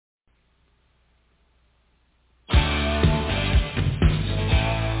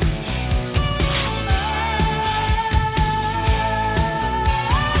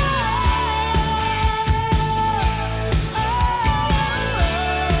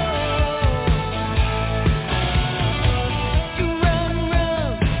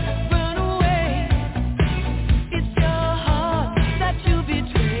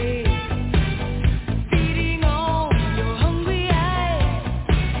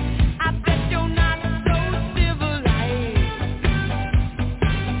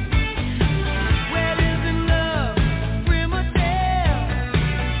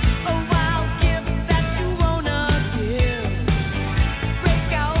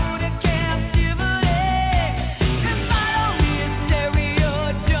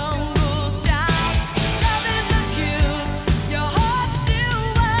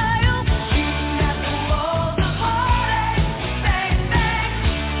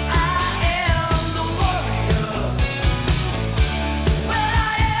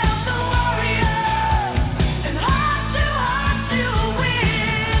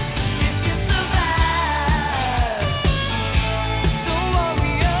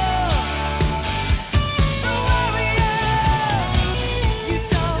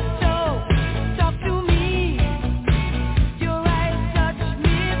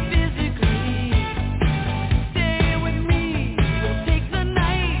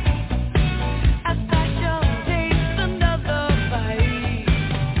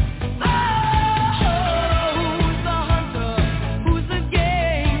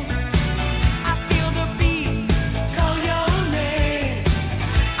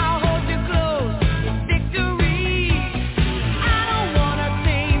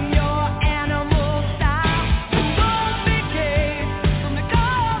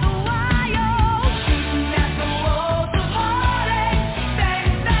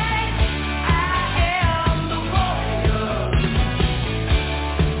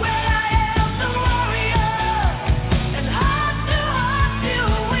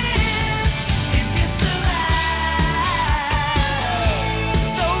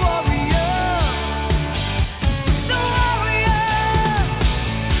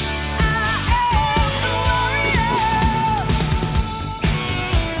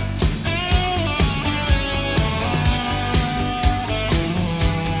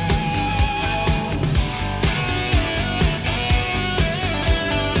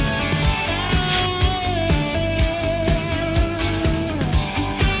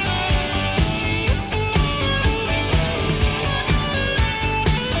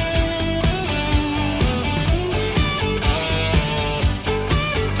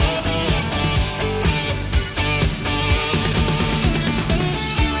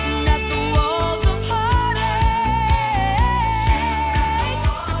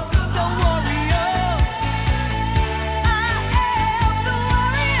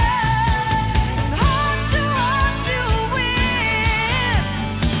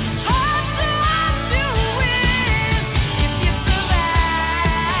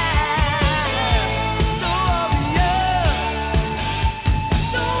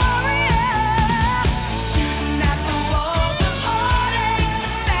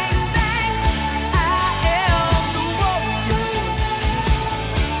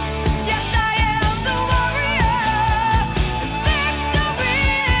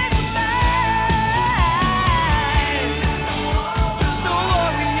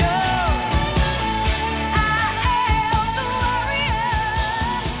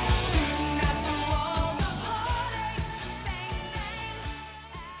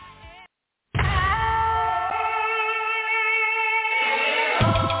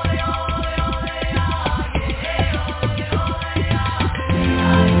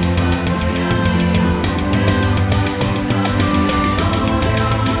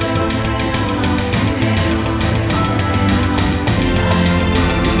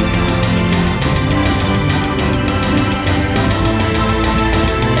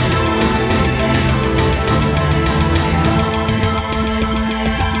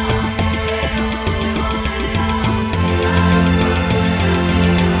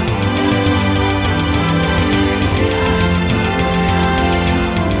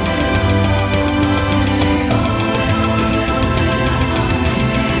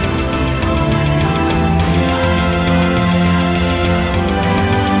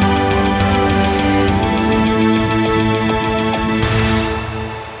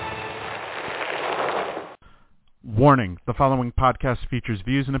Warning, the following podcast features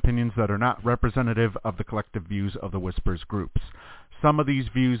views and opinions that are not representative of the collective views of the Whispers groups. Some of these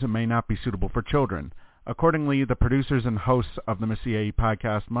views may not be suitable for children. Accordingly, the producers and hosts of the Missyae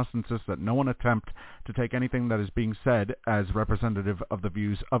Podcast must insist that no one attempt to take anything that is being said as representative of the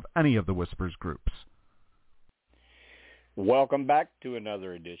views of any of the Whispers groups. Welcome back to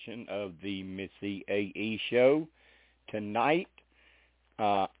another edition of the Missyae Show. Tonight,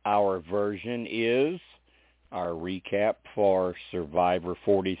 our version is our recap for Survivor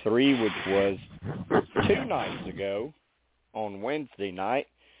 43, which was 2 nights ago on Wednesday night,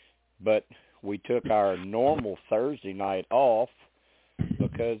 but we took our normal Thursday night off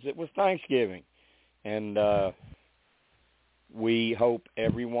because it was Thanksgiving. And we hope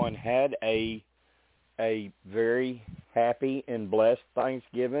everyone had a very happy and blessed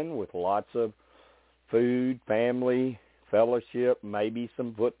Thanksgiving with lots of food, family, fellowship, maybe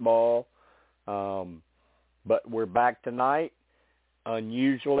some football. But we're back tonight,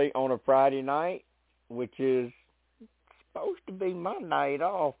 unusually on a Friday night, which is supposed to be my night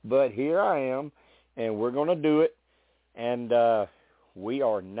off, but here I am, and we're going to do it. And we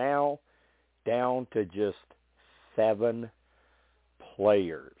are now down to just 7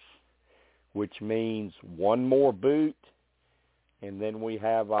 players, which means one more boot, and then we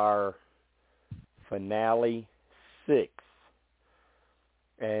have our finale 6.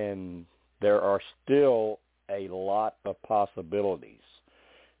 And there are still a lot of possibilities.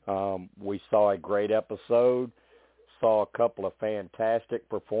 We saw a great episode, saw a couple of fantastic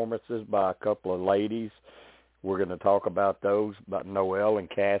performances by a couple of ladies. We're going to talk about those, about Noelle and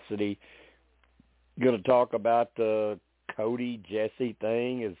Cassidy. Going to talk about the Cody Jesse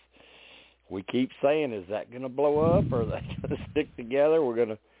thing. Is we keep saying, is that going to blow up or are they going to stick together? We're going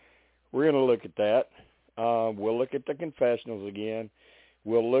to look at that. We'll look at the confessionals again.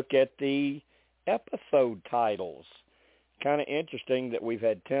 We'll look at the episode titles. Kind of interesting that we've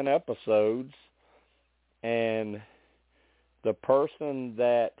had 10 episodes, and the person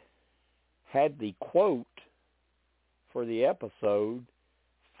that had the quote for the episode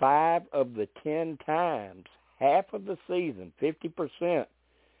 5 of the 10 times, half of the season, 50%,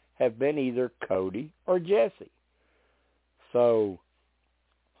 have been either Cody or Jesse. So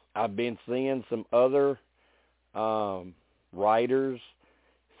I've been seeing some other writers,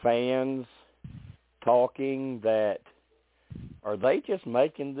 fans, talking that, are they just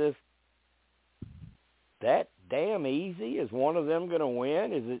making this that damn easy? Is one of them going to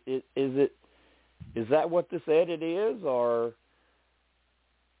win? Is that what this edit is, or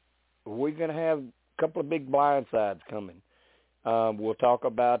are we going to have a couple of big blindsides coming? We'll talk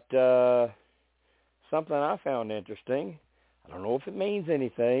about something I found interesting. I don't know if it means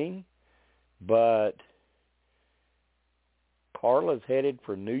anything, but Carla's headed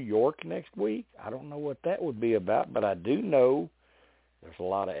for New York next week. I don't know what that would be about, but I do know there's a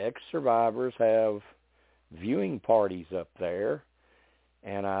lot of ex-survivors have viewing parties up there,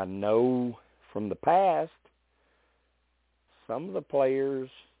 and I know from the past some of the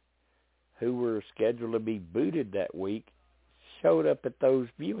players who were scheduled to be booted that week showed up at those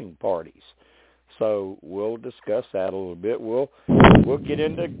viewing parties. So we'll discuss that a little bit. We'll get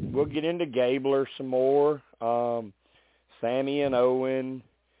into Gabler some more. Sammy and Owen,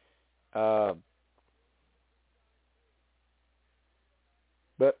 but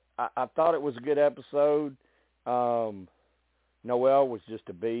I thought it was a good episode. Noelle was just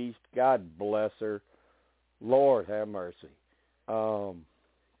a beast. God bless her. Lord have mercy. And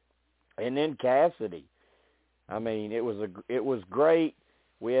then Cassidy. I mean, it was great.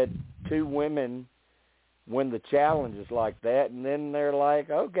 We had 2 women win the challenges like that, and then they're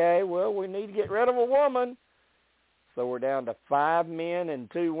like, okay, well, we need to get rid of a woman. So we're down to 5 men and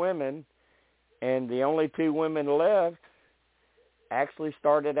 2 women, and the only 2 women left actually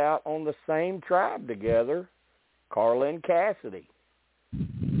started out on the same tribe together, Carla and Cassidy.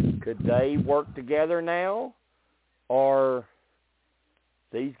 Could they work together now, or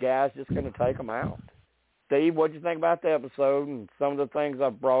these guys just going to take them out? Steve, what did you think about the episode and some of the things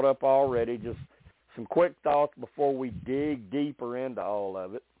I've brought up already? Just some quick thoughts before we dig deeper into all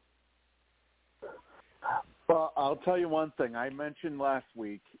of it. Well, I'll tell you one thing. I mentioned last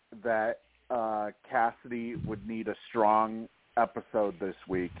week that Cassidy would need a strong episode this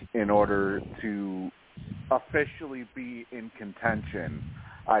week in order to officially be in contention,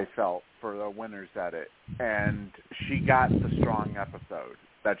 I felt, for the winner's edit. And she got the strong episode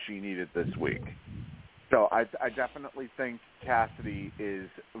that she needed this week. So I definitely think Cassidy is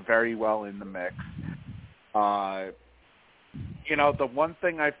very well in the mix. You know, the one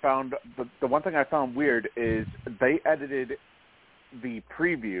thing I found weird is they edited the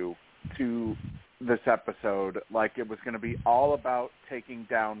preview to this episode like it was going to be all about taking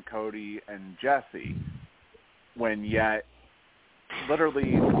down Cody and Jesse, when yet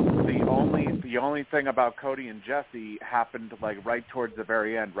literally the only thing about Cody and Jesse happened like right towards the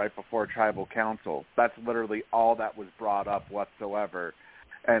very end, right before Tribal Council. That's literally all that was brought up whatsoever.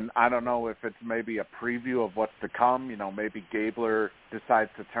 And I don't know if it's maybe a preview of what's to come. You know, maybe Gabler decides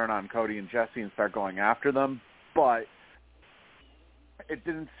to turn on Cody and Jesse and start going after them. But it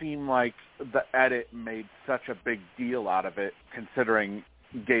didn't seem like the edit made such a big deal out of it, considering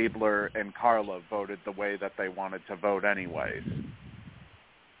Gabler and Carla voted the way that they wanted to vote anyways.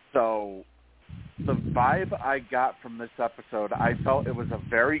 So the vibe I got from this episode, I felt it was a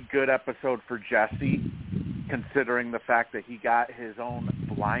very good episode for Jesse, considering the fact that he got his own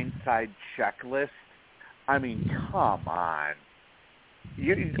blindside checklist. I mean, come on.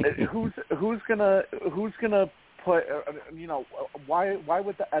 Who's gonna put? You know, why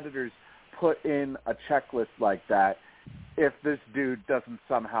would the editors put in a checklist like that if this dude doesn't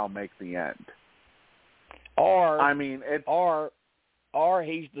somehow make the end? Or I mean, or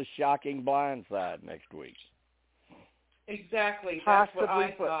he's the shocking blindside next week. Exactly. That's what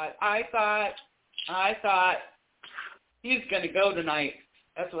I thought. I thought he's going to go tonight.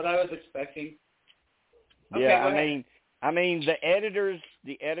 That's what I was expecting. Okay, yeah, go ahead. I mean, the editors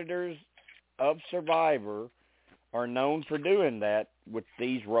of Survivor are known for doing that with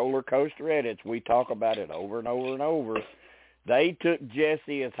these roller coaster edits. We talk about it over and over and over. They took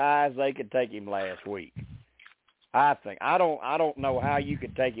Jesse as high as they could take him last week. I think. I don't know how you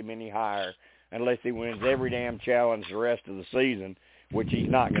could take him any higher unless he wins every damn challenge the rest of the season, which he's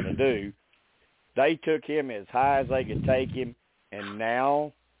not going to do. They took him as high as they could take him, and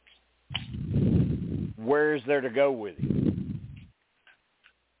now where's there to go with him?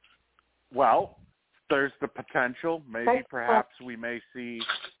 Well, there's the potential. Maybe perhaps we may see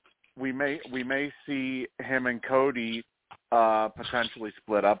him and Cody potentially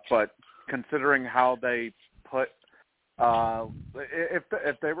split up, but considering how they put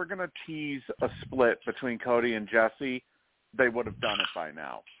if they were going to tease a split between Cody and Jesse, they would have done it by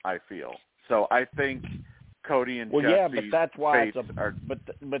now, I feel. So I think Cody and Jesse. Yeah, but that's why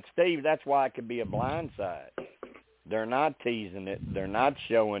but Steve, that's why it could be a blindside. They're not teasing it. They're not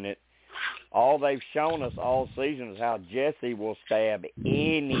showing it. All they've shown us all season is how Jesse will stab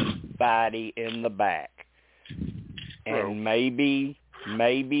anybody in the back. True. And maybe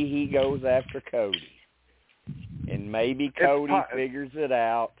he goes after Cody. And maybe Cody figures it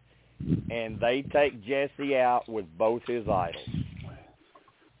out, and they take Jesse out with both his idols.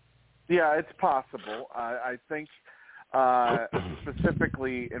 Yeah, it's possible. I think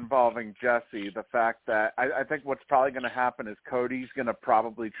specifically involving Jesse, the fact that I think what's probably going to happen is Cody's going to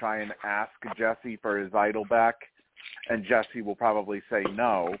probably try and ask Jesse for his idol back, and Jesse will probably say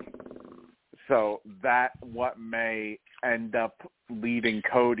no. So that what may end up leading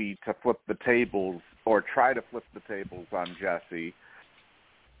Cody to flip the tables or try to flip the tables on Jesse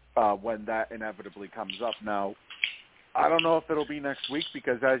when that inevitably comes up. Now, I don't know if it'll be next week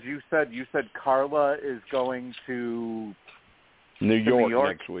because, as you said Carla is going to New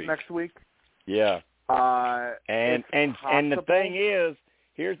York next week. Yeah. And the thing is,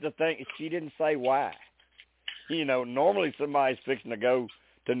 here's the thing: she didn't say why. You know, normally somebody's fixing to go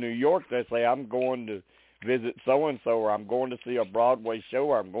to New York. They say, "I'm going to visit so and so," or "I'm going to see a Broadway show,"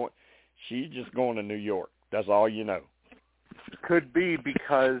 or "I'm going." She's just going to New York. That's all you know. Could be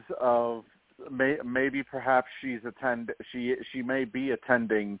because of maybe perhaps she may be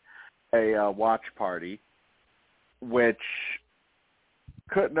attending a watch party, which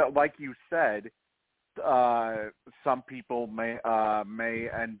could, like you said, some people may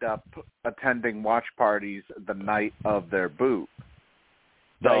end up attending watch parties the night of their boot.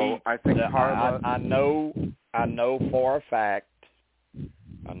 So I think Carla. I know for a fact.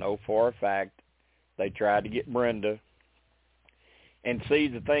 They tried to get Brenda. And see,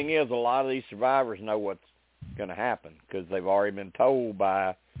 the thing is, a lot of these survivors know what's going to happen because they've already been told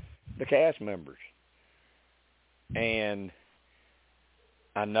by the cast members. And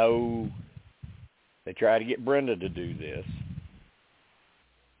I know they try to get Brenda to do this.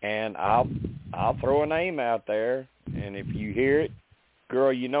 And I'll throw a name out there, and if you hear it,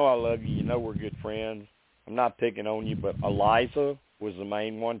 girl, you know I love you. You know we're good friends. I'm not picking on you, but Eliza was the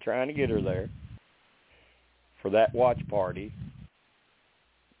main one trying to get her there for that watch party.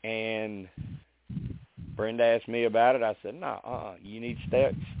 And Brenda asked me about it. I said, no, you need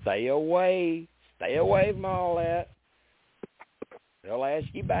to stay away. Stay away from all that. They'll ask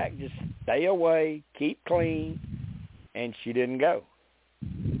you back. Just stay away. Keep clean. And she didn't go.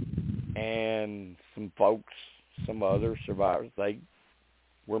 And some folks, some other survivors, they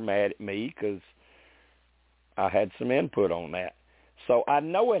were mad at me because I had some input on that. So I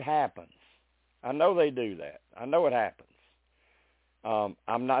know it happens. I know they do that. I know it happens.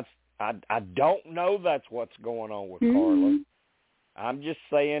 I don't know that's what's going on with Carla. I'm just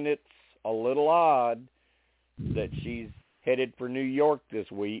saying it's a little odd that she's headed for New York this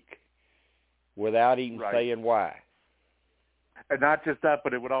week without even saying why. And not just that,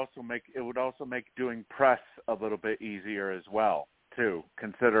 but it would also make doing press a little bit easier as well, too,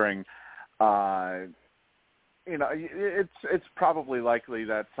 considering it's probably likely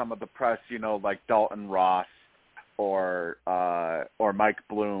that some of the press, like Dalton Ross or Mike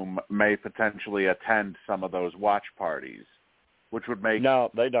Bloom may potentially attend some of those watch parties, which would make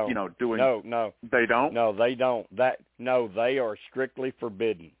no, they don't. They don't. No, they don't. They are strictly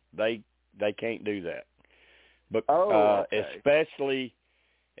forbidden. They can't do that. But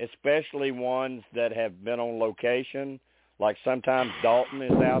especially ones that have been on location. Like sometimes Dalton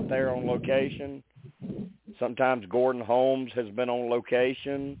is out there on location. Sometimes Gordon Holmes has been on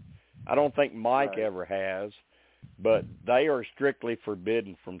location. I don't think Mike ever has, but they are strictly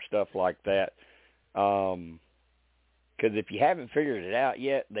forbidden from stuff like that. Because if you haven't figured it out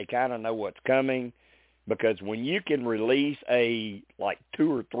yet, they kind of know what's coming. Because when you can release a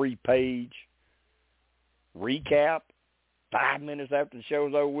 2 or 3 page recap 5 minutes after the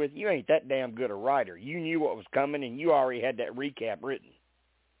show's over with, you ain't that damn good a writer. You knew what was coming, and you already had that recap written.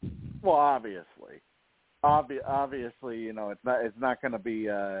 Well, obviously, it's not going to be.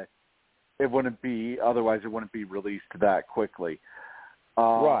 It wouldn't be otherwise. It wouldn't be released that quickly.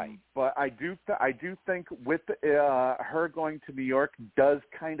 Right. But I do think with her going to New York does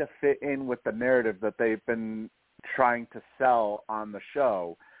kind of fit in with the narrative that they've been trying to sell on the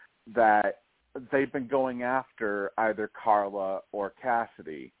show, that they've been going after either Carla or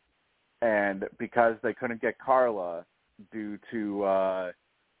Cassidy, and because they couldn't get Carla due to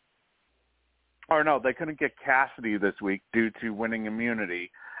they couldn't get Cassidy this week due to winning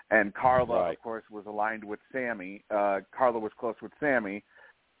immunity, and Carla, of course, was aligned with Sammy. Carla was close with Sammy,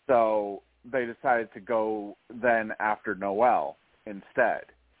 so they decided to go then after Noelle instead.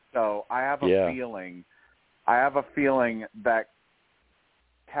 So I have a feeling that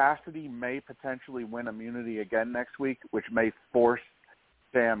Cassidy may potentially win immunity again next week, which may force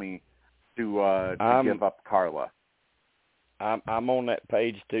Sammy to give up Carla. I'm on that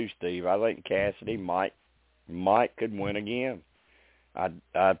page too, Steve. I think Cassidy might could win again. I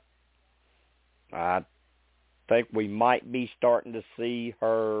think we might be starting to see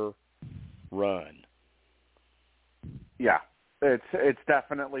her run. Yeah. It's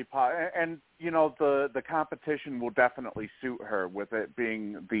definitely and the competition will definitely suit her, with it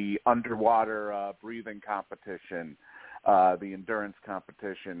being the underwater breathing competition, the endurance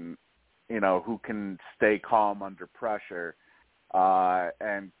competition, who can stay calm under pressure,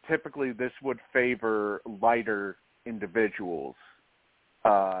 and typically this would favor lighter individuals.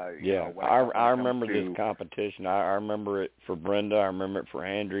 I remember this competition. I remember it for Brenda. I remember it for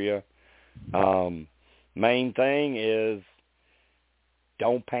Andrea. Main thing is,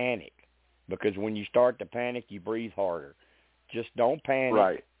 don't panic, because when you start to panic, you breathe harder. Just don't panic.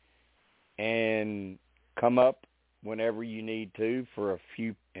 Right. And come up whenever you need to for a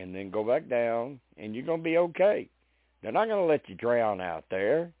few, and then go back down, and you're going to be okay. They're not going to let you drown out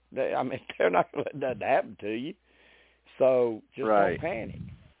there. They're not going to let that happen to you. So just don't panic.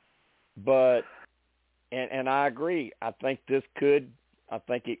 But, and I agree. I think it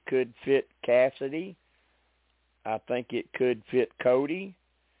could fit Cassidy. I think it could fit Cody.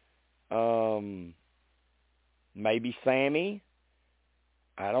 Maybe Sammy.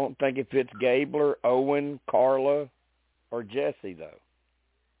 I don't think it fits Gabler, Owen, Carla, or Jesse though.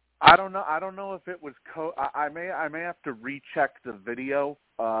 I don't know if it was I may have to recheck the video,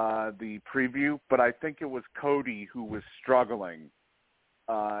 the preview, but I think it was Cody who was struggling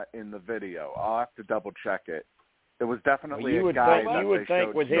in the video. I'll have to double check it. It was definitely a guy that they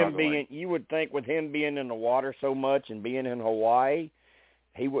showed struggling. You would think with him being in the water so much and being in Hawaii,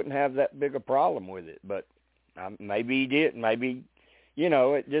 he wouldn't have that big a problem with it. But maybe he did. Maybe,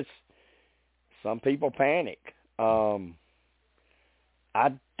 it just, some people panic.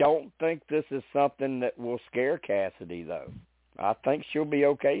 I don't think this is something that will scare Cassidy, though. I think she'll be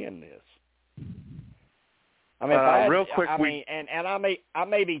okay in this. I mean, I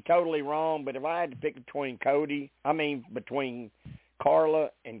may be totally wrong, but if I had to pick between Carla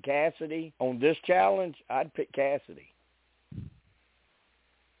and Cassidy on this challenge, I'd pick Cassidy.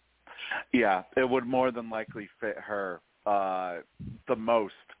 Yeah, it would more than likely fit her the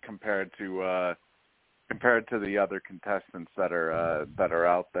most compared to the other contestants that are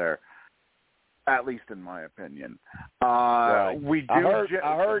out there. at least in my opinion. Right. We do. I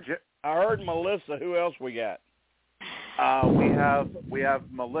heard Melissa. Who else we got? We have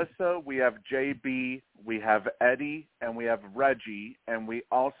Melissa, we have JB, we have Eddie, and we have Reggie, and we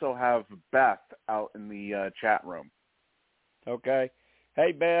also have Beth out in the chat room. Okay.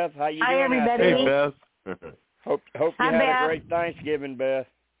 Hey, Beth. How you Hi, doing? everybody. Hey, Beth. Hope you Hi, had Beth. a great Thanksgiving, Beth.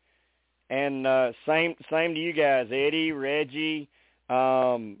 And same to you guys, Eddie, Reggie,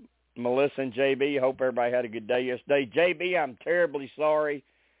 Melissa, and JB. Hope everybody had a good day yesterday. JB, I'm terribly sorry.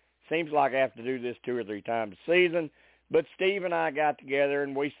 Seems like I have to do this 2 or 3 times a season. But Steve and I got together,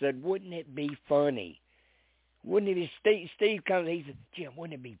 and we said, wouldn't it be funny? Wouldn't it be? Steve comes, he said, Jim,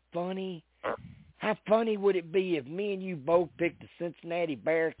 wouldn't it be funny? How funny would it be if me and you both picked the Cincinnati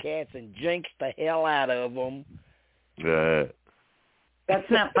Bearcats and jinxed the hell out of them? That's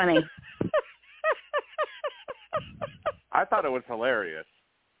not funny. I thought it was hilarious,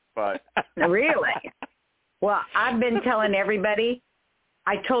 but Really? Well, I've been telling everybody.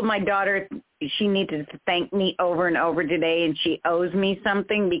 I told my daughter she needed to thank me over and over today, and she owes me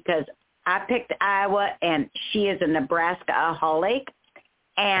something because I picked Iowa, and she is a Nebraska-aholic.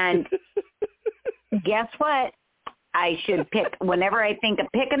 And guess what? I should pick, whenever I think of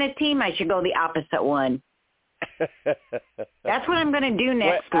picking a team, I should go the opposite one. That's what I'm going to do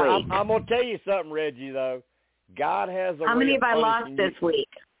next week. I'm going to tell you something, Reggie, though. God has a How way many of have I lost punishing this you. week?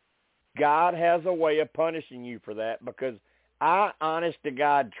 God has a way of punishing you for that because I, honest to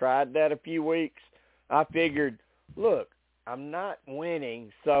God, tried that a few weeks. I figured, look, I'm not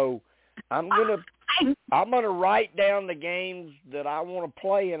winning, so I'm gonna write down the games that I want to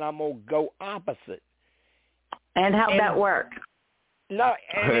play, and I'm gonna go opposite. And how'd that work? No,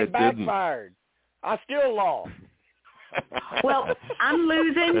 and it didn't. backfired. I still lost. Well, I'm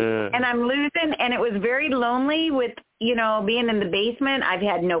losing, and it was very lonely with, being in the basement. I've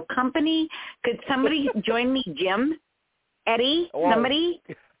had no company. Could somebody join me, Jim? Eddie? Well, Somebody?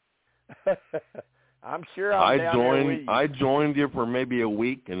 I'm sure I'm down there with you. I joined you for maybe a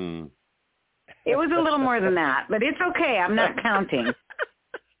week, and It was a little more than that, but it's okay. I'm not counting.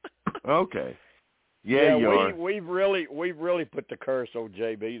 okay. Yeah, you are. We've really put the curse on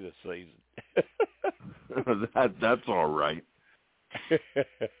JB this season. That's all right.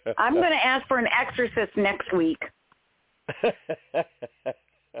 I'm going to ask for an exorcist next week.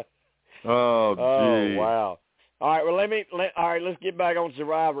 Oh, gee. Wow. All right, well, let's get back on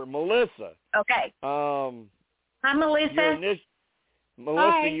Survivor. Melissa. Okay. Hi, Melissa.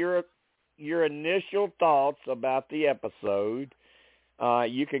 Melissa, your initial thoughts about the episode.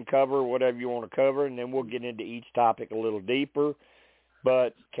 You can cover whatever you want to cover, and then we'll get into each topic a little deeper.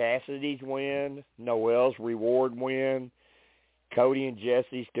 But Cassidy's win, Noel's reward win, Cody and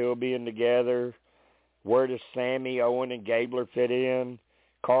Jesse still being together. Where does Sammy, Owen, and Gabler fit in?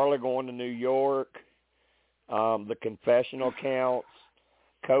 Carla going to New York. The confessional counts.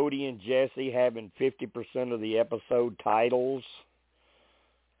 Cody and Jesse having 50% of the episode titles.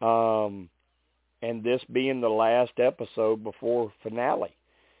 And this being the last episode before finale.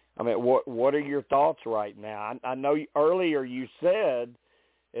 I mean, what are your thoughts right now? I know earlier you said,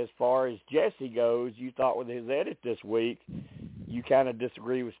 as far as Jesse goes, you thought with his edit this week, you kind of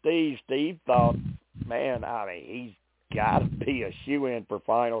disagree with Steve. Steve thought, man, he's got to be a shoo-in for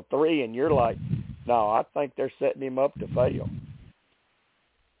Final 3, and you're like, no, I think they're setting him up to fail.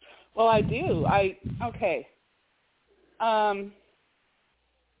 Well, I do. Okay. I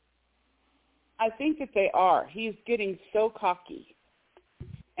think that they are. He's getting so cocky.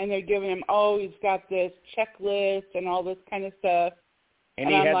 And they're giving him, he's got this checklist and all this kind of stuff. And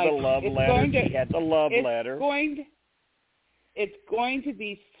he had the love letter. He had the love letter. It's going to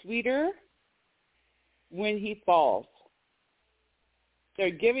be sweeter when he falls.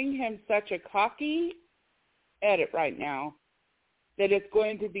 They're giving him such a cocky edit right now that it's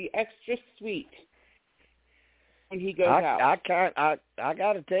going to be extra sweet when he goes out. I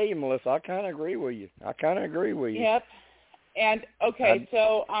got to tell you, Melissa, I kind of agree with you. Yep. And, okay,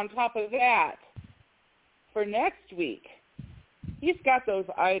 so on top of that, for next week, he's got those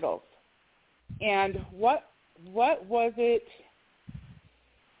idols. And what was it?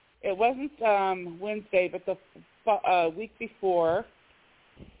 It wasn't Wednesday, but the week before,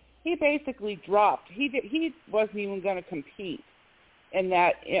 he basically dropped. He wasn't even going to compete in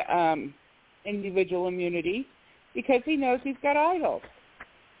that individual immunity because he knows he's got idols.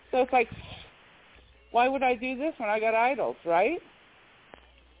 So it's like, why would I do this when I got idols, right?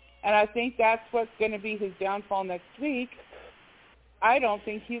 And I think that's what's going to be his downfall next week. I don't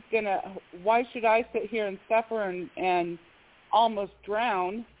think he's going to – why should I sit here and suffer and almost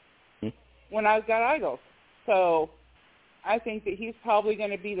drown when I've got idols? So I think that he's probably going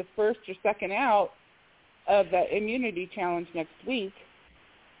to be the first or second out of that immunity challenge next week.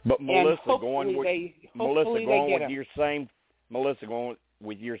 But Melissa going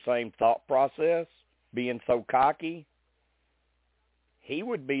with your same thought process, being so cocky, he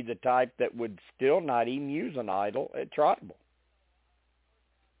would be the type that would still not even use an idol at Tribal.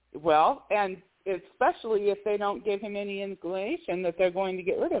 Well, and especially if they don't give him any inclination that they're going to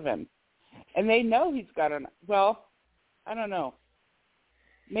get rid of him. And they know he's got I don't know.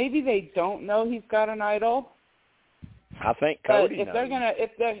 Maybe they don't know he's got an idol. I think Cody knows.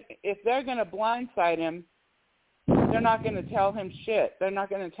 If they're gonna blindside him, they're not gonna tell him shit. They're not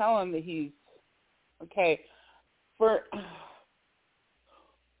gonna tell him that he's okay. For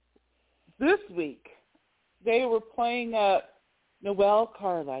this week, they were playing Noelle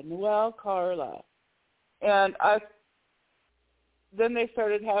Carla, and then they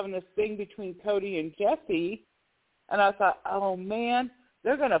started having this thing between Cody and Jesse, and I thought, oh man,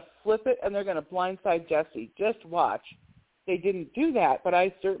 they're going to flip it and they're going to blindside Jesse. Just watch. They didn't do that, but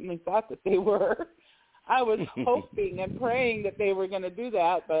I certainly thought that they were. I was hoping and praying that they were going to do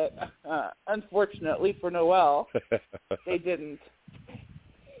that, but unfortunately for Noelle, they didn't.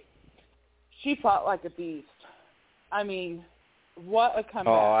 She fought like a beast. I mean, what a comeback!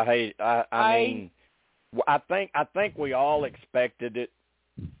 Oh, I hate. I think we all expected it.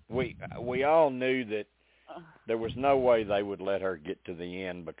 We all knew that there was no way they would let her get to the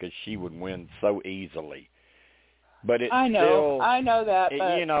end because she would win so easily. But I know that.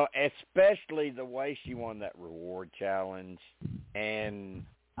 But you know, especially the way she won that reward challenge, and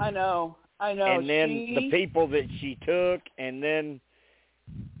I know. And then the people that she took, and then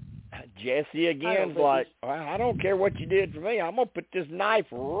Jesse again's like, I don't care what you did for me. I'm gonna put this knife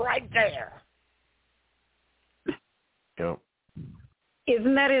right there. Yep.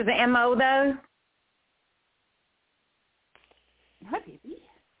 Isn't that his MO though? Hi, baby.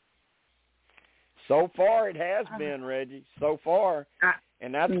 So far, it has been, Reggie. So far,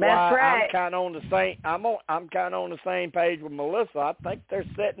 and that's why right. I'm kind of on the same. I'm kind of on the same page with Melissa. I think they're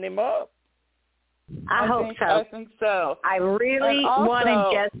setting him up. I hope so. I think so. I really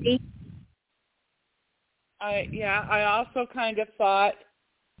wanted Jesse. I also kind of thought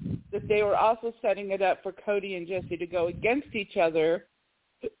that they were also setting it up for Cody and Jesse to go against each other.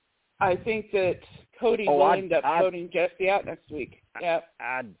 I think that Cody will end up voting Jesse out next week. Yeah.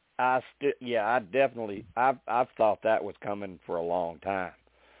 I've thought that was coming for a long time.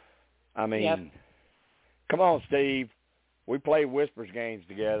 I mean, Come on, Steve. We play Whispers games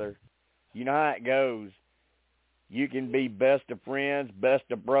together. You know how it goes. You can be best of friends, best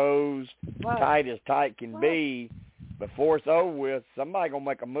of bros, tight as tight can be. Before it's over with, somebody gonna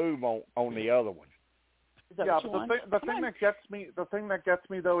make a move on the other one. Yeah, but the thing that gets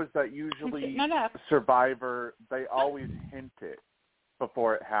me though is that usually Survivor, they always hint it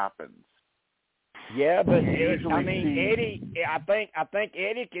before it happens. Yeah, but Eddie, I think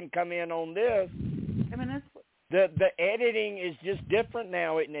Eddie can come in on this. The editing is just different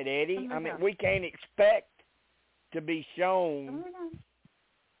now, isn't it, Eddie? I mean, we can't expect to be shown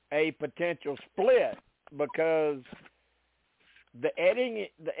a potential split because the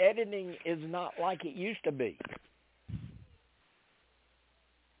editing is not like it used to be.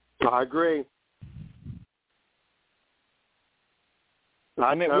 I agree.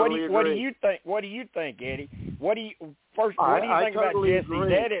 I mean, what do you think? What do you think, Eddie? What do you think about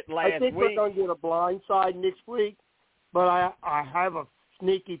Jesse's edit last week? I think we're going to get a blind side next week, but I have a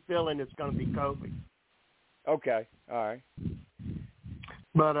sneaky feeling it's going to be Kobe. Okay, all right.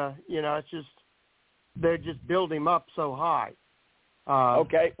 But it's just they're just building him up so high.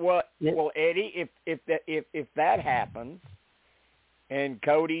 Okay, well, Eddie, if that happens, and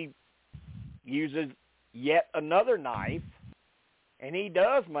Cody uses yet another knife, and he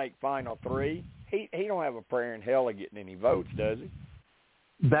does make final three, he don't have a prayer in hell of getting any votes, does he?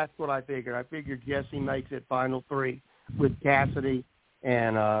 That's what I figured. I figured Jesse makes it final three with Cassidy,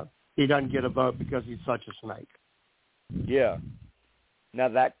 and he doesn't get a vote because he's such a snake. Yeah. Now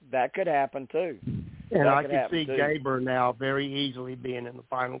that could happen too. And I can see Gabler now very easily being in the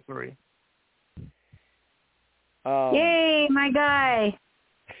final three. Yay, my guy.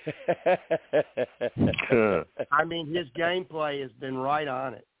 I mean, his gameplay has been right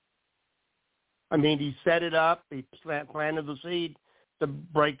on it. I mean, he set it up. He planted the seed to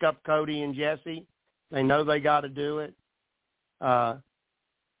break up Cody and Jesse. They know they got to do it. I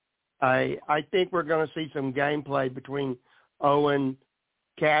think we're going to see some gameplay between Owen,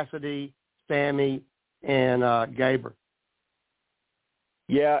 Cassidy, Sammy, and Gabler.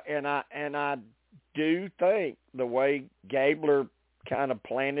 Yeah, and I do think the way Gabler kind of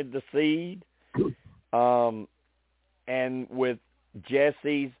planted the seed, and with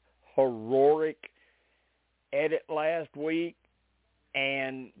Jesse's heroic edit last week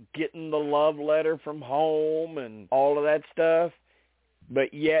and getting the love letter from home and all of that stuff,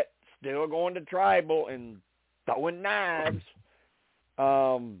 but yet still going to tribal and throwing knives,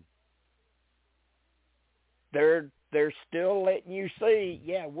 they're still letting you see,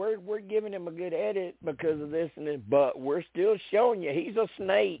 yeah, we're giving him a good edit because of this and this, but we're still showing you he's a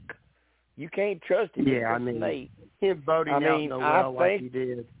snake. You can't trust him. Yeah, he's a snake. Him voting out Noel like he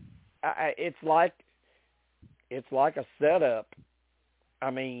did. It's like a setup. I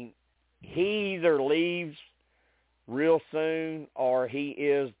mean, he either leaves real soon or he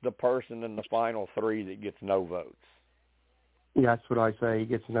is the person in the final three that gets no votes. Yeah, that's what I say. He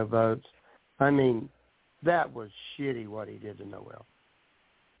gets no votes. I mean, that was shitty what he did to Noel.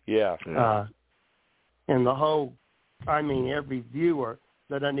 Yeah. And the whole, I mean, every viewer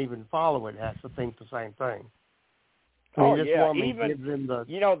that doesn't even follow it has to think the same thing. I mean, this woman even gives him the,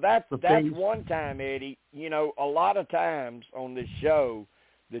 that's things. one time, Eddie. A lot of times on this show,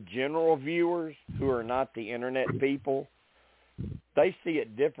 the general viewers who are not the internet people, they see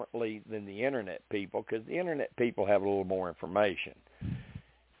it differently than the internet people because the internet people have a little more information.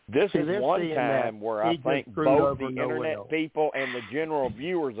 This is one time where I think both the internet people and the general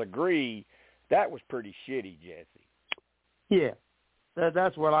viewers agree that was pretty shitty, Jesse. Yeah,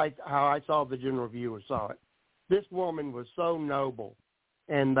 that's how I saw the general viewers saw it. This woman was so noble,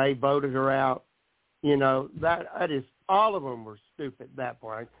 and they voted her out. That is, all of them were stupid at that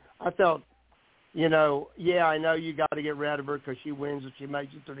point. I felt, I know you got to get rid of her because she wins if she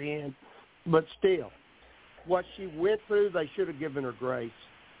makes it to the end. But still, what she went through, they should have given her grace.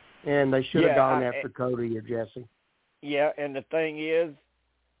 And they should have gone after Cody or Jesse. Yeah, and the thing is,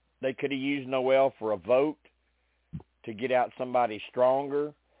 they could have used Noel for a vote to get out somebody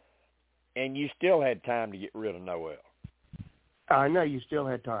stronger, and you still had time to get rid of Noel. I know you still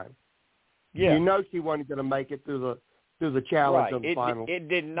had time. Yeah, she wasn't going to make it through the challenge of the final. It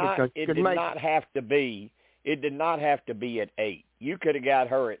did not have to be. It did not have to be at 8. You could have got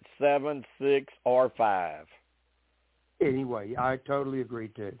her at 7, 6, or 5. Anyway, I totally agree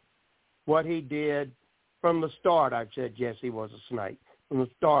too. What he did from the start, I've said Jesse was a snake. From the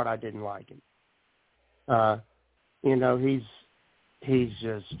start, I didn't like him.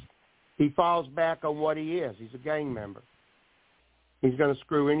 He falls back on what he is. He's a gang member. He's going to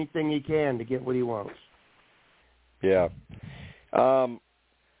screw anything he can to get what he wants. Yeah.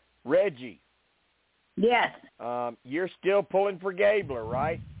 Reggie. Yes. You're still pulling for Gabler,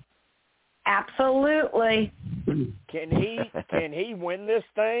 right? Absolutely. Can he win this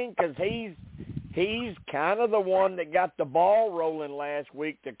thing? Because he's kind of the one that got the ball rolling last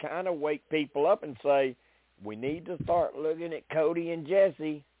week to kind of wake people up and say, we need to start looking at Cody and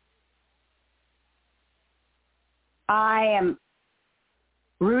Jesse. I am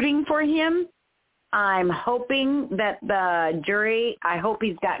rooting for him. I'm hoping that the jury, I hope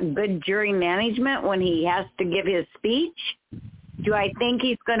he's got good jury management when he has to give his speech. Do I think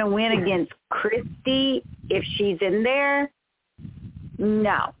he's going to win against Christy if she's in there?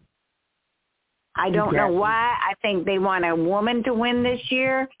 No. I don't know why. I think they want a woman to win this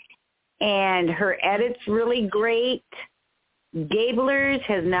year, and her edit's really great. Gabler's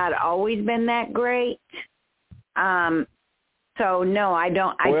has not always been that great. So, no, I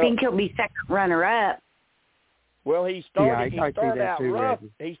don't. I think he'll be second runner-up. Well, he started out rough.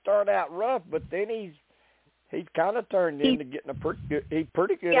 He started out rough, but then he's kind of turned into getting a pretty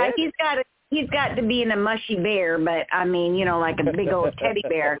good. Yeah, he's got to be in a mushy bear, but I mean, like a big old teddy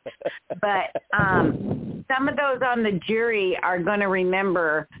bear. But some of those on the jury are going to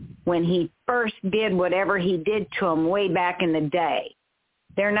remember when he first did whatever he did to them way back in the day.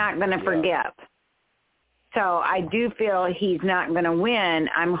 They're not going to forget. So I do feel he's not going to win.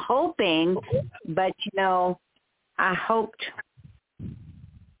 I'm hoping, but I hoped.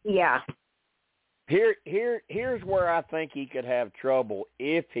 Yeah. Here's where I think he could have trouble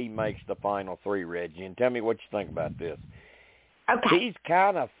if he makes the final 3, Reggie. And tell me what you think about this. Okay. He's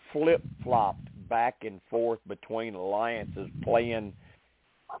kind of flip-flopped back and forth between alliances, playing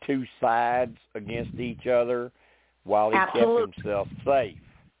two sides against each other while he kept himself safe.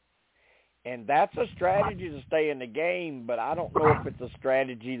 And that's a strategy to stay in the game, but I don't know if it's a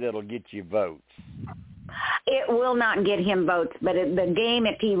strategy that'll get you votes. It will not get him votes, but the game,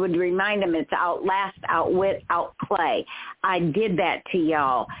 if he would remind him, it's outlast, outwit, outplay. I did that to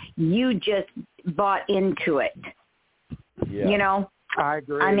y'all. You just bought into it. Yeah. I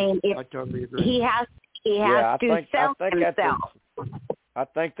agree. I mean, I totally agree. He has to sell himself. I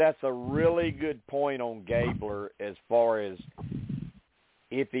think that's a really good point on Gabler as far as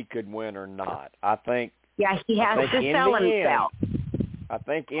if he could win or not. I think Yeah, he has to sell himself. I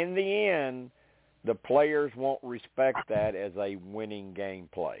think in the end, the players won't respect that as a winning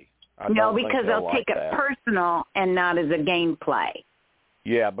gameplay. No, because they'll take it personal and not as a gameplay.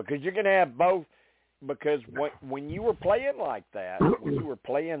 Yeah, because you're going to have both. Because when you were playing like that, when you were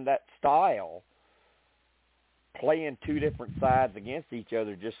playing that style, playing two different sides against each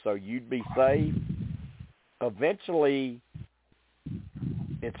other just so you'd be safe, eventually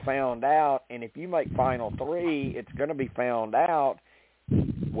it's found out, and if you make Final Three, it's going to be found out.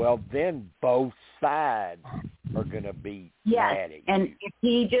 Well, then both sides are going to be mad at you. And if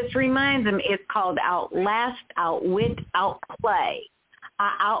he just reminds them, it's called outlast, outwit, outplay.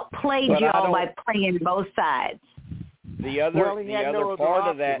 I outplayed y'all by playing both sides. The other part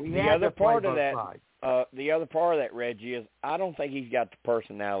of that, Reggie, is I don't think he's got the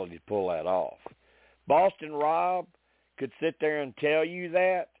personality to pull that off. Boston Rob could sit there and tell you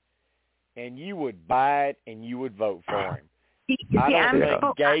that, and you would buy it and you would vote for him. I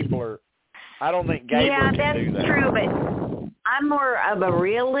don't think Gabler can do that. Yeah, that's true, but I'm more of a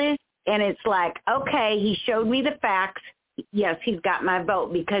realist, and it's like, okay, he showed me the facts. Yes, he's got my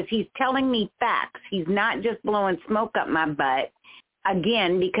vote because he's telling me facts. He's not just blowing smoke up my butt,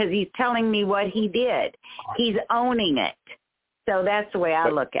 again, because he's telling me what he did. He's owning it. So that's the way I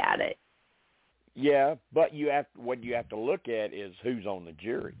look at it. Yeah, but what you have to look at is who's on the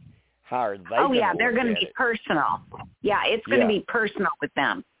jury. How are they? Oh, yeah, they're going to be personal. Yeah, it's going to be personal with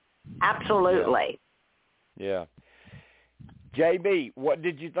them. Absolutely. Yeah. JB, what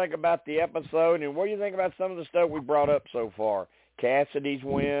did you think about the episode, and what do you think about some of the stuff we brought up so far? Cassidy's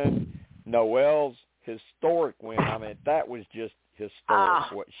win, Noelle's historic win. I mean, that was just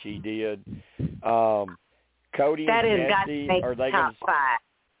historic what she did. Cody and Jesse, are they going to?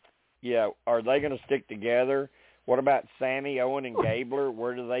 Yeah, are they going to stick together? What about Sammy, Owen, and Gabler?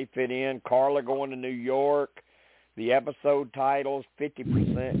 Where do they fit in? Carla going to New York. The episode titles,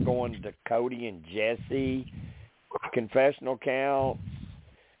 50% going to Cody and Jesse. Confessional counts.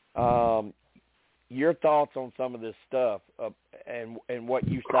 Your thoughts on some of this stuff and what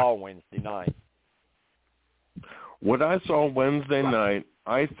you saw Wednesday night? What I saw Wednesday night,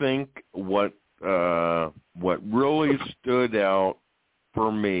 I think what really stood out for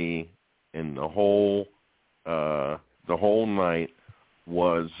me in the whole night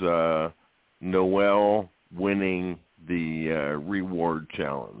was Noelle winning the reward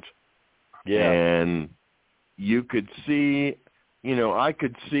challenge. Yeah. And you could see, I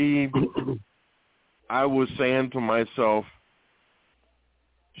could see, I was saying to myself,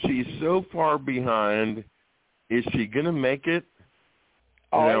 she's so far behind. Is she going to make it?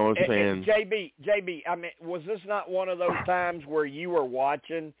 And I was saying, JB, I mean, was this not one of those times where you were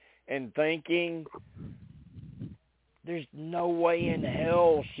watching and thinking, there's no way in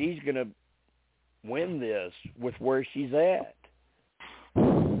hell she's going to win this with where she's at?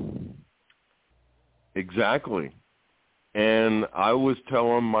 Exactly. And I was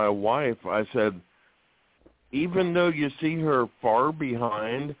telling my wife, I said, even though you see her far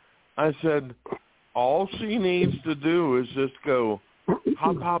behind, I said, all she needs to do is just go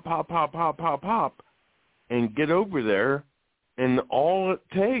hop, hop, hop, hop, hop, hop, hop, and get over there. And all it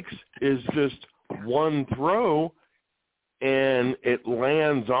takes is just one throw, and it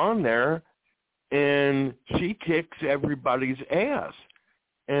lands on there, and she kicks everybody's ass.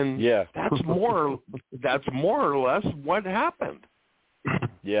 And that's more or less what happened.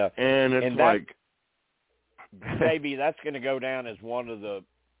 Yeah. And it's like, maybe that's going to go down as one of the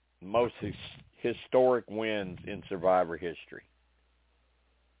most historic wins in Survivor history.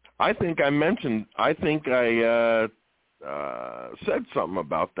 I think I said something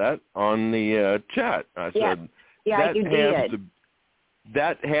about that on the chat. I said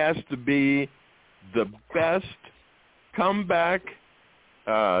that has to be the best comeback,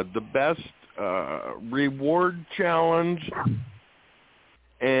 the best reward challenge,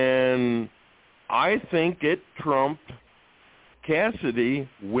 and I think it trumped Cassidy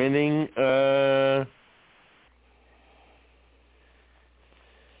winning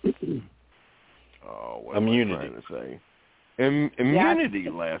immunity. Am I trying to say? Immunity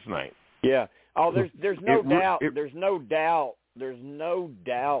last night. Yeah. Oh, there's no doubt. There's no doubt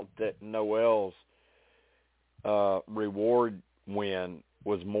that Noelle's reward win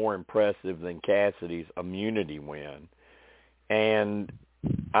was more impressive than Cassidy's immunity win. And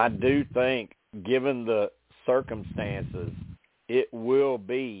I do think, given the circumstances, it will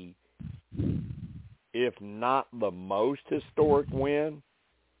be, if not the most historic win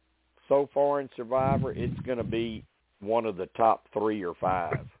so far in Survivor, it's going to be one of the top 3 or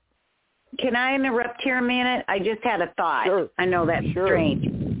 5. Can I interrupt here a minute? I just had a thought. Sure. I know that's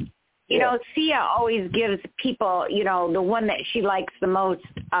strange. You know, Sia always gives people, you know, the one that she likes the most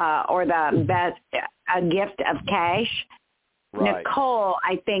or the best, a gift of cash. Right. Nicole,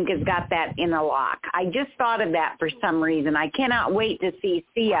 I think, has got that in a lock. I just thought of that for some reason. I cannot wait to see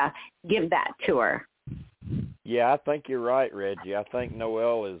Sia give that to her. Yeah, I think you're right, Reggie. I think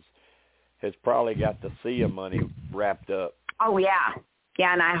Noelle has probably got the Sia money wrapped up. Oh yeah,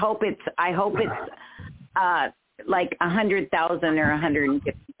 yeah, and I hope it's like 100,000 or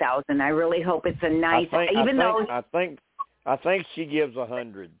 150,000. I really hope it's a nice. I think she gives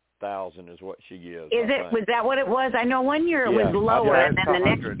 100,000 is what she gives. Was that what it was? I know one year it was lower, and then the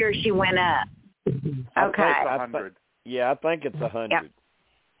next year she went up. Okay. I think it's 100. Yep.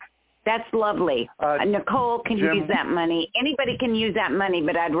 That's lovely. Nicole can use that money. Anybody can use that money,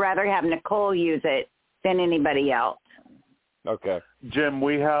 but I'd rather have Nicole use it than anybody else. Okay. Jim,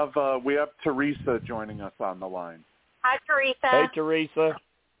 we have Teresa joining us on the line. Hi, Teresa. Hey, Teresa.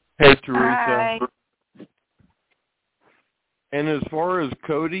 Hey, Teresa. Hi. And as far as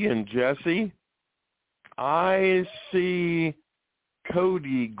Cody and Jesse, I see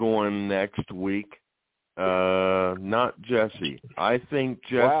Cody going next week, not Jesse. I think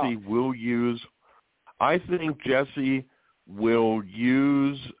Jesse will use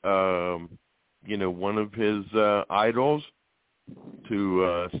one of his idols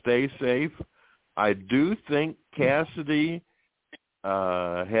to stay safe. I do think Cassidy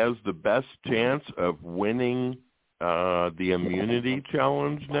has the best chance of winning the immunity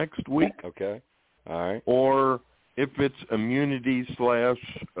challenge next week. Okay. All right. Or if it's immunity /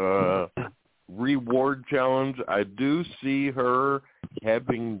 reward challenge, I do see her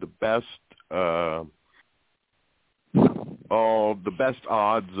having the best odds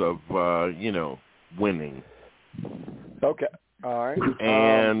of winning. Okay. All right.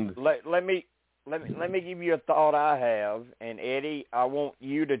 And let me give you a thought I have, and Eddie, I want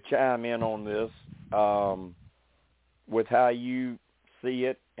you to chime in on this with how you see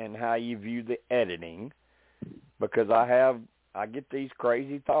it and how you view the editing, because I get these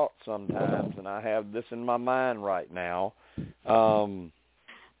crazy thoughts sometimes, and I have this in my mind right now.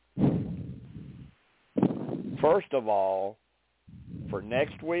 First of all, for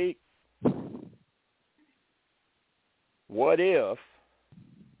next week, what if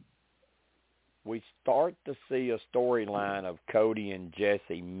we start to see a storyline of Cody and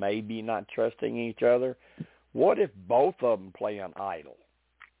Jesse maybe not trusting each other? What if both of them play an idol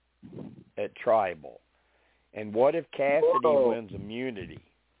at Tribal? And what if Cassidy wins immunity?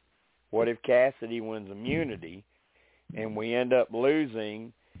 What if Cassidy wins immunity and we end up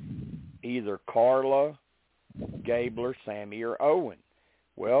losing either Carla, Gabler, Sammy, or Owen?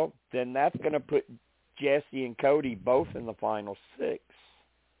 Well, then that's going to put Jesse and Cody both in the final 6.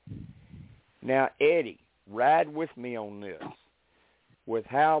 Now, Eddie, ride with me on this. With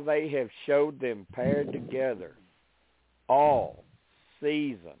how they have showed them paired together all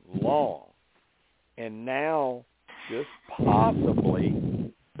season long, and now just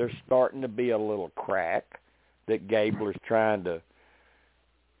possibly there's starting to be a little crack that Gabler's trying to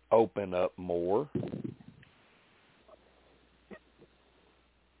open up more.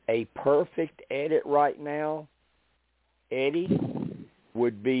 A perfect edit right now, Eddie,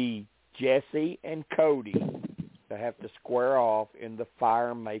 would be Jesse and Cody to have to square off in the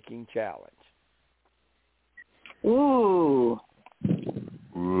fire-making challenge. Ooh.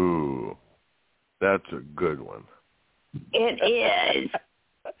 That's a good one. It is.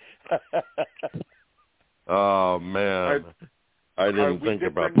 Oh, man. I didn't think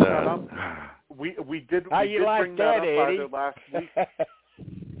about that. We did How you like bring that, that Eddie? up last week.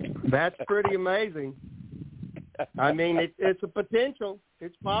 That's pretty amazing. I mean, it's a potential.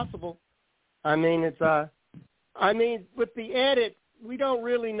 It's possible. I mean, with the edit, we don't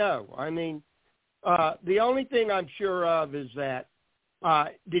really know. I mean, the only thing I'm sure of is that,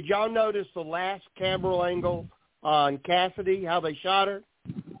 did y'all notice the last camera angle on Cassidy, how they shot her?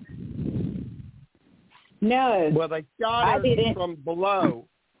 No. Well, they shot her from below,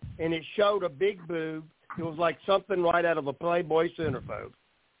 and it showed a big boob. It was like something right out of a Playboy centerfold.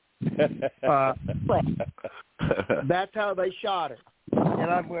 That's how they shot her.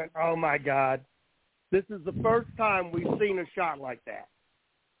 And I went, oh, my God. This is the first time we've seen a shot like that.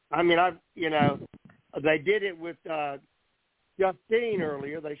 I mean, they did it with Justine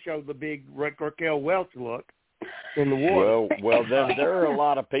earlier. They showed the big Raquel Welch look in the water. Well, then there were a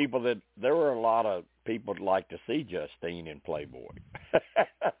lot of people that'd like to see Justine in Playboy.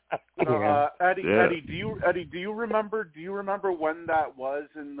 Eddie, do you remember when that was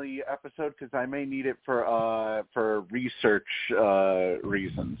in the episode? Because I may need it for research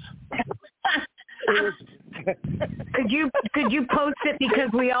reasons. Could you post it because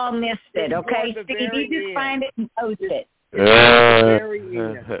we all missed it? Okay, Steve, you just find it and post it.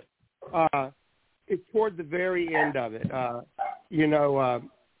 It's toward the very end of it.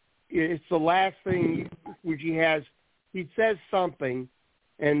 It's the last thing which he says something,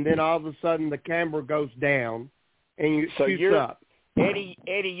 and then all of a sudden the camera goes down, and you shoots up. Eddie,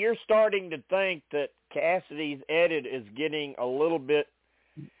 you're starting to think that Cassidy's edit is getting a little bit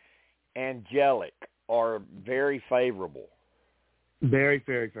angelic or very favorable. Very,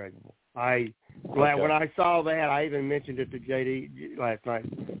 very favorable. When I saw that, I even mentioned it to JD last night.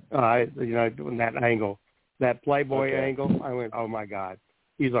 Doing that angle, that Playboy angle, I went, "Oh my God,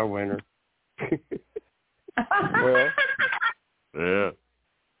 he's our winner." Well, yeah.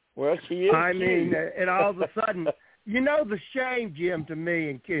 Well, she is. I mean, and all of a sudden, the shame, Jim, to me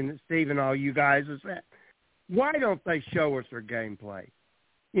and Steve and all you guys is that why don't they show us their gameplay?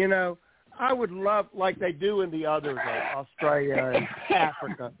 I would love, like they do in the others, Australia and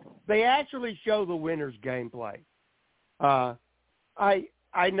Africa, they actually show the winners' gameplay.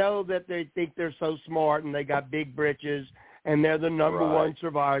 I know that they think they're so smart and they got big britches and they're the number one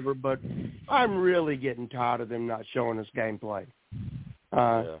survivor, but I'm really getting tired of them not showing us gameplay.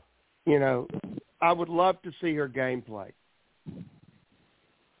 I would love to see her gameplay.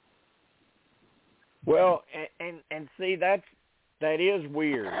 Well, and see, that is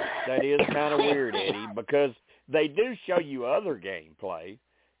weird. That is kind of weird, Eddie, because they do show you other gameplay.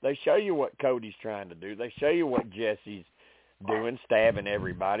 They show you what Cody's trying to do. They show you what Jesse's doing, stabbing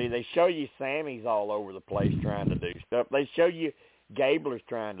everybody. They show you Sammy's all over the place trying to do stuff. They show you Gabler's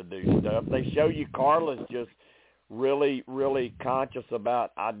trying to do stuff. They show you Carla's just really, really conscious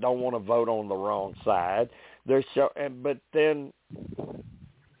about, I don't want to vote on the wrong side. But then,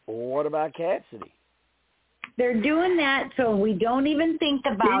 what about Cassidy? They're doing that so we don't even think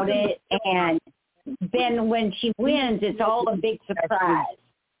about it, and then when she wins, it's all a big surprise.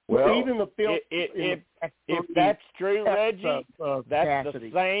 Well, even the film, if that's true, Reggie,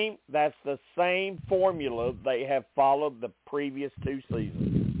 that's the same formula they have followed the previous 2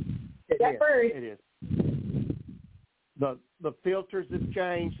 seasons. It is. The filters have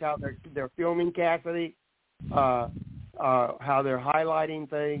changed, how they're filming Cassidy, how they're highlighting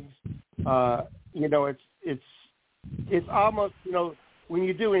things. It's almost, when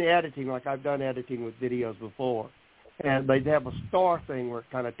you're doing editing, like I've done editing with videos before, and they have a star thing where it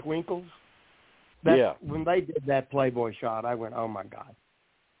kind of twinkles. When they did that Playboy shot, I went, "Oh my God!"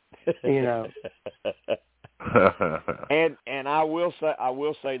 And I will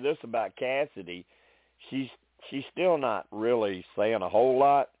say this about Cassidy, she's still not really saying a whole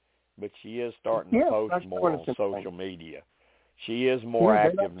lot, but she is starting to post more on social media. She is more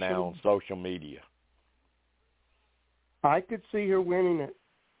active now on social media. I could see her winning it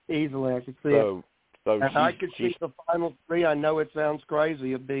easily. I could see it. And I could see the final 3. I know it sounds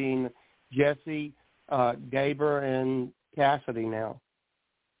crazy of being Jesse, Gabler, and Cassidy now.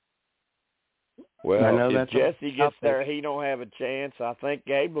 Well, if Jesse gets there, he don't have a chance. I think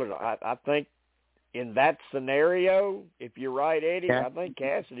Gabler. I think in that scenario, if you're right, Eddie, I think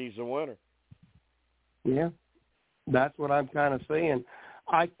Cassidy's the winner. Yeah, that's what I'm kind of seeing.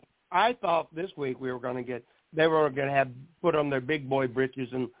 I thought this week they were going to have put on their big boy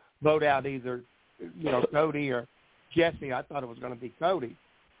britches and vote out either, Cody or Jesse. I thought it was going to be Cody,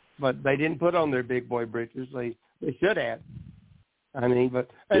 but they didn't put on their big boy britches. They should have. I mean,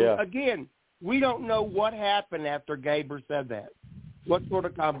 again, we don't know what happened after Gabler said that. What sort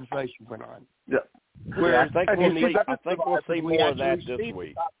of conversation went on? Yeah. I think we'll see more of that this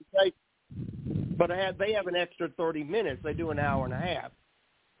week. But they have an extra 30 minutes. They do an hour and a half.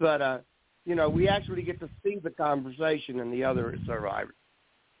 But, we actually get to see the conversation in the other survivors.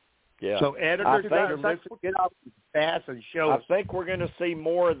 Yeah. So editors, get off fast and show us. I think we're going to see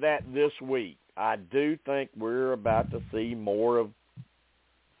more of that this week. I do think we're about to see more of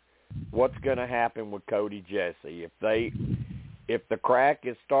what's going to happen with Cody Jesse. If the crack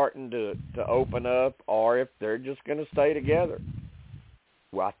is starting to open up, or if they're just going to stay together.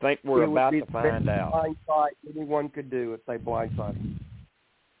 Well, I think we're about to find out. Blindside anyone could do if they blindside them.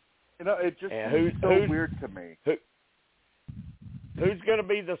 It just seems so weird to me. Who's going to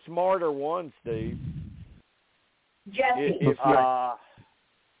be the smarter one, Steve? Jesse.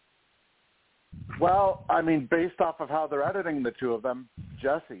 Well, I mean, based off of how they're editing the 2 of them,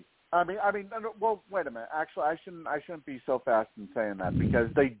 Jesse. Well, wait a minute. Actually, I shouldn't be so fast in saying that, because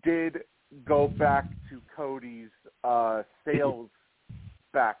they did go back to Cody's sales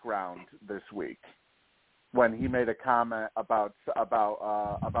background this week when he made a comment about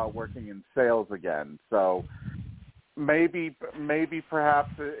working in sales again. So maybe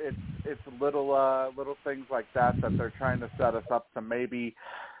perhaps it's little things like that they're trying to set us up to maybe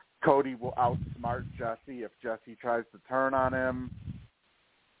Cody will outsmart Jesse if Jesse tries to turn on him.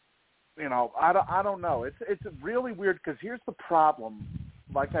 You know, I don't know. It's really weird because here's the problem,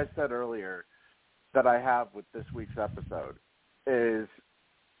 like I said earlier, that I have with this week's episode is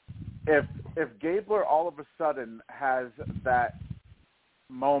if Gabler all of a sudden has that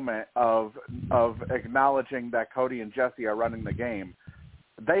moment of acknowledging that Cody and Jesse are running the game,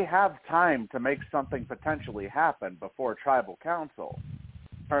 they have time to make something potentially happen before Tribal Council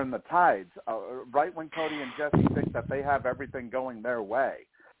turn the tides, right when Cody and Jesse think that they have everything going their way.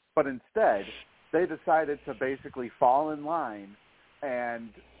 But instead, they decided to basically fall in line and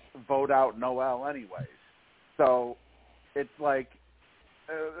vote out Noel anyways. So it's like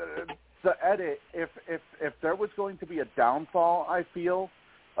the edit, if there was going to be a downfall, I feel,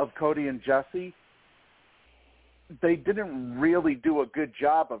 of Cody and Jesse, they didn't really do a good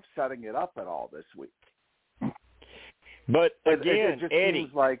job of setting it up at all this week. But again, it just Eddie,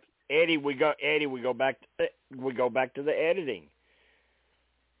 seems like we go back to the editing.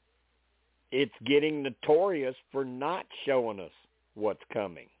 It's getting notorious for not showing us what's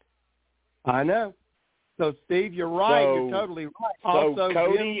coming. I know. So, Steve, you're right. You're totally right. Also, so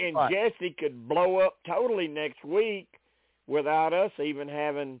Cody and Jesse could blow up totally next week without us even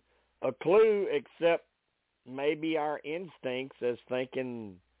having a clue, except maybe our instincts as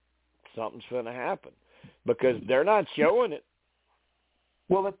thinking something's going to happen because they're not showing it.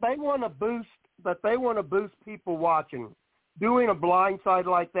 Well, if they want to boost people watching, doing a blindside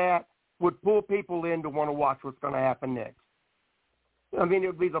like that would pull people in to want to watch what's going to happen next. I mean, it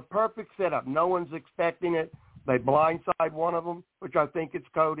would be the perfect setup. No one's expecting it. They blindside one of them, which I think it's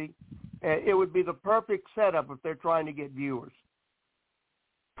Cody. It would be the perfect setup if they're trying to get viewers.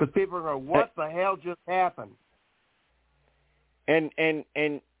 Because people are going, what the hell just happened? And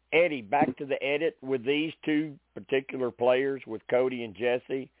Eddie, back to the edit with these two particular players, with Cody and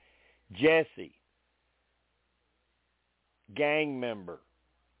Jesse. Jesse, gang member,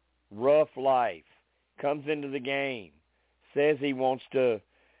 rough life, comes into the game, says he wants to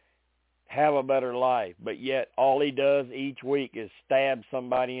have a better life, but yet all he does each week is stab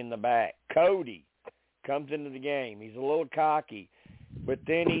somebody in the back. Cody comes into the game. He's a little cocky, but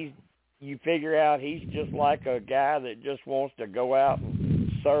then you figure out he's just like a guy that just wants to go out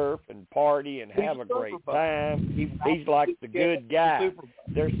and surf and party and have a great time. He's like the good guy.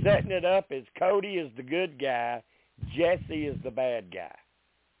 They're setting it up as Cody is the good guy, Jesse is the bad guy.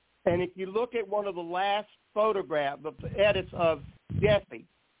 And if you look at one of the last photographs, the edits of Jesse,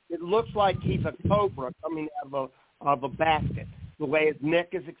 it looks like he's a cobra coming out of a basket. The way his neck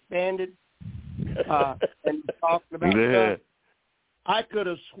is expanded, and he's talking about stuff. I could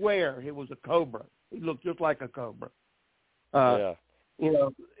have swear it was a cobra. He looked just like a cobra. Yeah. You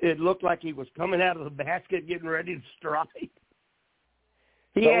know, it looked like he was coming out of the basket, getting ready to strike.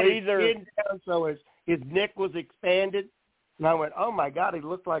 He had his chin down, so his neck was expanded. And I went, oh, my God, he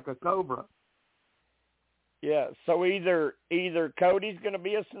looked like a cobra. Yeah, so either Cody's going to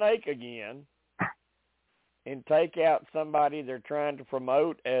be a snake again and take out somebody they're trying to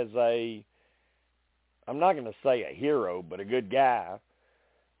promote as I'm not going to say a hero, but a good guy,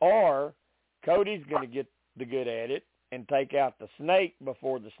 or Cody's going to get the good at it and take out the snake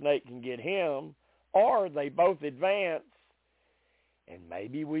before the snake can get him, or they both advance, and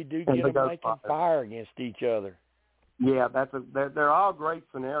maybe we do get them making fire against each other. Yeah, they're all great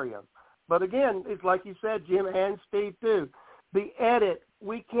scenarios. But again, it's like you said, Jim and Steve too. The edit,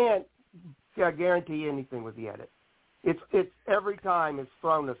 we can't guarantee anything with the edit. It's every time it's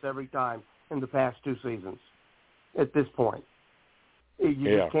thrown us every time in the past two seasons. At this point, you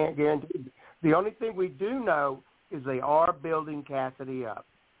just can't guarantee. The only thing we do know is they are building Cassidy up,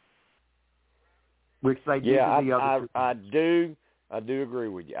 which they did to the other two. I do agree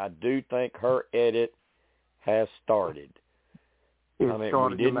with you. I do think her edit has started. We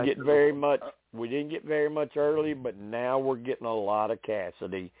didn't get very much early, but now we're getting a lot of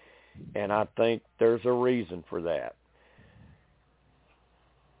Cassidy, and I think there's a reason for that.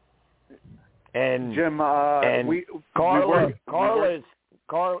 And Jim, Carla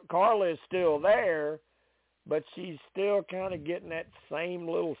is still there, but she's still kind of getting that same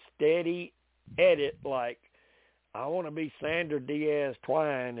little steady edit, like, I want to be Sandra Diaz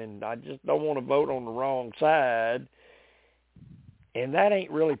Twine, and I just don't want to vote on the wrong side. And that ain't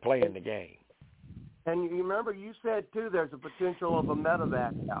really playing the game. And you remember you said, too, there's a potential of a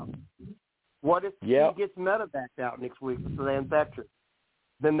medevac out. What if he gets medevaced out next week for the infection?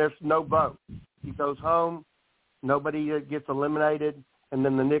 Then there's no vote. He goes home, nobody gets eliminated, and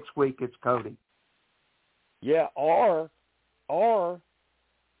then the next week it's Cody. Yeah, or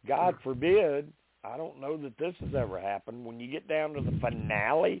God forbid, I don't know that this has ever happened. When you get down to the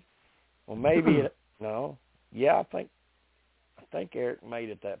finale, well, maybe no. Yeah, I think Eric made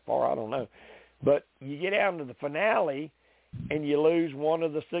it that far. I don't know, but you get down to the finale, and you lose one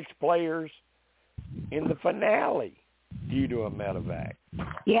of the 6 players in the finale due to a medevac.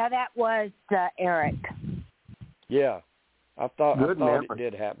 Yeah, that was Eric. Yeah, I thought memory. it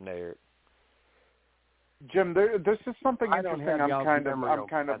did happen to Eric. Jim, this is something I don't interesting. have I'm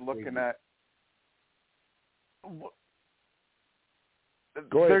kind of looking season. at.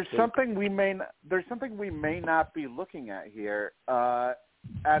 Go ahead, There's Steve. something we may not be looking at here. On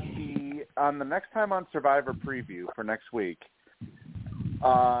the next time on Survivor preview for next week,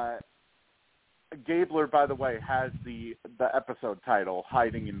 Gabler, by the way, has the episode title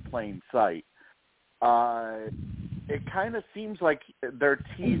 "Hiding in Plain Sight." It kind of seems like they're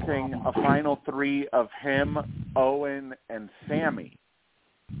teasing a final 3 of him, Owen, and Sammy.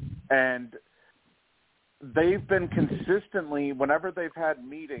 And they've been consistently, whenever they've had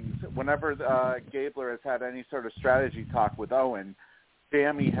meetings, whenever Gabler has had any sort of strategy talk with Owen,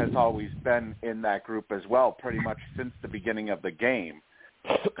 Sammy has always been in that group as well, pretty much since the beginning of the game.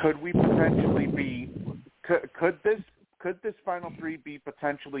 Could we potentially be? Could this final 3 be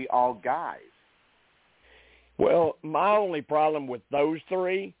potentially all guys? Well, my only problem with those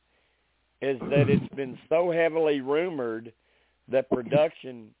 3 is that it's been so heavily rumored that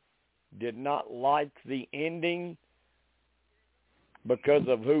production did not like the ending because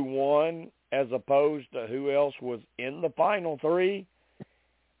of who won as opposed to who else was in the final 3.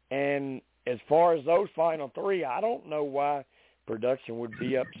 And as far as those final 3, I don't know why production would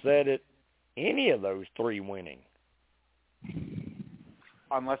be upset at any of those 3 winning.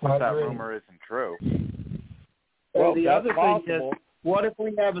 Unless that rumor isn't true. Well, the that's other possible. thing is, what if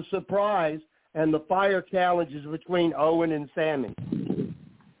we have a surprise and the fire challenge is between Owen and Sammy?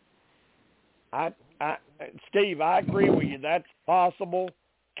 Steve, I agree with you. That's possible.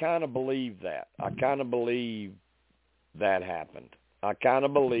 Kind of believe that. I kind of believe that happened. I kind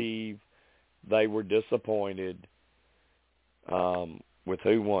of believe they were disappointed with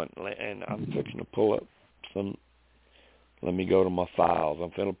who won. And I'm fixing to pull up some. Let me go to my files.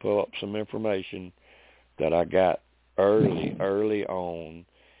 I'm going to pull up some information that I got early on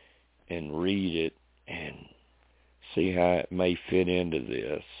and read it and see how it may fit into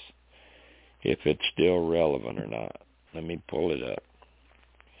this, if it's still relevant or not. Let me pull it up.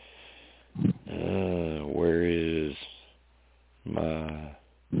 Where is my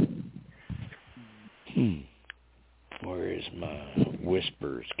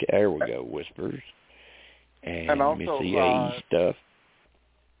Whispers? There we go, Whispers. And also, Missyae stuff.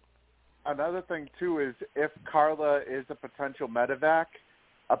 Another thing, too, is if Carla is a potential medevac,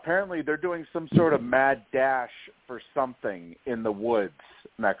 apparently they're doing some sort of mad dash for something in the woods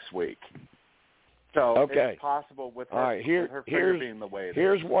next week. So okay. It's possible with her, all right, with her figure being the way it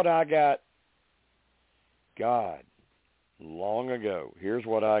here's is. what I got. God, long ago. Here's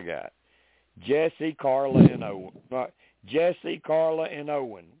what I got. Jesse, Carla, and Owen. Jesse, Carla, and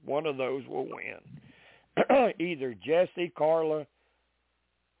Owen. One of those will win. Either Jesse, Carla,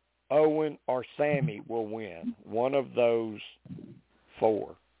 Owen, or Sammy will win. One of those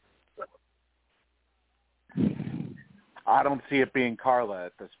 4. I don't see it being Carla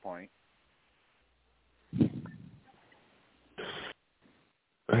at this point.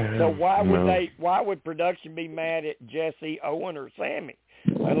 So why would production be mad at Jesse, Owen, or Sammy?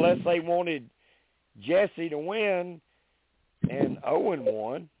 Unless they wanted Jesse to win and Owen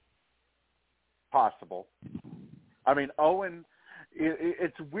won. Possible. I mean, Owen.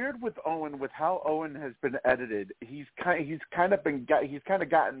 It's weird with Owen, with how Owen has been edited. He's kind of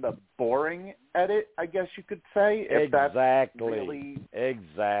gotten the boring edit, I guess you could say. If exactly. That's really...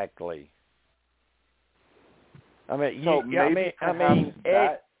 Exactly. I mean, so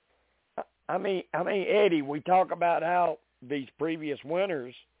Eddie, we talk about how these previous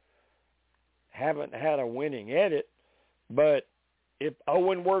winners haven't had a winning edit, but if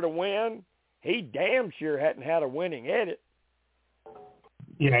Owen were to win, he damn sure hadn't had a winning edit.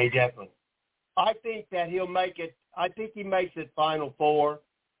 Yeah, he definitely. I think that he'll make it. I think he makes it Final 4,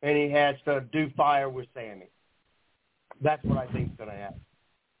 and he has to do fire with Sammy. That's what I think is going to happen.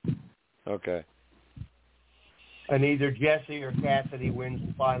 Okay. And either Jesse or Cassidy wins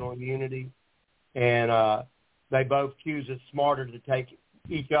the final immunity, and they both choose it smarter to take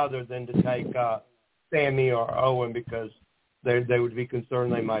each other than to take Sammy or Owen because they would be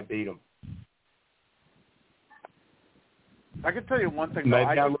concerned they might beat him. I can tell you one thing. Maybe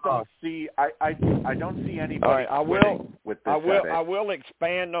I I'm just wrong. don't see. I don't see anybody All right, I will. with this. I will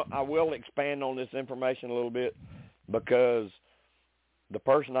expand on this information a little bit, because the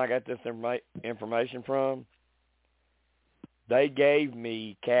person I got this information from, they gave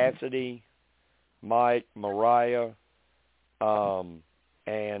me Cassidy, Mike, Mariah, and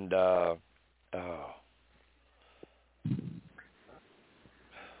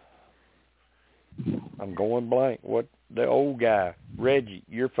I'm going blank. What, the old guy, Reggie,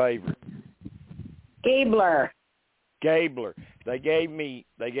 your favorite? Gabler. They gave me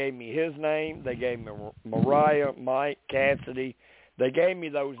his name. They gave me Mariah, Mike, Cassidy. They gave me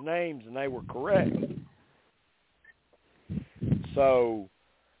those names, and they were correct. So,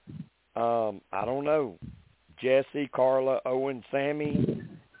 I don't know. Jesse, Carla, Owen, Sammy.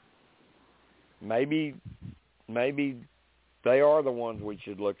 Maybe they are the ones we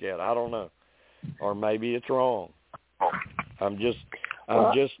should look at. I don't know. Or maybe it's wrong. I'm just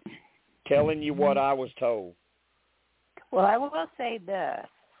telling you what I was told. Well, I will say this.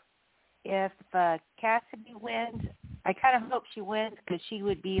 If Cassidy wins, I kind of hope she wins, because she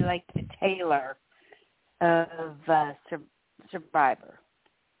would be like the Taylor of Survivor.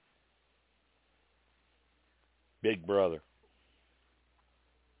 Big brother.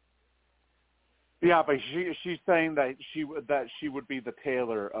 Yeah, but she's saying that she would be the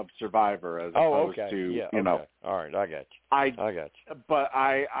Taylor of Survivor as opposed to you know. All right, I got you. I got you. But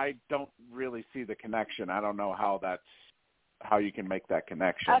I don't really see the connection. I don't know how you can make that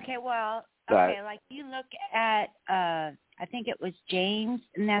connection. Okay, well, like you look at I think it was James,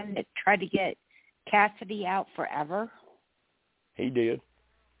 and then that tried to get Cassidy out forever. He did.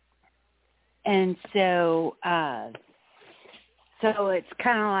 And so it's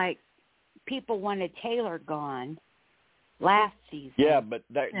kind of like people wanted Taylor gone last season. Yeah, but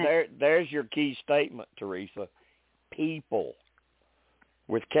there's your key statement, Teresa. People.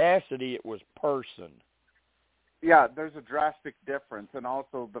 With Cassidy, it was person. Yeah, there's a drastic difference, and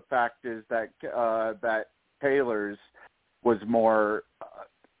also the fact is that that Taylor's was more,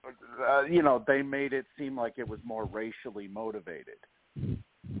 they made it seem like it was more racially motivated.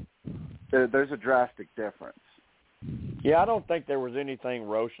 There's a drastic difference. Yeah, I don't think there was anything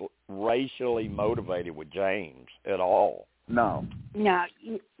racially motivated with James at all. No. No,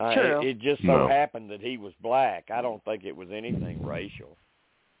 true. It just so happened that he was black. I don't think it was anything racial.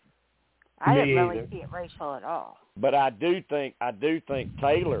 I didn't really see it racial at all. But I do think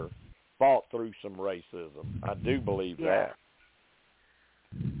Taylor fought through some racism. I do believe that.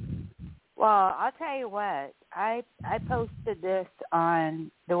 Well, I'll tell you what. I posted this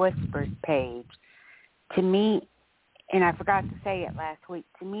on the Whispers page. To me, and I forgot to say it last week,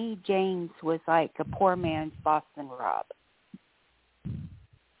 to me, James was like a poor man's Boston Rob.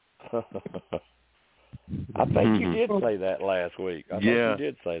 I think you did say that last week. I think you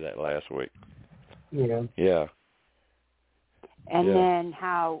did say that last week. Yeah. Yeah. And then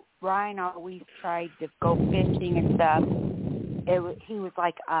how Ryan always tried to go fishing and stuff. He was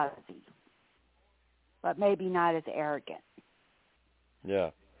like Ozzy, but maybe not as arrogant.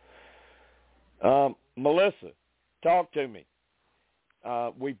 Yeah. Melissa, talk to me.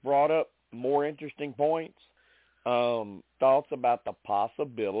 We brought up more interesting points. Thoughts about the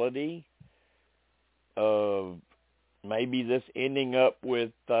possibility of maybe this ending up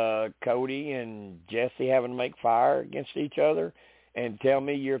with Cody and Jesse having to make fire against each other, and tell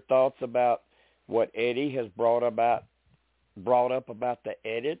me your thoughts about what Eddie has brought up about the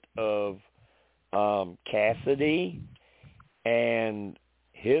edit of Cassidy and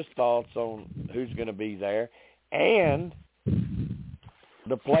his thoughts on who's going to be there, and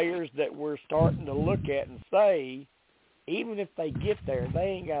the players that we're starting to look at and say, even if they get there, they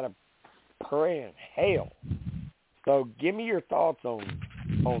ain't got a prayer in hell. So give me your thoughts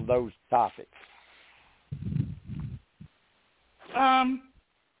on those topics.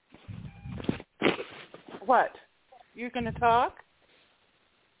 What? You're going to talk?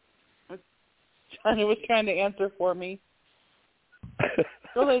 Johnny was trying to answer for me.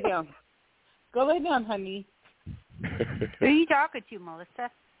 Go lay down. Go lay down, honey. Who are you talking to,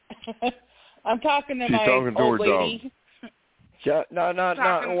 Melissa? I'm talking to She's my talking to old her lady.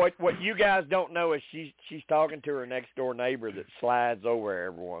 No. What you guys don't know is she's talking to her next door neighbor that slides over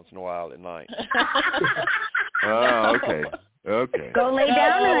every once in a while at night. Oh, okay. Okay. Go lay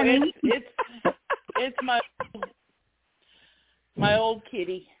down, honey. It's my old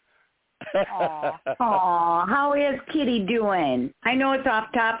kitty. Aw, how is Kitty doing? I know it's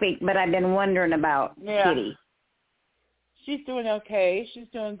off topic, but I've been wondering about Kitty. She's doing okay. She's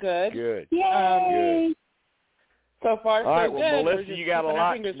doing good. Good. Yay! So far, all right, so well, good. Melissa, you got a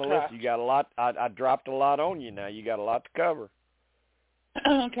lot. Melissa, you got a lot. I dropped a lot on you now. You got a lot to cover.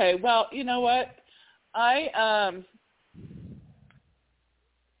 Okay, well, you know what? I'm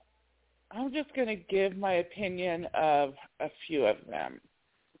just going to give my opinion of a few of them.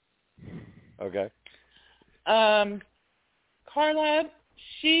 Okay. Carla,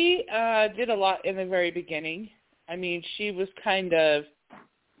 she did a lot in the very beginning. I mean, she was kind of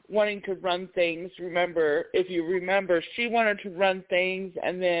wanting to run things. If you remember, she wanted to run things,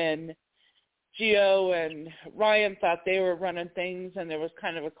 and then Gio and Ryan thought they were running things, and there was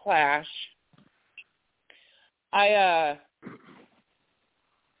kind of a clash. I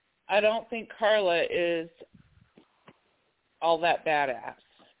don't think Carla is all that badass.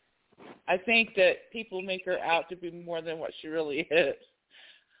 I think that people make her out to be more than what she really is.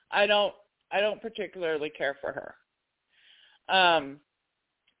 I don't particularly care for her.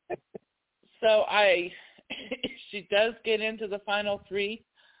 So if she does get into the final 3,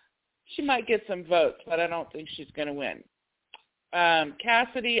 she might get some votes, but I don't think she's going to win.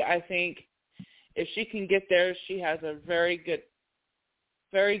 Cassidy, I think if she can get there, she has a very good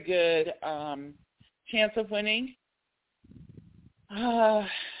chance of winning.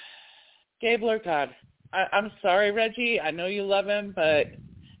 Gabler, God, I'm sorry, Reggie. I know you love him, but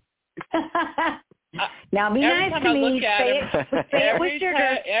now be nice to me. Say it with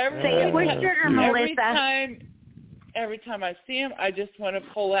sugar. Say it with sugar, Melissa. Every time I see him, I just want to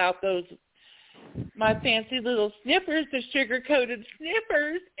pull out my fancy little snippers, the sugar-coated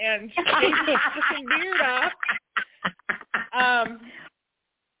snippers, and shave his fucking beard off.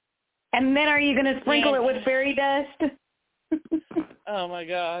 And then are you going to sprinkle it with fairy dust? Oh my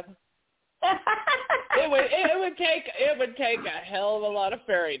God! It would take a hell of a lot of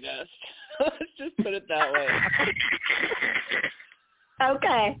fairy dust. Let's just put it that way.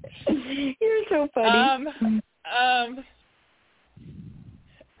 Okay, you're so funny.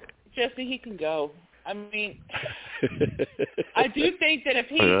 Jesse, he can go. I mean, I do think that if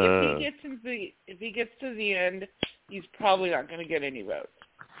he gets to the end, he's probably not going to get any votes,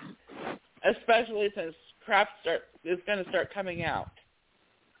 especially since crap is going to start coming out.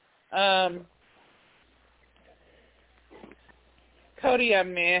 Cody,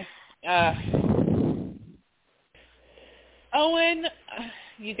 I'm meh. Owen,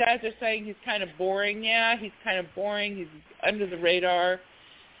 you guys are saying he's kind of boring. Yeah, he's kind of boring. He's under the radar.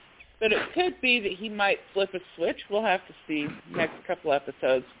 But it could be that he might flip a switch. We'll have to see next couple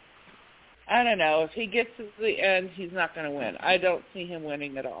episodes. I don't know. If he gets to the end, he's not going to win. I don't see him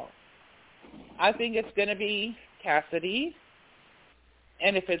winning at all. I think it's going to be Cassidy.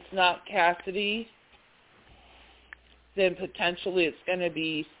 And if it's not Cassidy, then potentially it's going to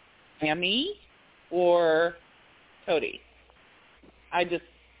be Sammy or Cody. I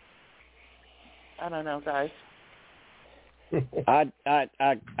don't know, guys.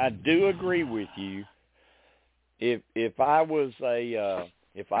 I do agree with you. If I was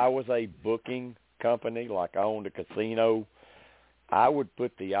a booking company, like I owned a casino, I would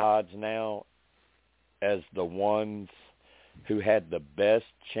put the odds now as the ones who had the best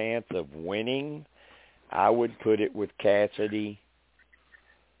chance of winning. I would put it with Cassidy,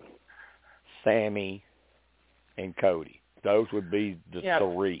 Sammy, and Cody. Those would be the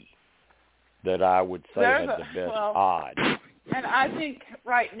 3 that I would say had the best odds. And I think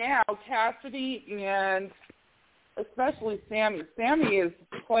right now Cassidy and especially Sammy. Sammy is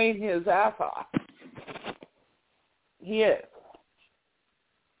playing his ass off. He is.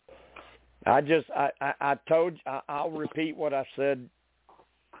 I told you, I'll repeat what I said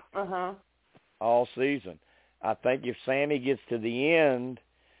all season. I think if Sammy gets to the end,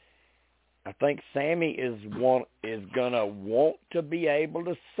 I think Sammy is going to want to be able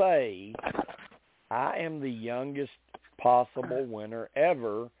to say, I am the youngest possible winner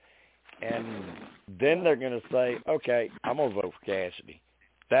ever, and then they're going to say, okay, I'm going to vote for Cassidy.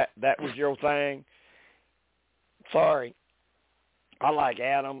 That was your thing? Sorry. I like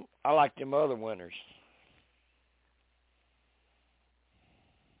Adam. I like them other winners.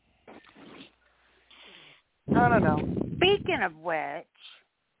 I don't know. Speaking of which,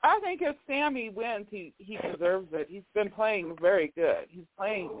 I think if Sammy wins, he deserves it. He's been playing very good. He's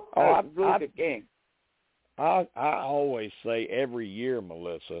playing a really good game. I always say every year,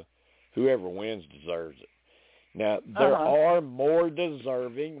 Melissa, whoever wins deserves it. Now, there are more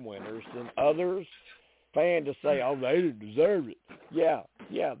deserving winners than others. Fan to say, oh, they didn't deserve it. Yeah,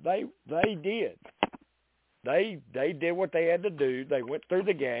 they did. They did what they had to do. They went through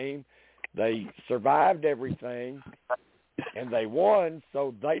the game. They survived everything, and they won,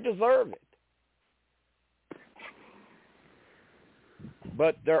 so they deserve it.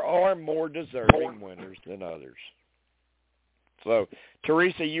 But there are more deserving winners than others. So,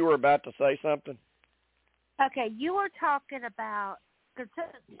 Teresa, you were about to say something? Okay, you were talking about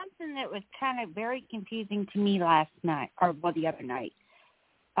something that was kind of very confusing to me last night, or the other night.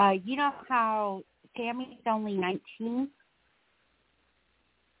 You know how Sammy's only 19?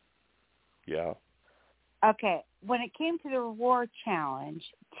 Yeah. Okay, when it came to the reward challenge,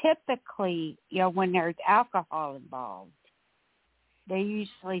 typically, when there's alcohol involved, they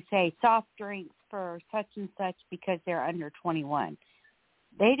usually say soft drinks for such and such because they're under 21.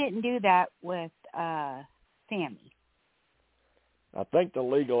 They didn't do that with Sammy. I think the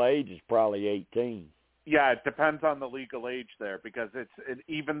legal age is probably 18. Yeah, it depends on the legal age there, because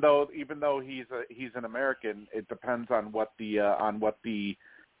even though he's an American, it depends on what the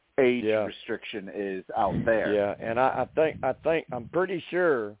age restriction is out there. Yeah, and I think I'm pretty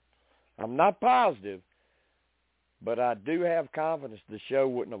sure, I'm not positive, but I do have confidence the show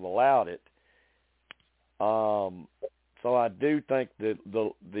wouldn't have allowed it. So I do think that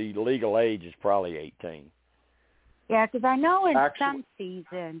the legal age is probably 18. Yeah, because I know in some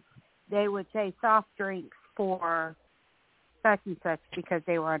seasons they would say soft drinks for such and such because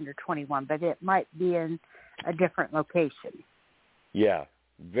they were under 21, but it might be in a different location. Yeah,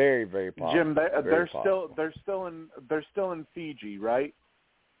 very, very possible. Jim, they're still in Fiji, right?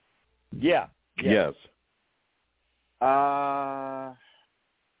 Yeah. Yes. Okay,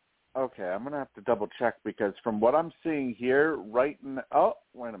 I'm gonna have to double check, because from what I'm seeing here, wait a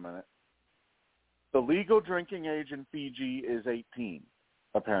minute. The legal drinking age in Fiji is 18,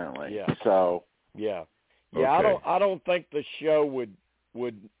 apparently. Yeah. So. Yeah. Okay. I don't think the show would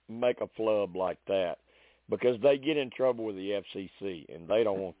make a flub like that, because they get in trouble with the FCC, and they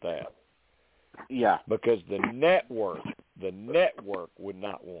don't want that. Yeah. Because the network would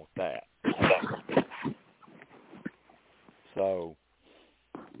not want that. So,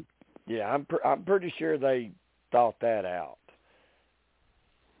 yeah, I'm pretty sure they thought that out.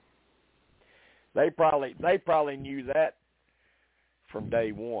 They probably knew that from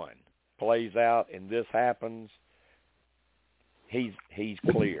day one. Plays out and this happens. He's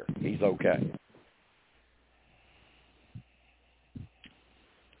clear. He's okay.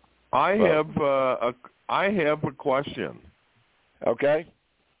 I have a question. Okay.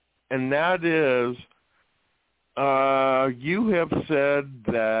 And that is, you have said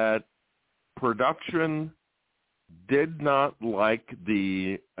that production did not like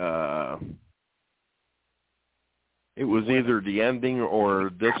the it was either the ending or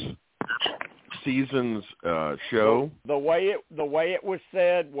this season's show. The way it was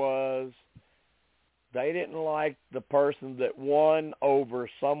said was they didn't like the person that won over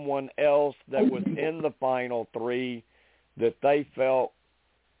someone else that was in the final three that they felt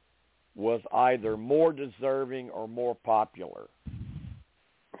was either more deserving or more popular.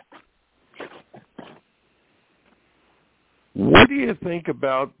 What do you think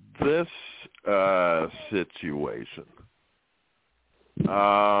about this situation?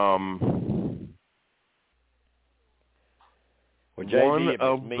 Well, JB,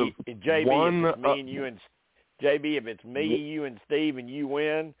 if it's me, you and Steve, and you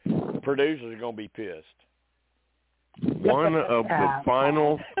win, the producers are going to be pissed. One of the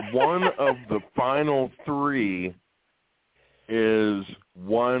final three is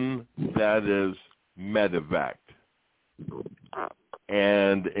one that is medevaced.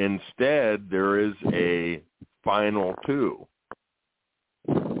 And instead, there is a final two.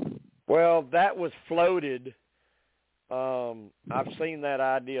 Well, that was floated. I've seen that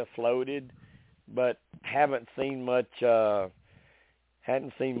idea floated, but hadn't seen much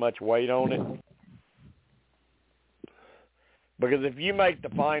weight on it. Because if you make the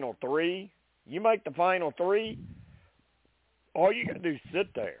final three, all you got to do is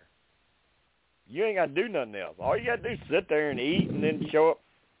sit there. You ain't got to do nothing else. All you got to do is sit there and eat and then show up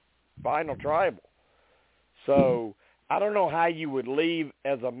final tribal. So I don't know how you would leave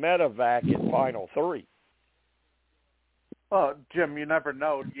as a medevac at final three. Well, Jim, you never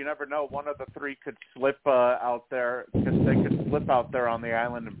know. One of the three could slip out there, because they could slip out there on the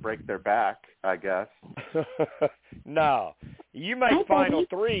island and break their back, I guess. No. You make final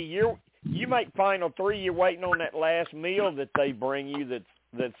three, you're waiting on that last meal that they bring you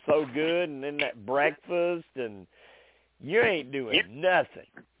that's so good, and then that breakfast, and you ain't doing nothing.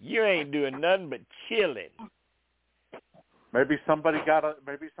 You ain't doing nothing but chilling. Maybe somebody got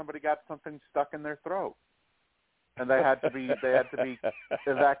something stuck in their throat, and they had to be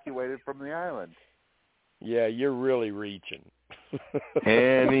evacuated from the island. Yeah, you're really reaching.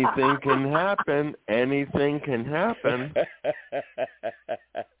 Anything can happen.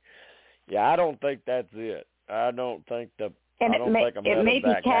 Yeah, I don't think that's it. I don't think it may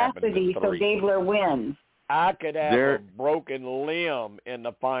be Cassidy, so Gabler wins. I could have a broken limb in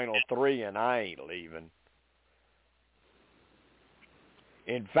the final 3, and I ain't leaving.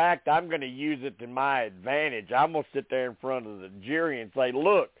 In fact, I'm going to use it to my advantage. I'm going to sit there in front of the jury and say,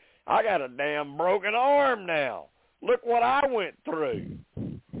 look, I got a damn broken arm now. Look what I went through.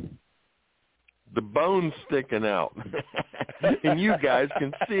 The bone's sticking out, and you guys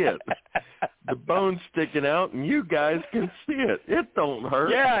can see it. The bone's sticking out, and you guys can see it. It don't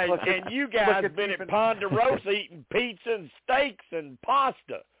hurt. Yeah, and you guys been at Ponderosa eating pizza and steaks and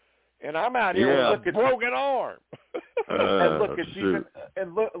pasta, and I'm out here with a broken arm. And look,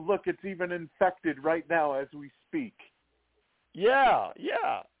 it's even infected right now as we speak. Yeah.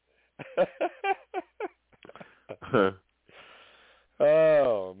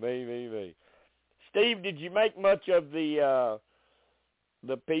 Oh, me. Steve, did you make much of the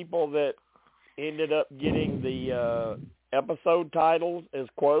people that ended up getting the episode titles as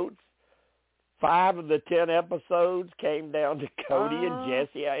quotes? 5 of the 10 episodes came down to Cody and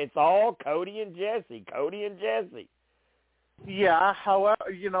Jesse. It's all Cody and Jesse. Yeah.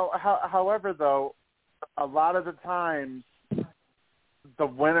 However, though, a lot of the times the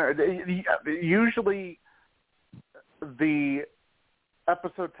winner, usually the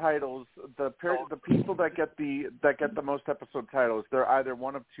episode titles, the people that get the most episode titles, they're either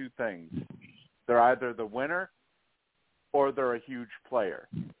one of 2 things. They're either the winner, or they're a huge player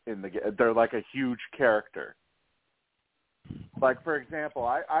they're like a huge character. Like, for example,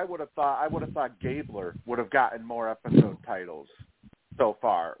 I would have thought Gabler would have gotten more episode titles so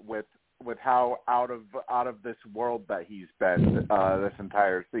far with how out of this world that he's been this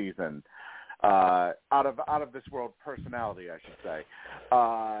entire season. Out of this world personality, I should say.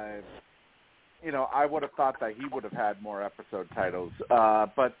 I would have thought that he would have had more episode titles.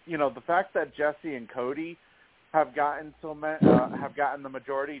 But the fact that Jesse and Cody have gotten the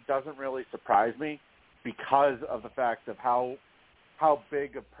majority doesn't really surprise me, because of the fact of how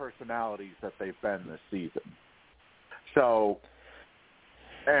big of personalities that they've been this season. So,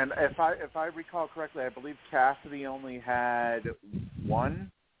 and if I recall correctly, I believe Cassidy only had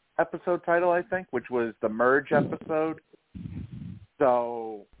 1 episode title, I think, which was the merge episode.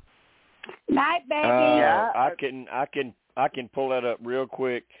 So, night, baby. I can pull that up real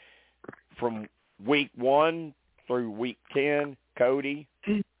quick. From week 1 through week 10, Cody,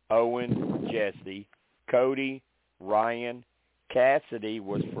 Owen, Jesse, Cody, Ryan, Cassidy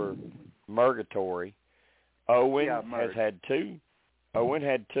was for Murgatory. Owen has had 2.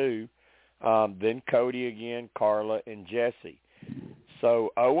 Then Cody again, Carla, and Jesse.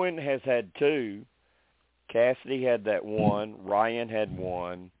 So Owen has had 2. Cassidy had that 1. Ryan had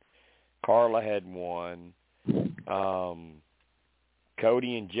 1. Carla had 1.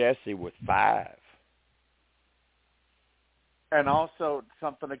 Cody and Jesse with 5. And also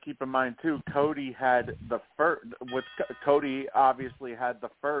something to keep in mind too, Cody had the first. Cody obviously had the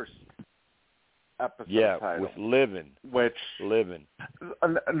first episode title. With Living.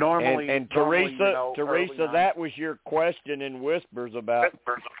 Normally, and Teresa, that was your question in Whispers about.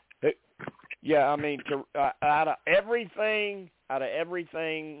 Yeah, I mean, out of everything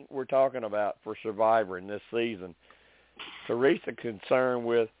we're talking about for Survivor in this season, Teresa concerned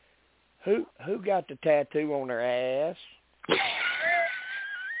with who got the tattoo on their ass.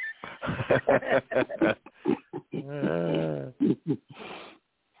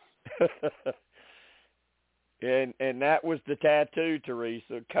 And that was the tattoo,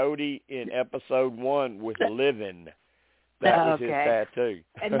 Teresa. Cody in episode 1 was Living. That was his tattoo.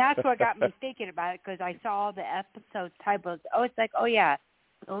 And that's what got me thinking about it, because I saw the episode titles. Oh, it's like, oh yeah,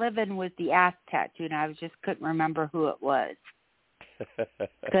 Living was the ass tattoo, and I just couldn't remember who it was.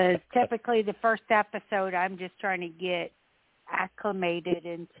 Because typically the first episode, I'm just trying to get acclimated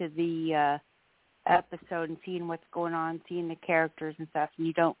into the episode and seeing what's going on, seeing the characters and stuff, and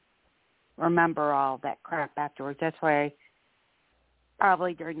you don't remember all that crap afterwards. That's why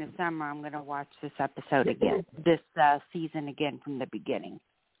probably during the summer I'm going to watch this episode again, this season again from the beginning.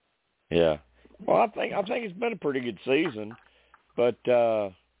 Yeah. Well, I think it's been a pretty good season, but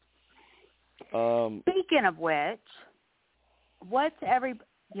speaking of which, what's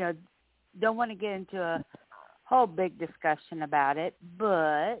don't want to get into a whole big discussion about it,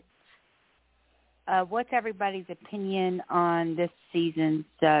 but what's everybody's opinion on this season's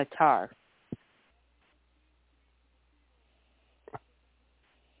TAR?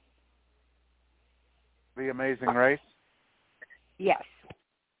 The Amazing Race? Yes.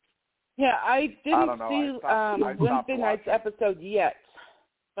 Yeah, I didn't see Wednesday night's watching episode yet,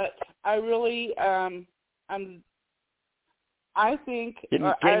 but I really, I think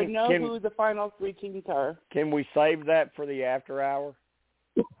I know who the final 3 teams are. Can we save that for the after hour?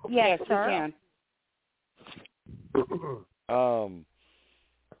 Yes, we can.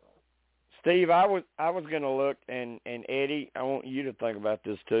 Steve, I was going to look, and Eddie, I want you to think about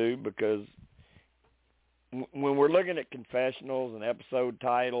this too, because when we're looking at confessionals and episode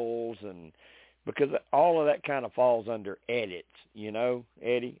titles, and because all of that kind of falls under edits, you know,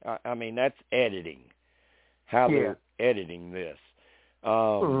 Eddie? I mean, that's editing, how they're editing this.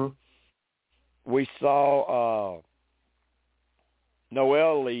 We saw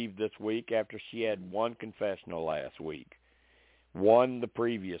Noelle leave this week after she had one confessional last week, one the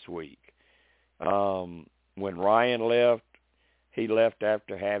previous week. When Ryan left, he left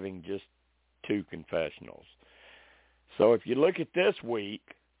after having just 2 confessionals. So if you look at this week,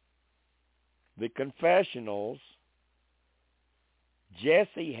 the confessionals,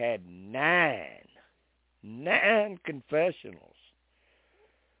 Jesse had 9 confessionals.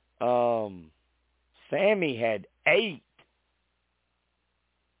 Sammy had 8.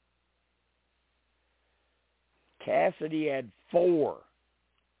 Cassidy had 4.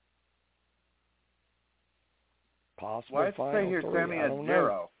 Possible Why does it say here 3. Sammy had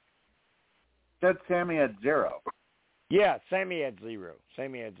 0? Said Sammy had 0. Yeah, Sammy had 0.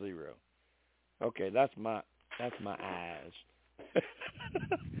 Okay, that's my eyes.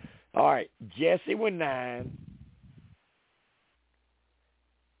 All right, Jesse with 9,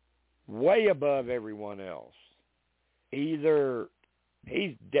 way above everyone else. Either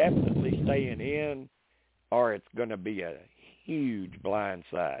he's definitely staying in, or it's going to be a huge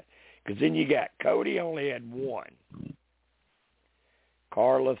blindside. Because then you got Cody only had 1,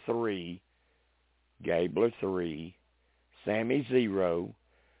 Carla 3, Gabler 3, Sammy 0,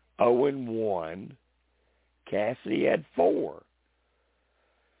 Owen 1, Cassidy had 4.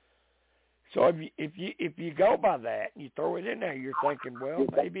 So if you go by that and you throw it in there, you're thinking, well,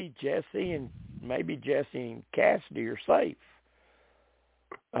 maybe Jesse and Cassidy are safe.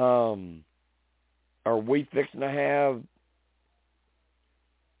 Are we fixing to have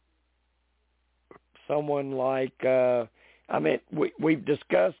someone like, we've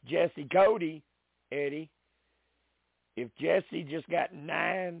discussed Jesse Cody, Eddie. If Jesse just got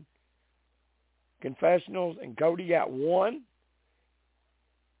 9 confessionals and Cody got 1,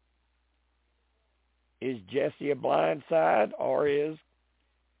 is Jesse a blindside, or is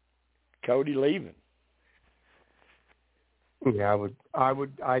Cody leaving? Yeah,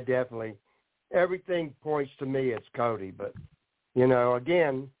 I definitely, everything points to me it's Cody, but, you know,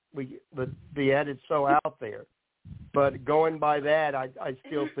 again, the edit's so out there. But going by that, I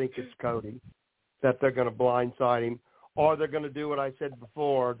still think it's Cody, that they're going to blindside him, or they're going to do what I said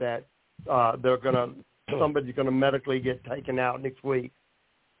before, that somebody's going to medically get taken out next week,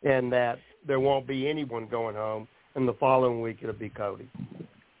 and that there won't be anyone going home, and the following week it'll be Cody.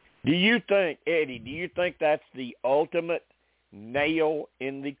 Do you think, Eddie, that's the ultimate nail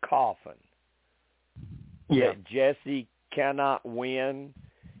in the coffin? Yeah. That Jesse cannot win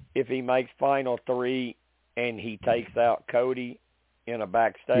if he makes final 3 and he takes out Cody in a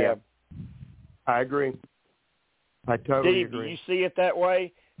backstab? Yeah. I agree. I totally Steve, agree. do you see it that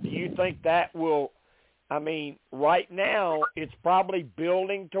way? Do you think that will, right now it's probably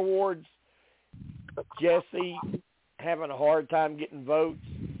building towards Jesse having a hard time getting votes.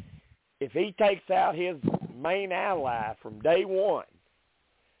 If he takes out his main ally from day one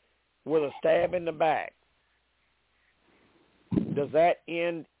with a stab in the back, does that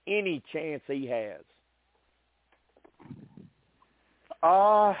end any chance he has?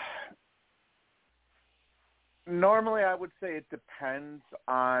 Normally I would say it depends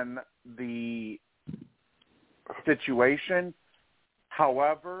on the situation.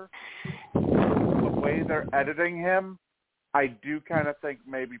 However, the way they're editing him, I do kind of think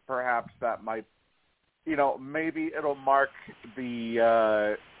maybe perhaps that might, maybe it'll mark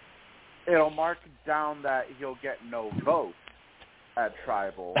down that he'll get no votes at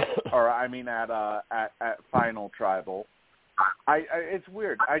tribal, or at final tribal. It's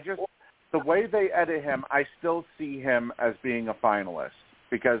weird. The way they edit him, I still see him as being a finalist,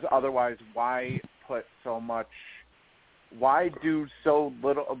 because otherwise why do so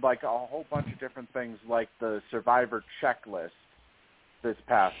little, like a whole bunch of different things like the Survivor checklist this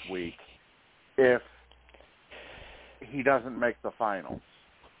past week if he doesn't make the finals?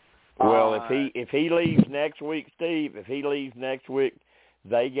 Well, if he leaves next week, Steve,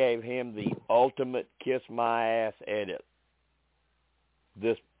 they gave him the ultimate kiss my ass edit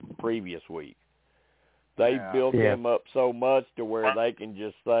this previous week. They built him up so much to where they can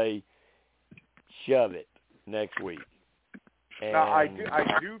just say, shove it next week. And now, I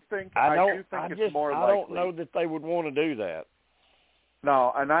do think it's more likely. I don't know that they would want to do that.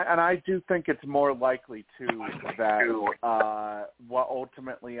 No, and I do think it's more likely too that what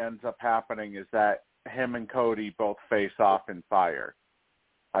ultimately ends up happening is that him and Cody both face off in fire.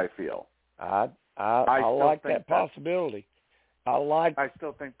 I feel. I like that possibility. I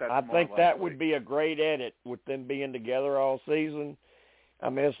still think that's. I more think likely. that would be a great edit with them being together all season. I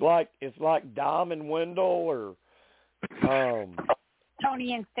mean, it's like Dom and Wendell, or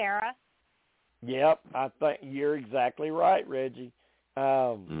Tony and Sarah. Yep, I think you're exactly right, Reggie.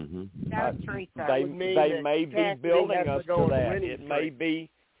 That's Teresa. They may be building us to that.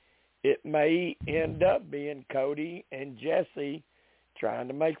 It may end up being Cody and Jesse trying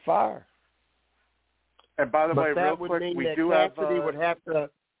to make fire. And by the way, real would quick, mean we that do Cassidy have would have to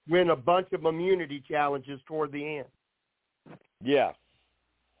win a bunch of immunity challenges toward the end. Yeah.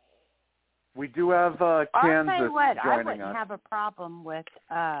 We do have Kansas I'll tell you what, I joining wouldn't us. have a problem with.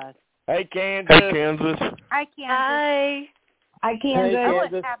 Hey, Kansas. Hey, Kansas. Hi, Kansas. Hi,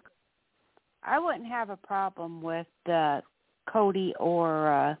 Kansas. I wouldn't have a problem with Cody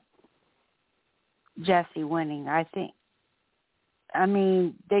or Jesse winning. I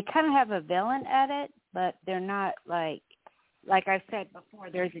mean, they kind of have a villain at it, but they're not like I said before,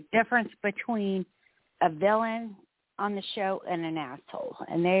 there's a difference between a villain on the show and an asshole,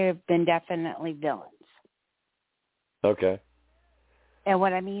 and they have been definitely villains. Okay. And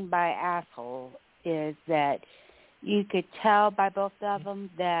what I mean by asshole is that you could tell by both of them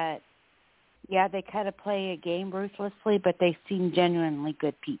that, yeah, they kind of play a game ruthlessly, but they seem genuinely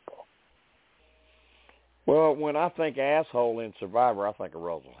good people. Well, when I think asshole in Survivor, I think of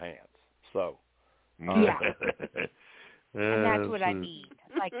Russell Hantz. So. Yeah. And that's what I mean.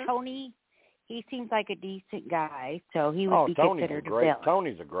 Like Tony, he seems like a decent guy, so he would be considered a villain.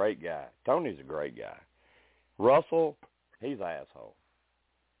 Tony's a great guy. Russell, he's an asshole.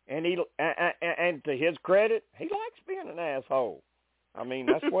 And and to his credit, he likes being an asshole. I mean,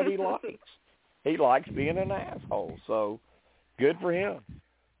 that's what he likes. He likes being an asshole. So, good for him.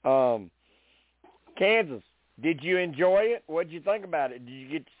 Kansas, did you enjoy it? What did you think about it? Did you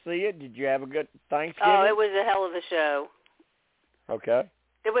get to see it? Did you have a good Thanksgiving? Oh, it was a hell of a show. Okay.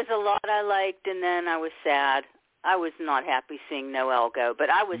 There was a lot I liked, and then I was sad. I was not happy seeing Noelle go, but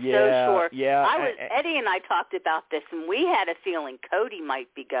I was so sure. Yeah. Eddie and I talked about this, and we had a feeling Cody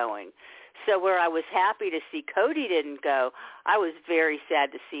might be going. So where I was happy to see Cody didn't go, I was very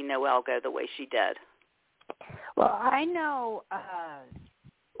sad to see Noelle go the way she did. Well, I know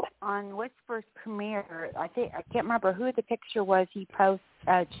on Whisper's premiere, I can't remember who the picture was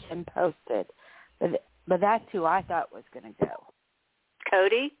Jim posted, but that's who I thought was going to go.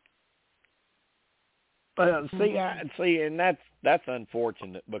 Cody? See, and that's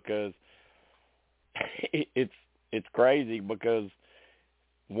unfortunate because it's crazy because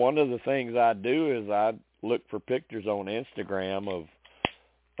one of the things I do is I look for pictures on Instagram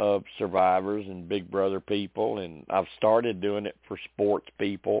of survivors and Big Brother people, and I've started doing it for sports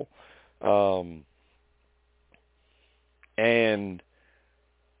people, and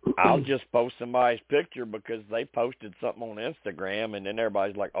I'll just post somebody's picture because they posted something on Instagram, and then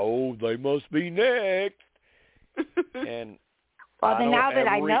everybody's like, "Oh, they must be next." And well, then now that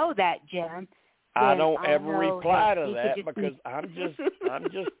I know that, Jim, I don't ever reply to that because I'm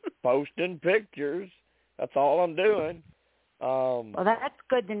just posting pictures. That's all I'm doing. Well, that's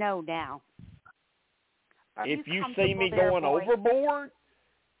good to know now. If you see me going overboard,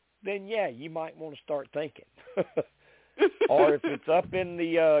 then yeah, you might want to start thinking. Or if it's up in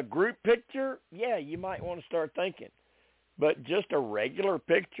the group picture, yeah, you might want to start thinking. But just a regular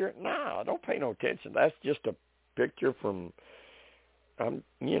picture, no, don't pay no attention. That's just a picture from, I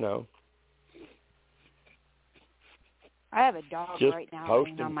have a dog just right now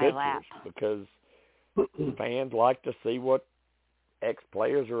posting on my pictures lap. because fans like to see what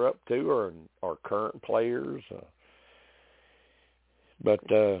ex-players are up to or current players. But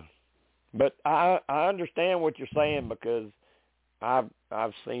I understand what you're saying because I've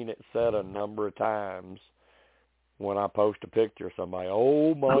seen it said a number of times when I post a picture of somebody,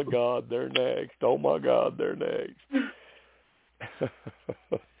 oh my God, they're next. Oh my God, they're next.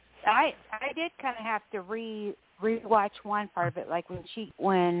 I did kind of have to rewatch one part of it, like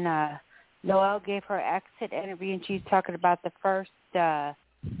when Noelle gave her exit interview and she was talking about the first amputee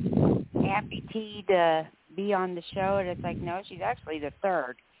to be on the show, and it's like, no, she's actually the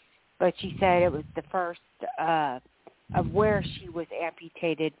third. But she said it was the first of where she was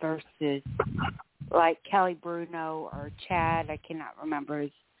amputated versus like Kelly Bruno or Chad. I cannot remember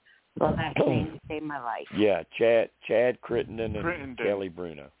his last name to save my life. Yeah, Chad Crittenden and Kelly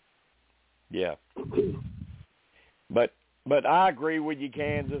Bruno. Yeah. But I agree with you,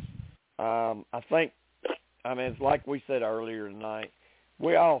 Kansas. I think, it's like we said earlier tonight,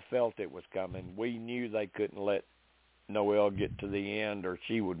 we all felt it was coming. We knew they couldn't let Noelle get to the end or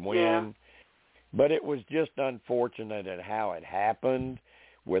she would win. But it was just unfortunate at how it happened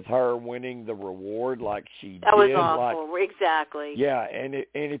with her winning the reward like she did. That was awful. Exactly. Yeah, and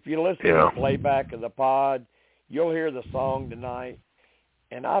if you listen to the playback of the pod, you'll hear the song tonight.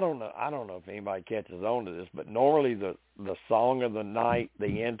 And I don't know if anybody catches on to this, but normally the song of the night,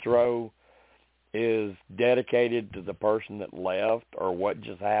 the intro, is dedicated to the person that left or what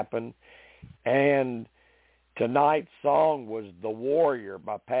just happened. And tonight's song was "The Warrior"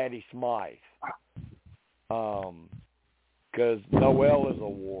 by Patti Smythe. Because Noelle is a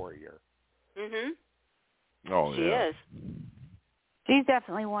warrior. Mhm. Oh, she is. She's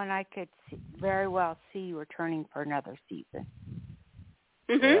definitely one I could very well see returning for another season.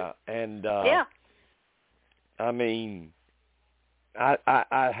 Mhm. Yeah, and I mean,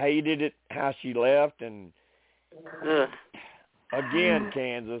 I hated it how she left, and again,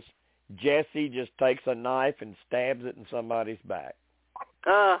 Kansas, Jesse just takes a knife and stabs it in somebody's back.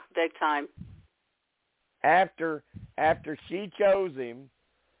 Big time. After she chose him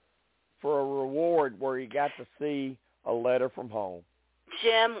for a reward where he got to see a letter from home.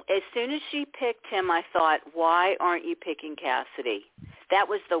 Jim, as soon as she picked him, I thought, why aren't you picking Cassidy? That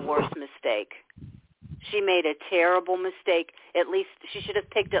was the worst mistake. She made a terrible mistake. At least she should have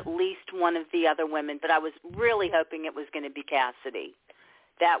picked at least one of the other women, but I was really hoping it was going to be Cassidy.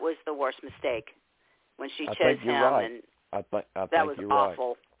 That was the worst mistake when she chose him. Right. And I think that was you're awful.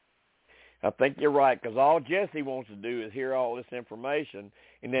 Right. I think you're right, because all Jesse wants to do is hear all this information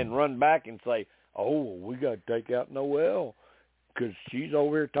and then run back and say, oh, we got to take out Noelle because she's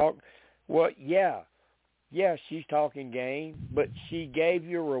over here talking. Well, yeah, she's talking game, but she gave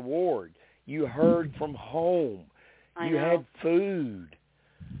you a reward. You heard from home. You had food.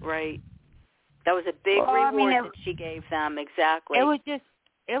 Right. That was a big reward that she gave them, exactly. It was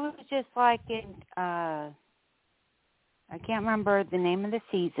just like in I can't remember the name of the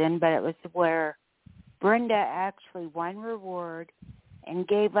season, but it was where Brenda actually won reward and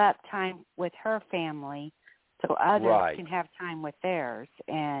gave up time with her family so others can have time with theirs.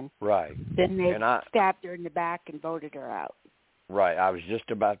 And then they stabbed her in the back and voted her out. Right. I was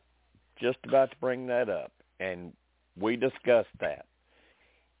just about to bring that up, and we discussed that.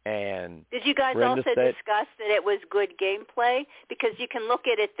 And did you guys Brenda also discuss that it was good gameplay? Because you can look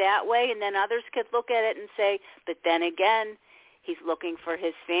at it that way, and then others could look at it and say, but then again, he's looking for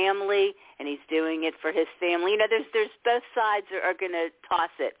his family, and he's doing it for his family. You know, there's both sides are going to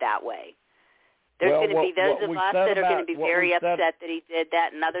toss it that way. There's going to be those of us that are going to be very upset that he did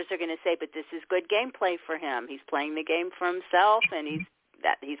that, and others are going to say, but this is good gameplay for him. He's playing the game for himself, and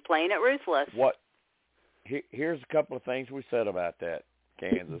he's playing it ruthless. Here's a couple of things we said about that,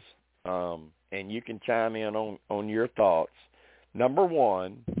 Kansas, and you can chime in on your thoughts. Number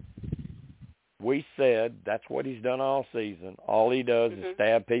one, we said that's what he's done all season. All he does is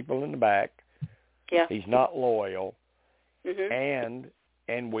stab people in the back. Yeah. He's not loyal.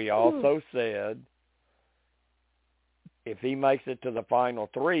 And we also said if he makes it to the final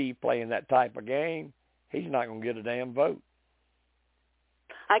three playing that type of game, he's not going to get a damn vote.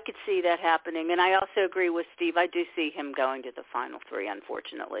 I could see that happening, and I also agree with Steve. I do see him going to the final three,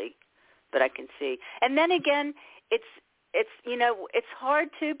 unfortunately, but I can see. And then again, it's you know, it's hard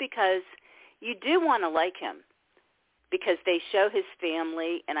too because you do want to like him because they show his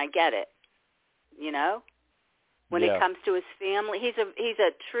family, and I get it. You know, when it comes to his family, he's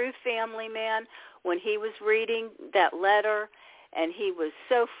a true family man. When he was reading that letter, and he was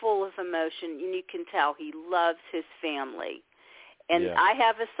so full of emotion, and you can tell he loves his family. And I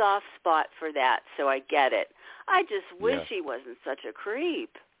have a soft spot for that, so I get it. I just wish he wasn't such a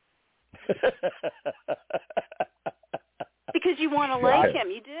creep. Because you want to like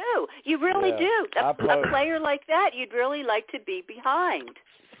him. You do. You really do. A player like that, you'd really like to be behind.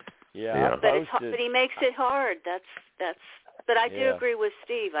 Yeah. But he makes it hard. That's. But I do agree with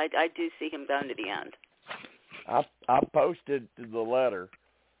Steve. I do see him going to the end. I posted the letter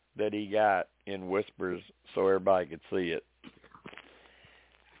that he got in Whispers so everybody could see it.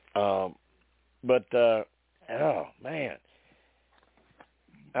 But oh man,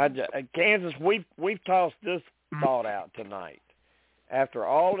 Kansas, we've tossed this thought out tonight. After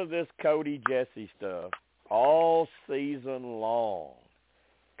all of this Cody Jesse stuff, all season long,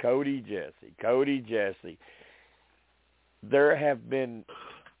 Cody Jesse. There have been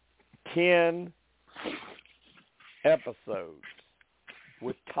 10 episodes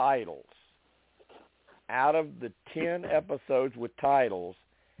with titles. Out of the 10 episodes with titles,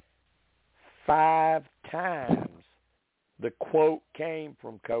 5 times the quote came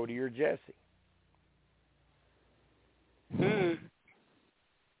from Cody or Jesse.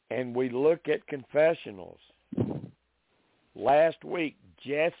 And we look at confessionals. Last week,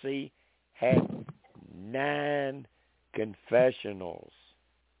 Jesse had 9 confessionals.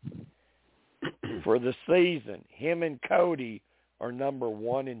 For the season, him and Cody are number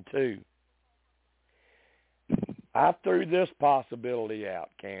 1 and 2. I threw this possibility out,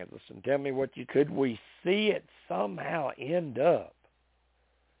 Kansas, and tell me what you could we see it somehow end up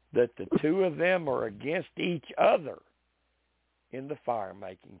that the two of them are against each other in the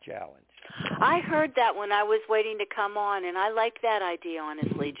fire-making challenge? I heard that when I was waiting to come on, and I like that idea,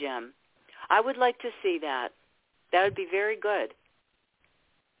 honestly, Jim. I would like to see that. That would be very good.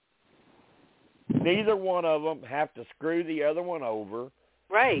 Neither one of them have to screw the other one over.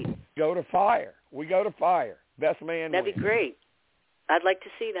 Right. Go to fire. We go to fire. Best man That'd wins. be great. I'd like to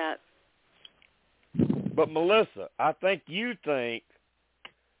see that. But, Melissa, I think you think,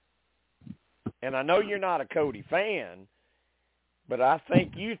 and I know you're not a Cody fan, but I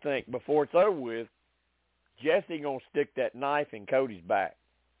think you think before it's over with, Jesse going to stick that knife in Cody's back.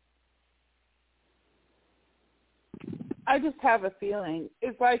 I just have a feeling.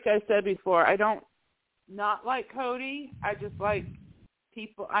 It's like I said before, I don't not like Cody. I just like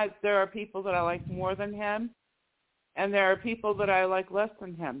people. There are people that I like more than him, and there are people that I like less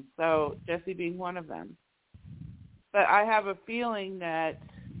than him, so Jesse being one of them. But I have a feeling that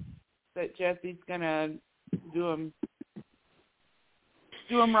Jesse's going to do him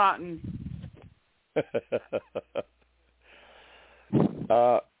rotten.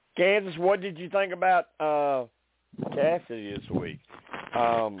 Kansas, what did you think about Cassidy this week?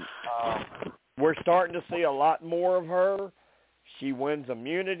 We're starting to see a lot more of her. She wins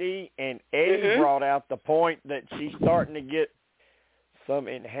immunity, and Eddie brought out the point that she's starting to get some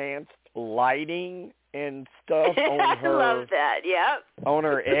enhanced lighting and stuff on her. I love that. Yep. On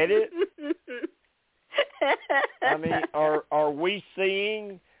her edit. I mean, are we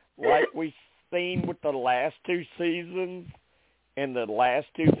seeing like we've seen with the last 2 seasons and the last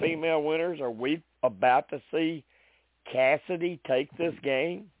 2 female winners? Are we about to see Cassidy take this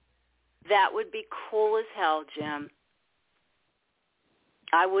game? That would be cool as hell, Jim.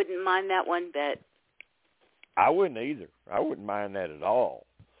 I wouldn't mind that one bit. I wouldn't either. I wouldn't mind that at all.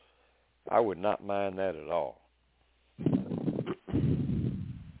 I would not mind that at all.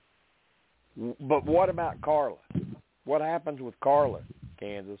 But what about Carla? What happens with Carla,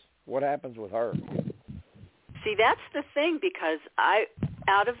 Kansas? What happens with her? See, that's the thing, because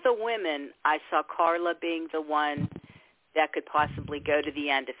out of the women, I saw Carla being the one that could possibly go to the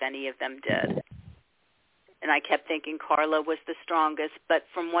end if any of them did. And I kept thinking Carla was the strongest, but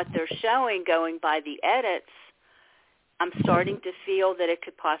from what they're showing going by the edits, I'm starting to feel that it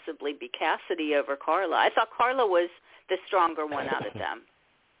could possibly be Cassidy over Carla. I thought Carla was the stronger one out of them.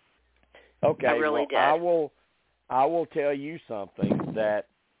 Okay, I really did. I will tell you something that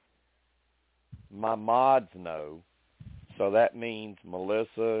my mods know. So that means Melissa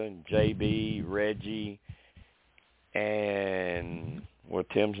and JB, Reggie, and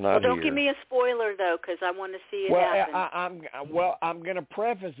Tim's not here. Well, don't give me a spoiler though, because I want to see it happen. I'm going to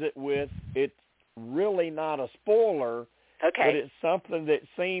preface it with it's really not a spoiler. Okay. But it's something that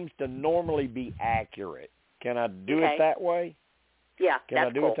seems to normally be accurate. Can I do it that way? Yeah, Can I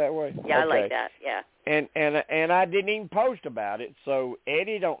do it that way? Yeah, okay. I like that. Yeah. And I didn't even post about it, so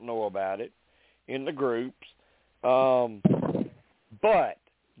Eddie don't know about it in the groups. But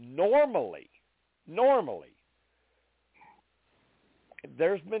normally,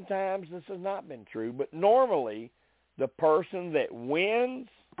 there's been times this has not been true, but normally the person that wins,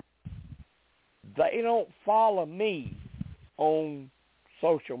 they don't follow me on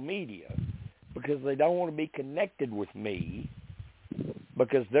social media because they don't want to be connected with me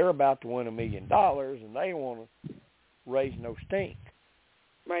because they're about to win $1 million and they want to raise no stink.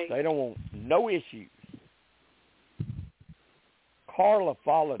 Right. They don't want no issues. Carla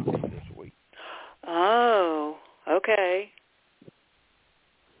followed me this week. Oh, okay.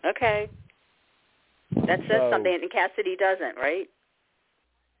 Okay. That says something, and Cassidy doesn't, right?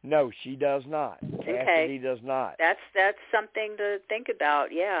 No, she does not. Cassidy does not. That's something to think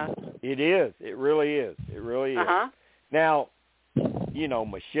about, yeah. It is. It really is. It really is. Uh-huh. Now,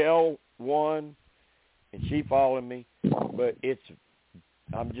 Michelle won, and she followed me, but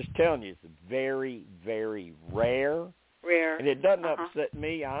I'm just telling you, it's very, very rare. Rare. And it doesn't upset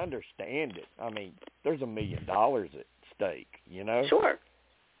me. I understand it. I mean, there's $1 million at stake, Sure.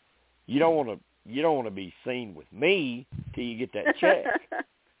 You don't want to be seen with me till you get that check.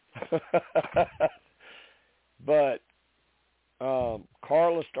 But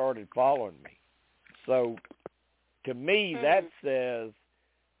Carla started following me. So to me, that says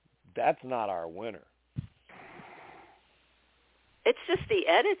that's not our winner. It's just the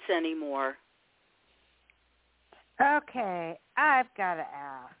edits anymore. Okay, I've got to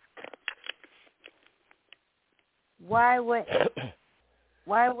ask. why wouldn't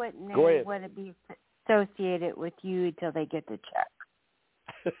they want to be associated with you until they get the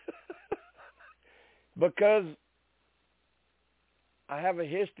check? Because I have a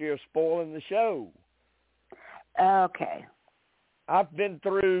history of spoiling the show. Okay. I've been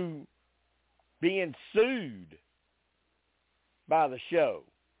through being sued by the show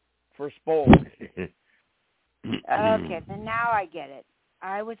for spoiling. Okay, then now I get it.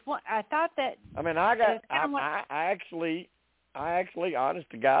 I thought that. I mean, I actually, honest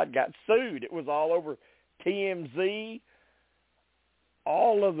to God, got sued. It was all over TMZ,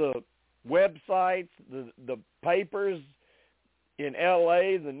 all of the websites, the papers in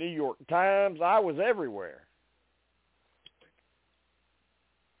L.A., the New York Times. I was everywhere.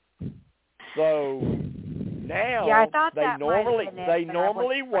 So now I thought they that normally might have been they it, but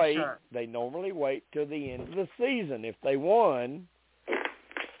normally wait sure. They normally wait till the end of the season if they won,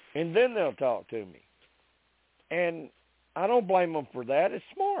 and then they'll talk to me. And I don't blame them for that. It's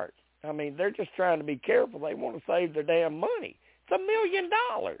smart. I mean, they're just trying to be careful. They want to save their damn money. It's $1 million.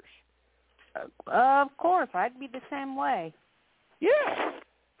 Of course, I'd be the same way. Yeah.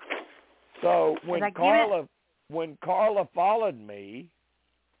 So when Carla followed me,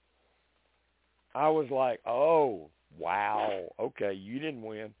 I was like, oh, wow, okay, you didn't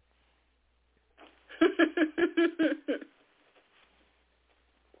win.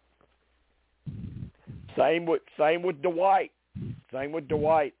 Same with Dwight. Same with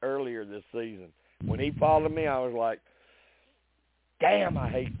Dwight earlier this season. When he followed me, I was like, damn, I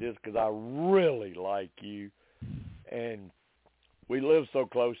hate this because I really like you. And we live so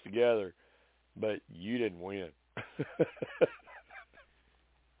close together, but you didn't win.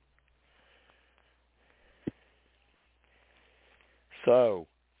 So,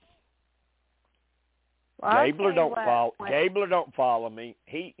 Gabler don't follow me.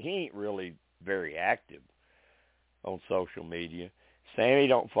 He ain't really very active on social media. Sammy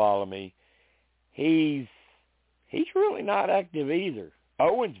don't follow me. He's really not active either.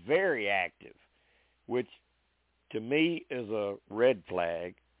 Owen's very active, which to me is a red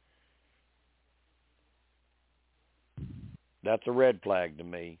flag. That's a red flag to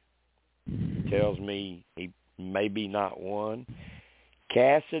me. Tells me he maybe not won.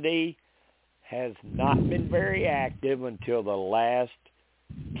 Cassidy has not been very active until the last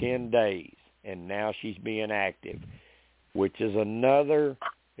 10 days, and now she's being active, which is another,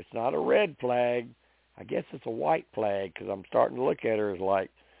 it's not a red flag. I guess it's a white flag because I'm starting to look at her as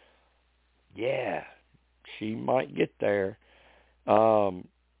like, yeah, she might get there.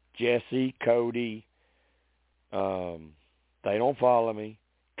 Jesse, Cody, they don't follow me.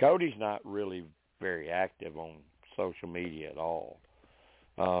 Cody's not really very active on social media at all.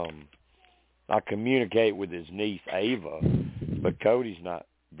 I communicate with his niece Ava, but Cody's not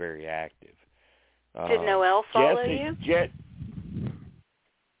very active. Did Noelle follow you?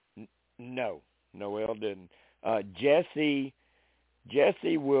 No, Noelle didn't. Jesse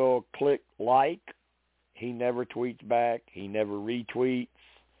will click like. He never tweets back. He never retweets.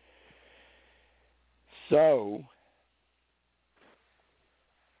 So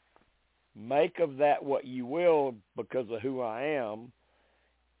make of that what you will because of who I am.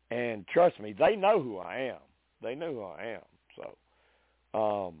 And trust me, they know who I am. They know who I am. So,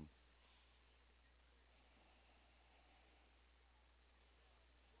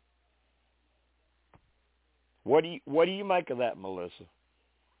 what do you make of that, Melissa?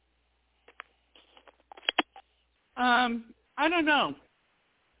 I don't know.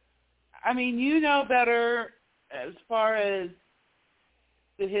 I mean, you know better as far as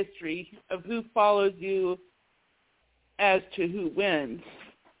the history of who follows you as to who wins.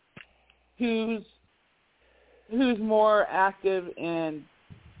 Who's more active in,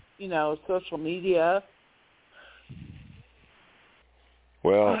 social media?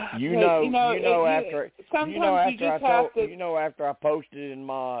 Well, after I posted in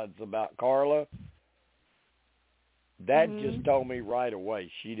mods about Carla, that just told me right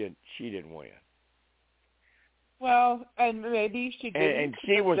away she didn't win. Well, and maybe she did. And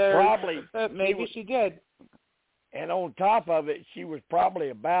she was probably she did. And on top of it, she was probably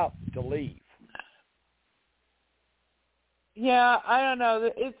about to leave. Yeah, I don't know.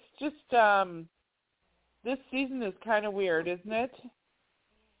 It's just this season is kind of weird, isn't it?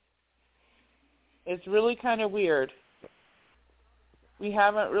 It's really kind of weird. We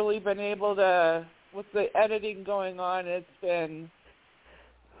haven't really been able to, with the editing going on, it's been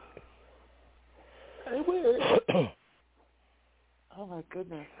kind of weird. Oh, my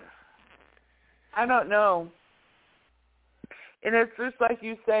goodness. I don't know. And it's just like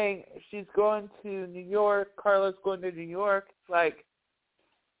you saying, she's going to New York, Carla's going to New York. It's like,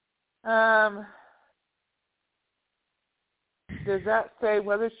 does that say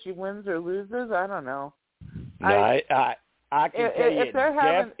whether she wins or loses? I don't know. No, I can tell you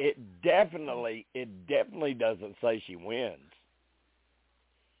it definitely doesn't say she wins.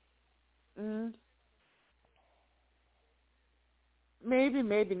 Maybe,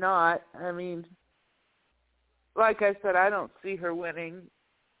 maybe not. I mean, like I said, I don't see her winning.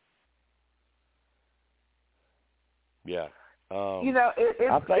 Yeah.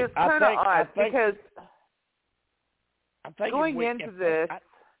 It's kind of odd because going into this.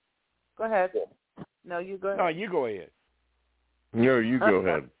 Go ahead. No, you go ahead. No, you go ahead. No, you go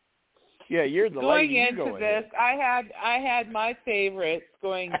ahead. Yeah, you're the going lady. Into this, I had my favorites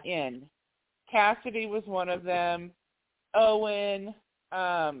going in. Cassidy was one of them. Owen,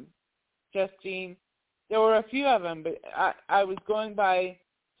 Justine. There were a few of them, but I was going by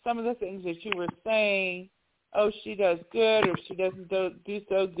some of the things that you were saying. Oh, she does good, or she doesn't do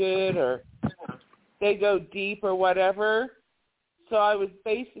so good, or they go deep, or whatever. So I was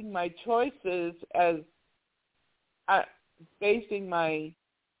basing my choices basing my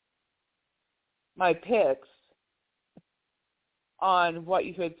picks on what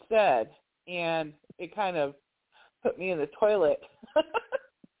you had said, and it kind of put me in the toilet.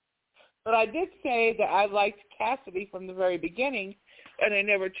 But I did say that I liked Cassidy from the very beginning, and I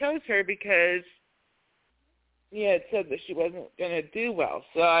never chose her because you had said that she wasn't going to do well,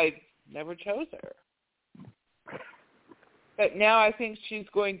 so I never chose her. But now I think she's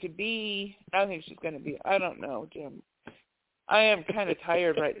going to be, I don't know, Jim. I am kind of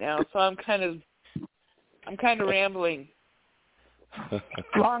tired right now, so I'm kind of rambling.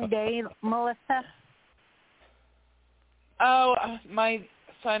 Long day, Melissa? Oh, my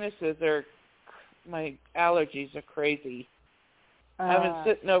allergies are crazy. I've been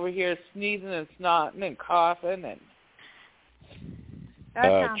sitting over here sneezing and snotting and coughing and.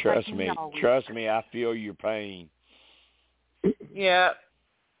 Trust me, I feel your pain. Yeah.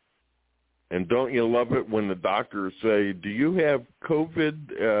 And don't you love it when the doctors say, "Do you have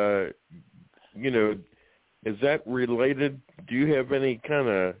COVID? Is that related? Do you have any kind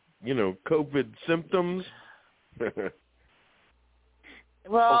of, COVID symptoms?"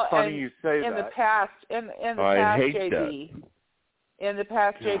 Well, funny you say in that. The past, in the I past, hate JB. In the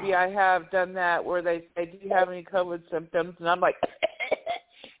past, JB, I have done that where they say, "Do you have any COVID symptoms?" And I'm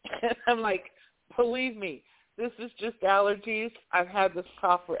like, believe me, this is just allergies. I've had this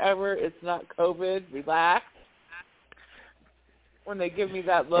cough forever. It's not COVID. Relax. When they give me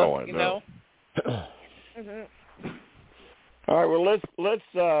that look, you know. Mm-hmm. All right. Well,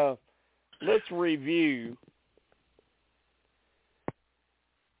 let's review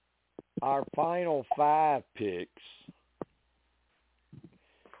our final 5 picks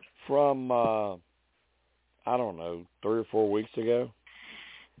from I don't know, 3 or 4 weeks ago.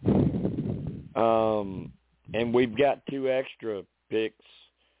 And we've got 2 extra picks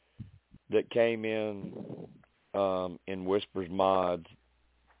that came in Whispers Mods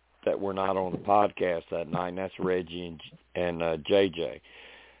that were not on the podcast that night, and that's Reggie and JJ.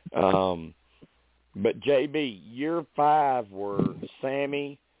 But JB, your 5 were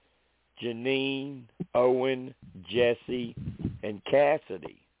Sammy, Jeanine, Owen, Jesse, and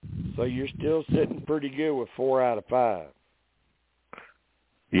Cassidy. So you're still sitting pretty good with 4 out of 5.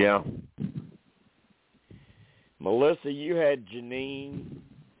 Yeah. Melissa, you had Jeanine,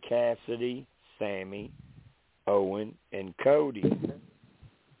 Cassidy, Sammy, Owen, and Cody.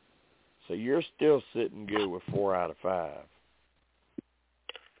 So you're still sitting good with 4 out of 5.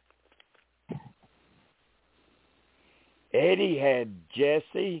 Eddie had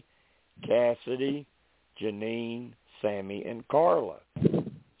Jesse, Cassidy, Jeanine, Sammy, and Carla.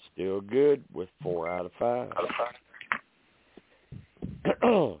 Still good with 4 out of 5.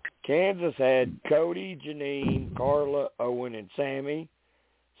 Kansas had Cody, Jeanine, Carla, Owen, and Sammy.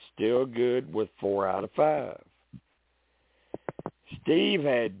 Still good with 4 out of 5. Steve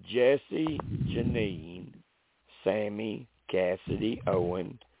had Jesse, Jeanine, Sammy, Cassidy,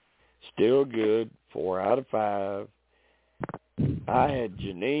 Owen. Still good, 4 out of 5. I had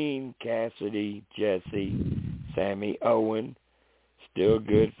Jeanine, Cassidy, Jesse, Sammy, Owen. Still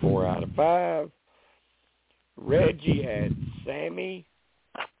good, 4 out of 5. Reggie had Sammy,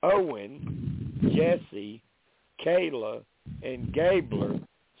 Owen, Jesse, Kayla, and Gabler.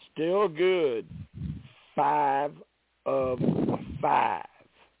 Still good, 5 of 5.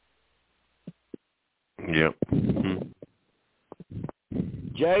 Yep.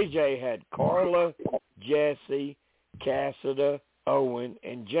 JJ had Carla, Jesse, Cassidy, Owen,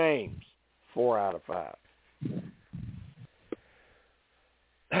 and James. 4 out of 5.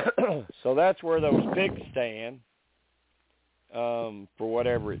 So that's where those picks stand, for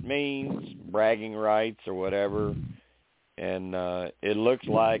whatever it means, bragging rights or whatever. And it looks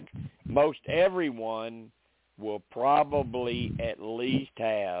like most everyone will probably at least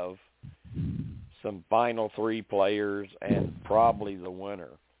have some final 3 players and probably the winner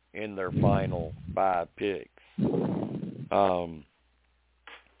in their final 5 picks.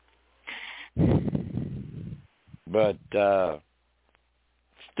 But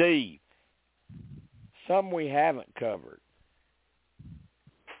Steve, some we haven't covered,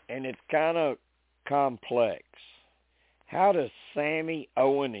 and it's kind of complex. How does Sammy,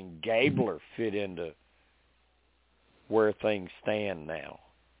 Owen, and Gabler fit into where things stand now?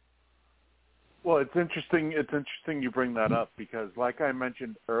 Well, it's interesting. It's interesting you bring that up because, like I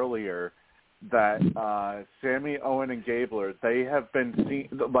mentioned earlier, that Sammy, Owen, and Gabler, they have been seen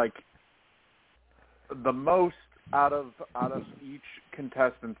like the most out of each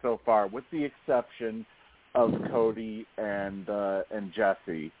contestant so far, with the exception of Cody and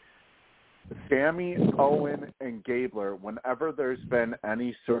Jesse. Sammy, Owen, and Gabler, whenever there's been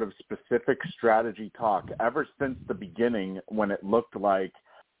any sort of specific strategy talk, ever since the beginning when it looked like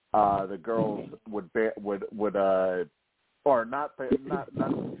the girls or not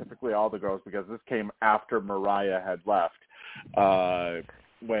specifically all the girls, because this came after Mariah had left,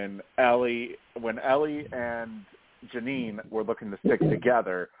 when Ellie and Jeanine were looking to stick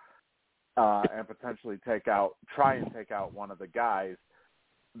together and potentially try and take out one of the guys.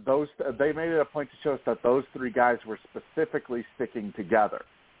 They made it a point to show us that those 3 guys were specifically sticking together.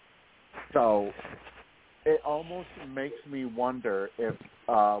 So it almost makes me wonder if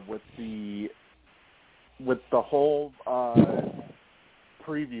with the whole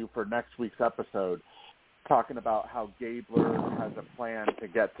preview for next week's episode, talking about how Gabler has a plan to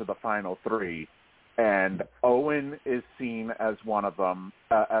get to the final 3, and Owen is seen as one of them,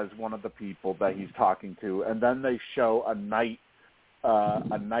 as one of the people that he's talking to, and then they show a night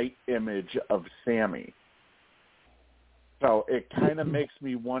image of Sammy. So it kind of makes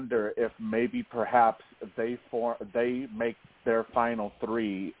me wonder if maybe perhaps they make their final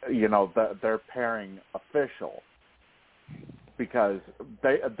 3, their pairing official, because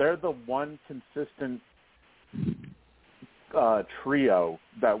they're the one consistent trio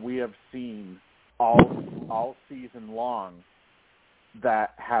that we have seen all season long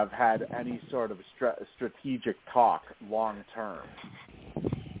that have had any sort of strategic talk long term.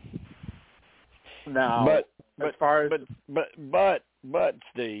 Now, but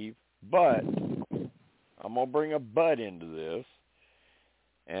Steve, I'm gonna bring a but into this,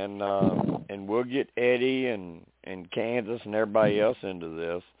 and we'll get Eddie and Kansas and everybody else into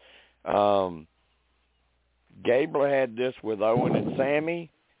this. Gabler had this with Owen and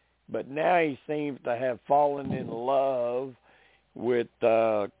Sammy, but now he seems to have fallen in love with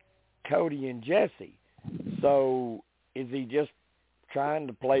Cody and Jesse. So is he just trying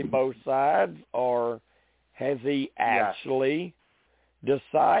to play both sides, or has he actually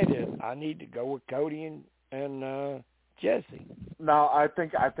decided I need to go with Cody and Jesse? No, I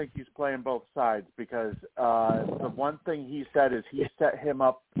think he's playing both sides, because the one thing he said is he set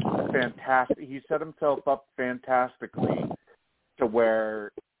himself up fantastically to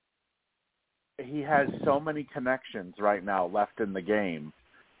where he has so many connections right now left in the game,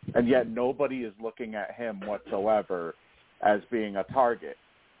 and yet nobody is looking at him whatsoever as being a target.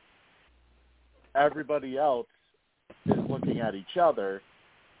 Everybody else is looking at each other,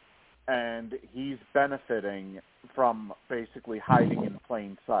 and he's benefiting from basically hiding in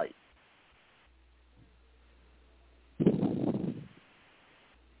plain sight.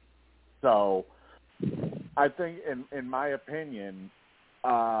 So I think, in my opinion,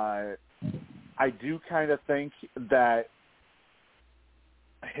 I do kind of think that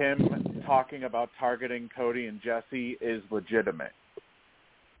him talking about targeting Cody and Jesse is legitimate.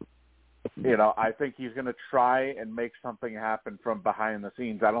 I think he's going to try and make something happen from behind the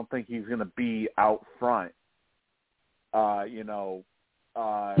scenes. I don't think he's going to be out front,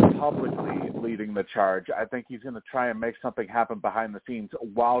 publicly leading the charge. I think he's going to try and make something happen behind the scenes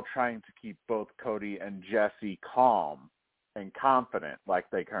while trying to keep both Cody and Jesse calm and confident like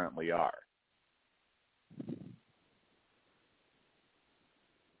they currently are.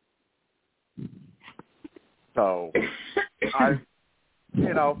 So,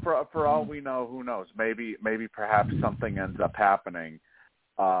 for all we know, who knows? Maybe perhaps something ends up happening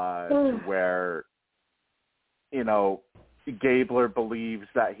where, Gabler believes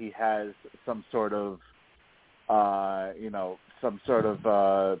that he has some sort of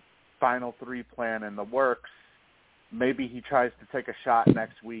final 3 plan in the works. Maybe he tries to take a shot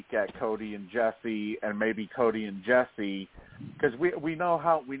next week at Cody and Jesse, and maybe Cody and Jesse, because we know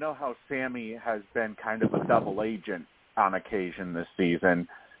how Sammy has been kind of a double agent on occasion this season.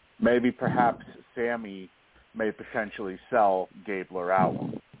 Maybe perhaps Sammy may potentially sell Gabler out.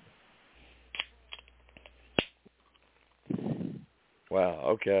 Wow,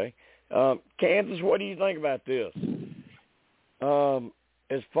 okay. Kansas, what do you think about this?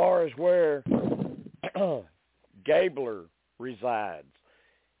 As far as where Gabler resides,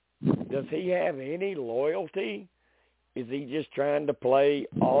 does he have any loyalty? Is he just trying to play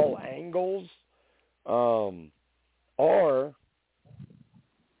all angles? Or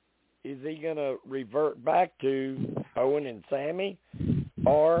is he going to revert back to Owen and Sammy?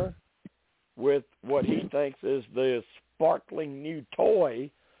 Or with what he thinks is the sparkling new toy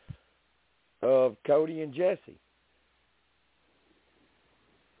of Cody and Jesse?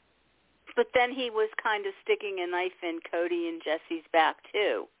 But then he was kind of sticking a knife in Cody and Jesse's back,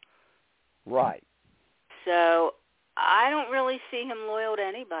 too. Right. So I don't really see him loyal to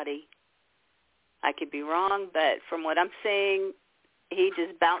anybody. I could be wrong, but from what I'm seeing, he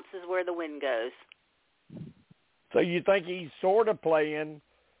just bounces where the wind goes. So you think he's sort of playing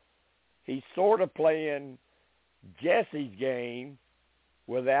Jesse's game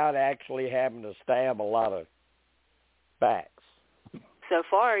without actually having to stab a lot of backs? So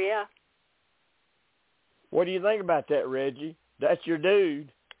far, yeah. What do you think about that, Reggie? That's your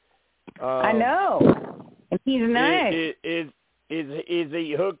dude. I know. He's nice. Is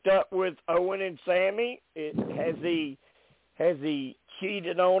he hooked up with Owen and Sammy? Has he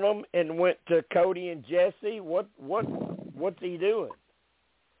cheated on them and went to Cody and Jesse? What's he doing?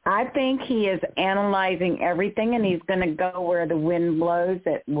 I think he is analyzing everything, and he's going to go where the wind blows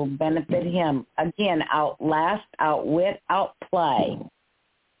that will benefit him. Again, outlast, outwit, outplay.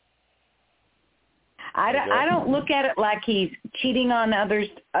 I don't look at it like he's cheating on other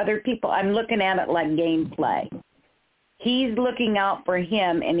people. I'm looking at it like gameplay. He's looking out for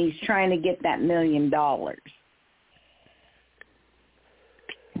him, and he's trying to get that $1 million. All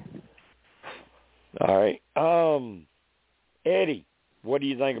right. Eddie, what do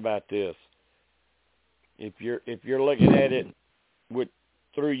you think about this? If you're looking at it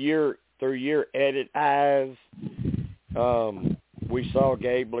through your edit eyes, we saw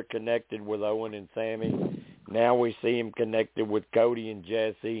Gabler connected with Owen and Sammy. Now we see him connected with Cody and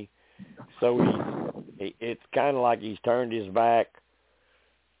Jesse. So it's kind of like he's turned his back.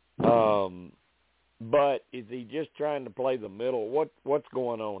 But is he just trying to play the middle? What's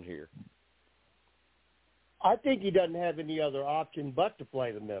going on here? I think he doesn't have any other option but to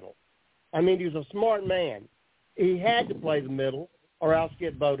play the middle. I mean, he's a smart man. He had to play the middle or else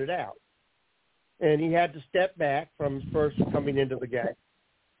get voted out. And he had to step back from his first coming into the game.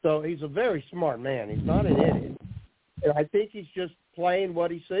 So he's a very smart man. He's not an idiot. And I think he's just playing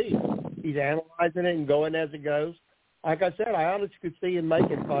what he sees. He's analyzing it and going as it goes. Like I said, I honestly could see him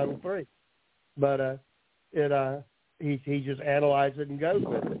making Final Three. But he just analyzes it and goes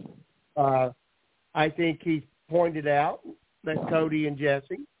with it. I think he pointed out that Cody and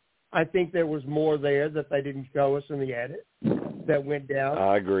Jesse, I think there was more there that they didn't show us in the edit that went down.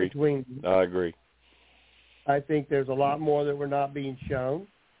 I agree. I agree. I think there's a lot more that were not being shown.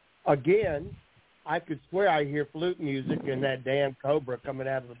 Again, I could swear I hear flute music and that damn cobra coming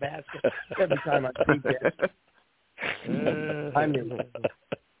out of the basket every time I see that. I mean,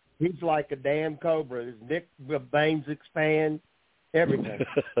 he's like a damn cobra. His neck veins expand, everything.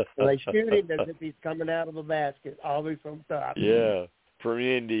 And they shoot him as if he's coming out of a basket, always from top. Yeah, from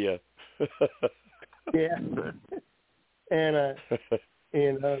India. Yeah. And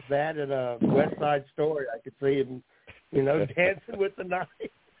that and a West Side Story, I could see him, dancing with the knife.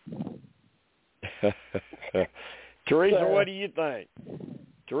 Teresa, what do you think?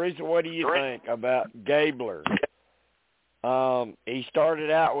 Teresa, what do you think about Gabler? He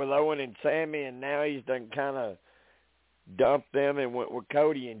started out with Owen and Sammy, and now he's done kind of dumped them and went with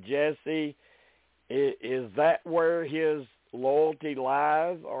Cody and Jesse. Is that where his loyalty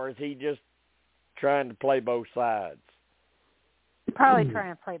lies, or is he just trying to play both sides? Probably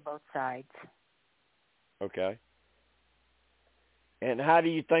trying to play both sides. Okay. And how do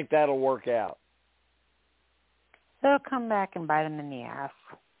you think that'll work out? They'll come back and bite him in the ass.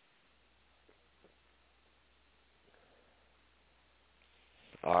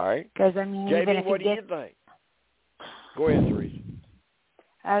 All right. Because, I mean, Jamie, even if what do you think? Go ahead, Teresa.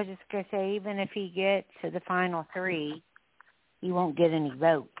 I was just going to say, even if he gets to the Final Three, he won't get any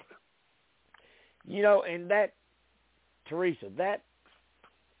votes. And that, Teresa, that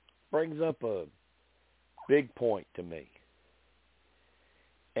brings up a big point to me.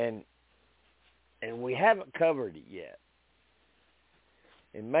 And we haven't covered it yet.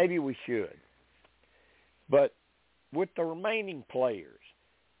 And maybe we should. But with the remaining players,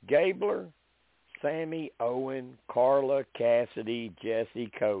 Gabler, Sammy, Owen, Carla, Cassidy,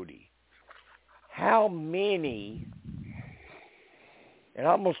 Jesse, Cody, how many, and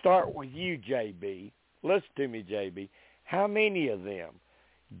I'm going to start with you, JB. Listen to me, JB. How many of them,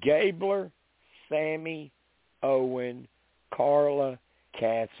 Gabler, Sammy, Owen, Carla,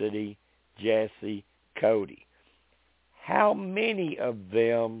 Cassidy, Jesse, Cody, how many of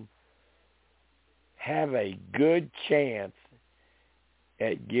them have a good chance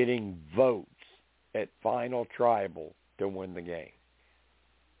at getting votes at Final Tribal to win the game?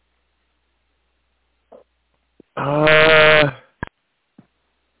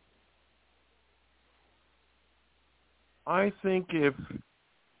 I think if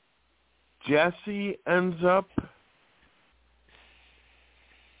Jesse ends up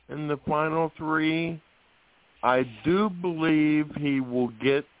in the final 3, I do believe he will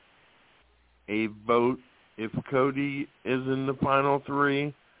get a vote. If Cody is in the final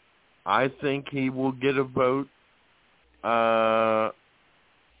 3, I think he will get a vote. As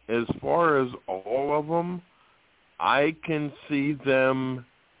far as all of them, I can see them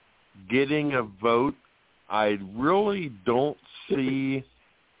getting a vote. I really don't see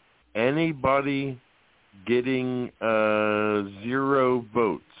anybody getting 0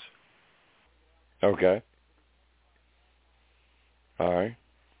 votes. Okay. All right.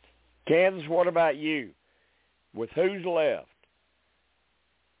 Kansas, what about you? With who's left?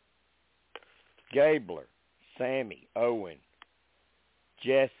 Gabler, Sammy, Owen,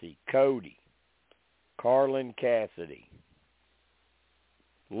 Jesse, Cody, Carlin, Cassidy.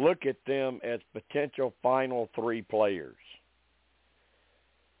 Look at them as potential final 3 players.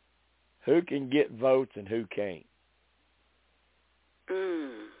 Who can get votes and who can't?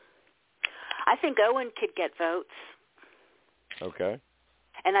 I think Owen could get votes. Okay.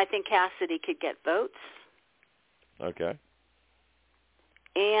 And I think Cassidy could get votes. Okay.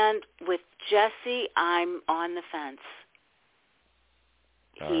 And with Jesse, I'm on the fence.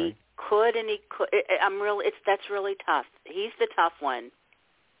 He could and he could. That's really tough. He's the tough one.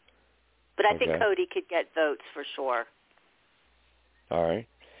 But I think Cody could get votes for sure. All right.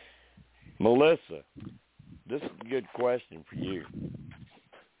 Melissa, this is a good question for you.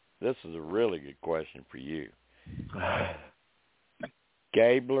 This is a really good question for you.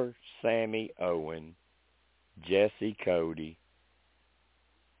 Gabler, Sammy, Owen, Jesse, Cody,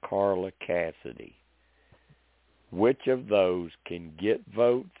 Carla, Cassidy. Which of those can get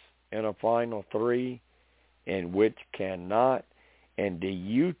votes in a final 3 and which cannot? And do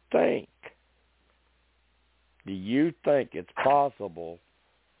you think it's possible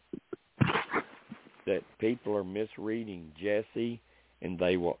that people are misreading Jesse and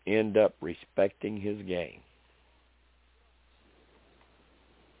they will end up respecting his game?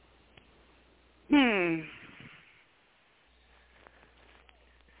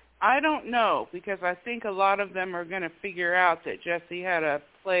 I don't know, because I think a lot of them are going to figure out that Jesse had a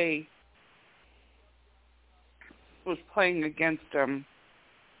play, was playing against him.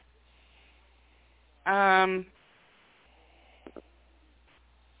 I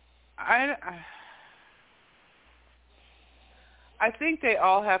think they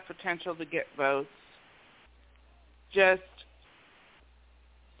all have potential to get votes. Just,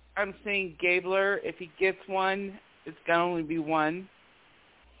 I'm seeing Gabler, if he gets one, it's going to only be one.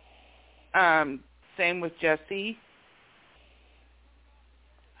 Same with Jesse.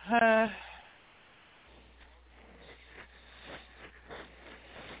 I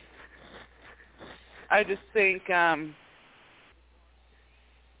just think I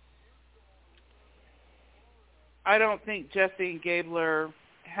don't think Jesse and Gabler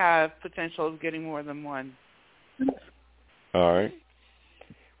have potential of getting more than one. All right.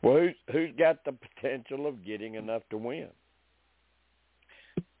 Well, who's got the potential of getting enough to win?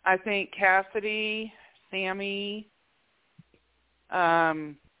 I think Cassidy, Sammy,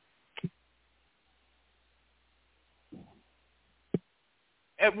 it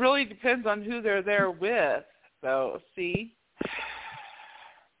really depends on who they're there with, though, see?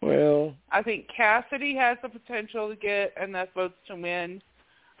 Well, I think Cassidy has the potential to get enough votes to win.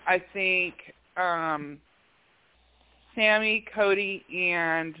 I think Sammy, Cody,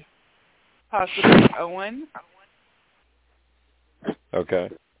 and possibly Owen. Okay.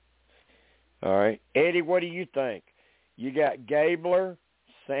 All right. Eddie, what do you think? You got Gabler,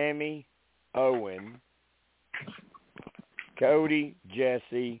 Sammy, Owen, Cody,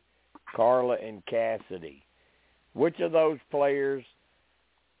 Jesse, Carla, and Cassidy. Which of those players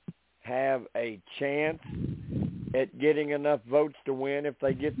have a chance at getting enough votes to win if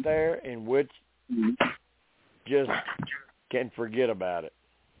they get there, and which just can forget about it?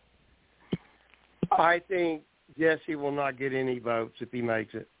 I think Jesse will not get any votes if he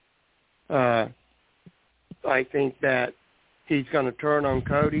makes it. I think that he's going to turn on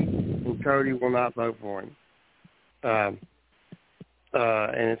Cody, and Cody will not vote for him. And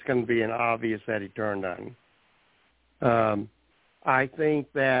it's going to be an obvious that he turned on him. I think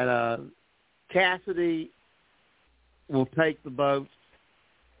that Cassidy will take the votes,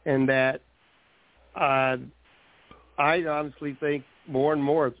 and that I honestly think more and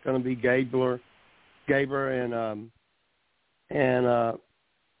more it's going to be Gabler and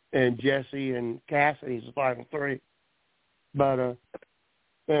Jesse and Cassidy's the final three. But and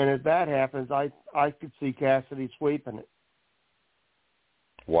if that happens, I could see Cassidy sweeping it.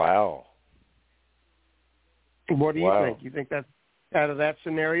 Wow. What do you think? You think that out of that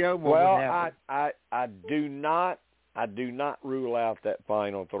scenario, what would happen? I do not rule out that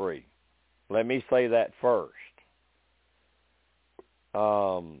final three. Let me say that first.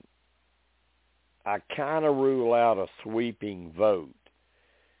 I kind of rule out a sweeping vote.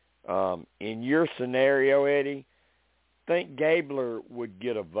 In your scenario, Eddie, I think Gabler would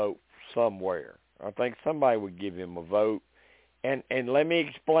get a vote somewhere. I think somebody would give him a vote. And let me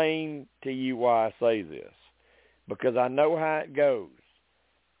explain to you why I say this. Because I know how it goes.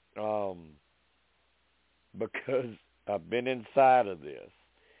 Because I've been inside of this.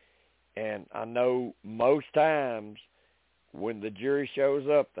 And I know most times when the jury shows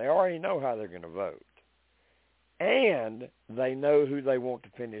up, they already know how they're going to vote. And they know who they want to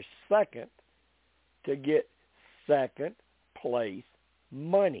finish second to get second place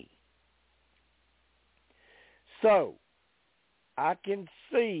money. So I can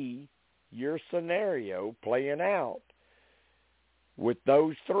see your scenario playing out with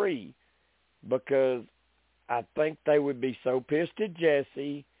those three, because I think they would be so pissed at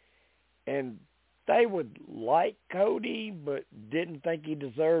Jesse, and they would like Cody but didn't think he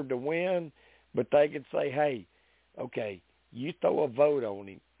deserved to win, but they could say, hey, okay, you throw a vote on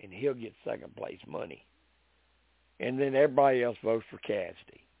him and he'll get second place money. And then everybody else votes for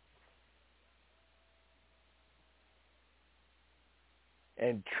Cassidy.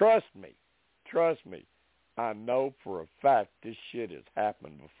 And trust me, I know for a fact this shit has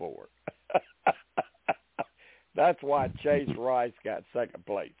happened before. That's why Chase Rice got second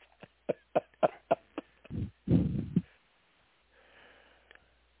place.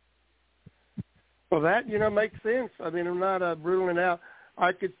 Well, that, makes sense. I mean, I'm not ruling it out.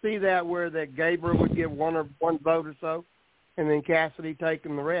 I could see that where that Gabler would get one vote or so, and then Cassidy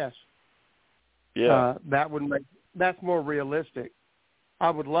taking the rest. Yeah. That's more realistic. I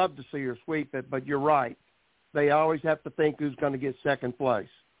would love to see her sweep it, but you're right. They always have to think who's going to get second place.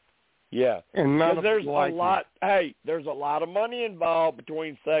 Yeah. And none of there's them like a lot. Hey, there's a lot of money involved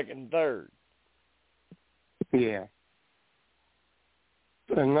between second and third. Yeah.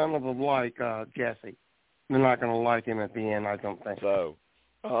 And none of them like Jesse. They're not going to like him at the end, I don't think. So,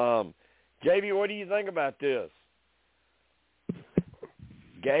 JB, what do you think about this?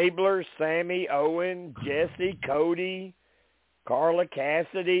 Gabler, Sammy, Owen, Jesse, Cody, Carla,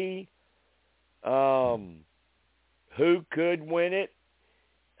 Cassidy. Who could win it?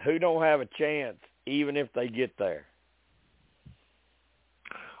 Who don't have a chance, even if they get there?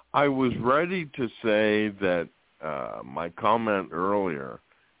 I was ready to say that my comment earlier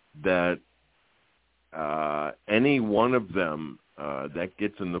that any one of them that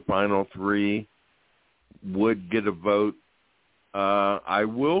gets in the final three would get a vote. I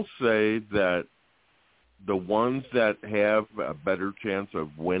will say that the ones that have a better chance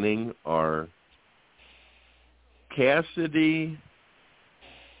of winning are Cassidy,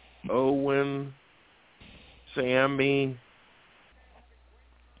 Owen, Sammy,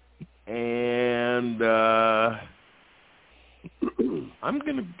 and I'm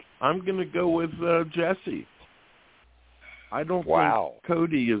gonna go with Jesse. I don't think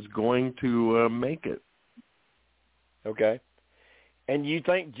Cody is going to make it. Okay, and you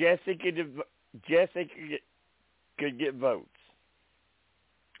think Jesse could get votes?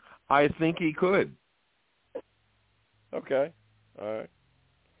 I think he could. Okay, all right.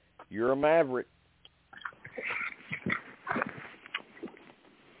 You're a maverick.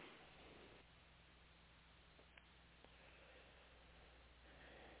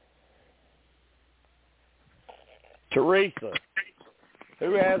 Teresa,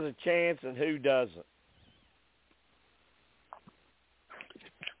 who has a chance and who doesn't?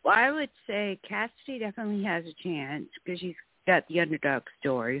 Well, I would say Cassidy definitely has a chance because she's got the underdog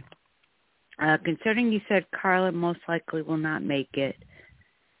story. Considering you said Carla most likely will not make it,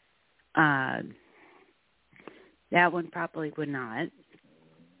 that one probably would not.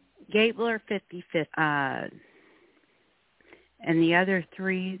 Gabler 50-50. And the other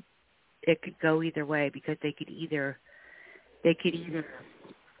three, it could go either way because they could either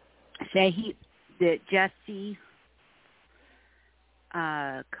say that Jesse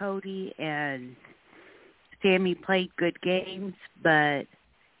Cody and Sammy played good games, but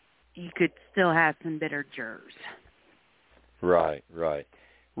you could still have some bitter jurors. Right.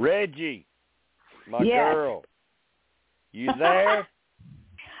 Reggie, my yes. girl, you there?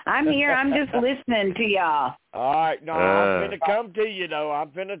 I'm here. I'm just listening to y'all. All right. No, I'm going to come to you, though.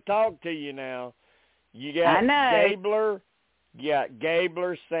 I'm going to talk to you now. You got Gabler. You got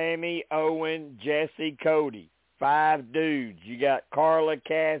Gabler, Sammy, Owen, Jesse, Cody. 5 dudes. You got Carla,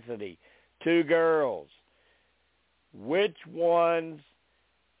 Cassidy. 2 girls. Which ones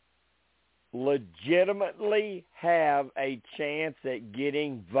legitimately have a chance at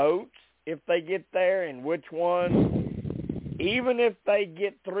getting votes if they get there, and which ones, even if they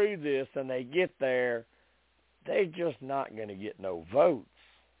get through this and they get there, they're just not going to get no votes?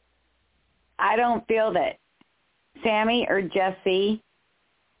 I don't feel that Sammy or Jesse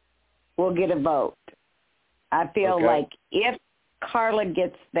will get a vote. I feel like if Carla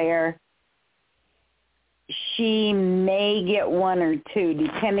gets there, she may get 1 or 2,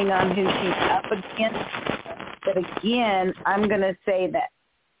 depending on who she's up against. But again, I'm going to say that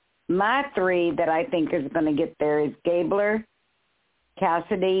my 3 that I think is going to get there is Gabler,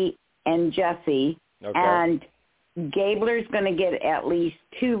 Cassidy, and Jesse. Okay. And Gabler's going to get at least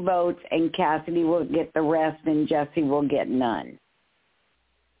 2 votes, and Cassidy will get the rest, and Jesse will get none.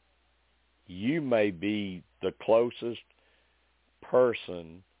 You may be the closest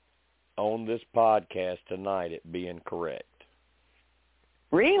person on this podcast tonight at being correct.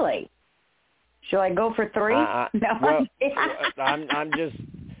 Really? Shall I go for 3? No. I'm just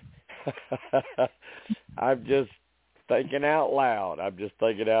I'm just thinking out loud. I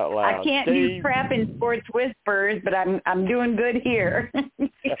can't do crap in Sports Whispers, but I'm doing good here.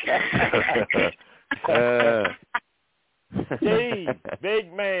 Steve,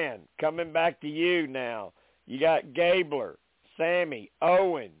 big man, coming back to you now. You got Gabler, Sammy,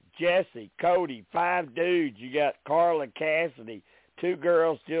 Owen, Jesse, Cody, 5 dudes. You got Carla, Cassidy, 2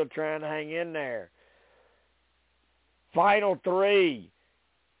 girls still trying to hang in there. Final 3.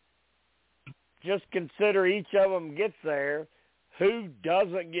 Just consider each of them gets there. Who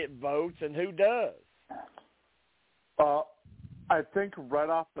doesn't get votes and who does? I think right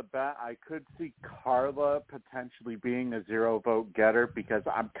off the bat, I could see Carla potentially being a 0 vote getter, because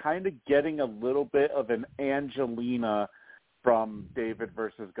I'm kind of getting a little bit of an Angelina from David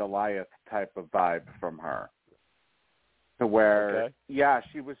versus Goliath type of vibe from her. To where,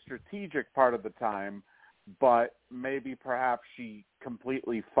 she was strategic part of the time, but maybe perhaps she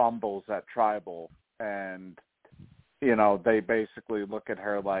completely fumbles at Tribal, and, they basically look at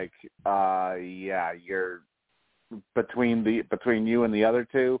her like, you're between you and the other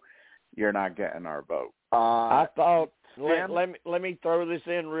 2, you're not getting our vote. I thought, let me throw this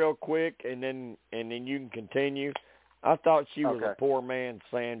in real quick, and then you can continue. I thought she was a poor man's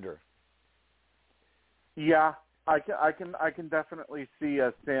Sandra. Yeah, I can definitely see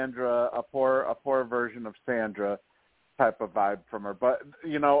a Sandra, a poor version of Sandra type of vibe from her. But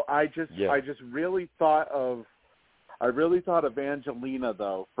I just really thought of Angelina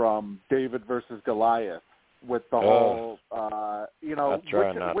though from David versus Goliath with the whole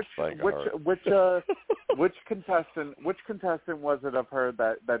which contestant was it of her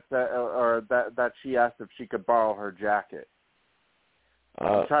that she asked if she could borrow her jacket?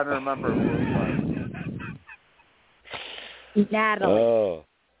 I'm trying to remember who it was.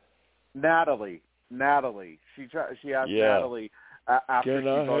 Natalie. She asked Natalie after she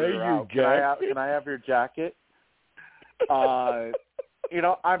voted her out. Can I have your jacket? I'm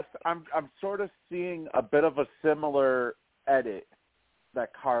sort of seeing a bit of a similar edit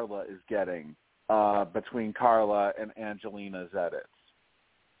that Carla is getting between Carla and Angelina's edits.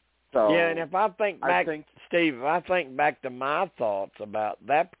 So and if I think back, Steve, if I think back to my thoughts about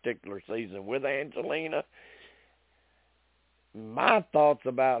that particular season with Angelina, my thoughts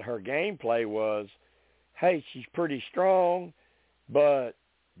about her gameplay was, hey, she's pretty strong, but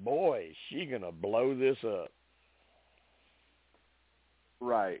boy, is she going to blow this up.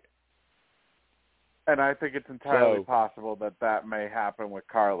 Right. And I think it's entirely possible that may happen with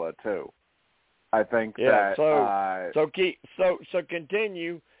Carla too. I think that so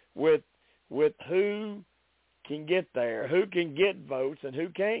continue with who can get there, who can get votes and who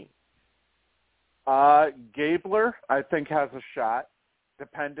can't. Gabler, I think, has a shot,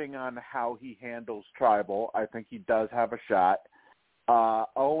 depending on how he handles Tribal. I think he does have a shot.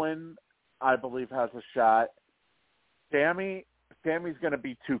 Owen, I believe, has a shot. Sammy's going to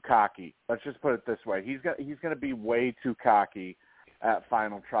be too cocky. Let's just put it this way: he's going to be way too cocky at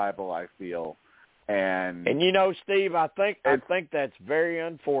Final Tribal, I feel. And Steve, I think that's very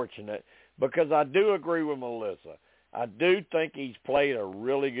unfortunate, because I do agree with Melissa. I do think he's played a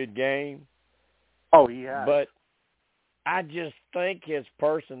really good game. Oh, he has. But I just think his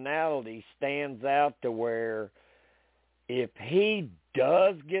personality stands out to where if he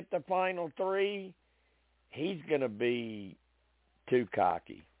does get the final 3, he's going to be too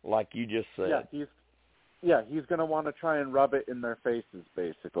cocky, like you just said. He's going to want to try and rub it in their faces,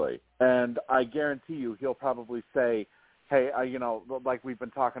 basically. And I guarantee you he'll probably say, hey, like we've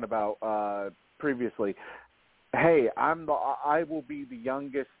been talking about previously, hey, I will be the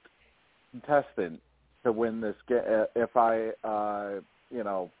youngest contestant to win this if I,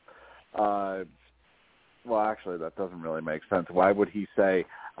 well, actually, that doesn't really make sense. Why would he say,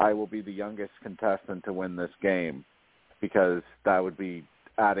 I will be the youngest contestant to win this game? Because that would be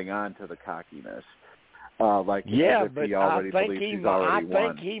adding on to the cockiness. But he already believes he's already won.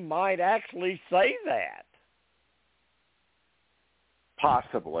 I think he might actually say that.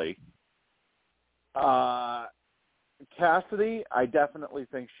 Possibly. Cassidy, I definitely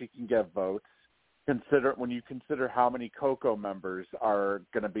think she can get votes. When you consider how many Coco members are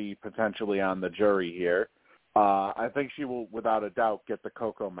going to be potentially on the jury here, I think she will, without a doubt, get the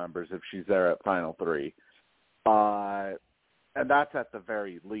Coco members if she's there at Final 3. And that's at the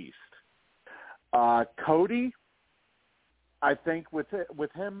very least. Cody, I think with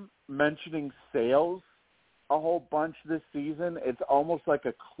him mentioning sales a whole bunch this season, it's almost like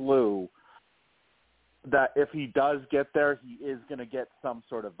a clue that if he does get there, he is going to get some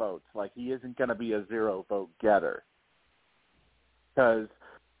sort of votes. Like, he isn't going to be a 0-vote getter. Because,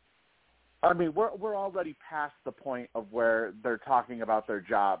 I mean, we're already past the point of where they're talking about their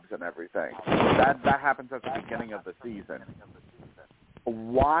jobs and everything. That happens at the beginning of the season.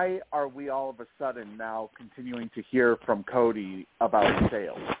 Why are we all of a sudden now continuing to hear from Cody about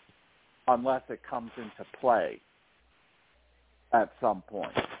sales, unless it comes into play at some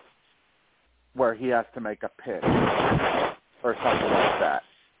point, where he has to make a pitch or something like that?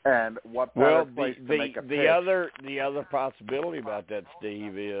 And what better place to make a pitch? The other possibility about that,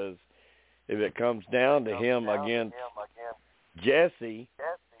 Steve, is if it comes down to him against Jesse,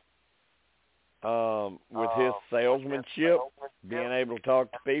 with his salesmanship, being able to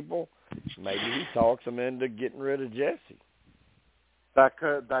talk to people, maybe he talks them into getting rid of Jesse. That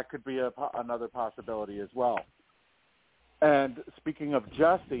could be another possibility as well. And speaking of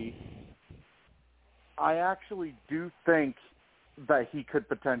Jesse, I actually do think that he could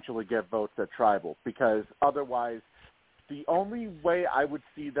potentially get votes at Tribal, because otherwise, the only way I would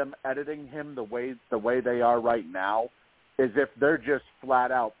see them editing him the way they are right now is if they're just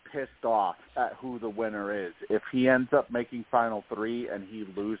flat out pissed off at who the winner is. If he ends up making Final 3 and he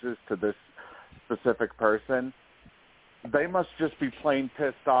loses to this specific person, they must just be plain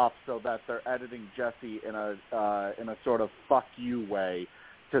pissed off, so that they're editing Jesse in a sort of fuck you way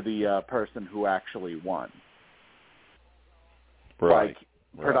to the person who actually won. Right. Like,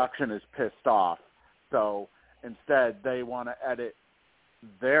 production is pissed off, so instead they want to edit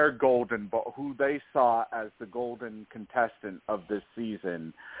their who they saw as the golden contestant of this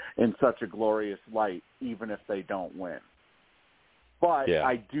season in such a glorious light, even if they don't win. But yeah.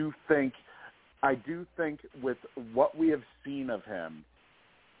 I do think with what we have seen of him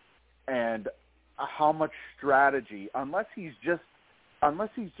and how much strategy, unless he's just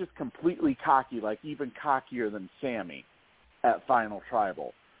completely cocky, like even cockier than Sammy at Final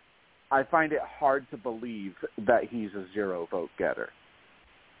Tribal, I find it hard to believe that he's a 0-vote getter.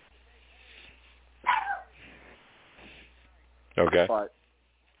 Okay. But,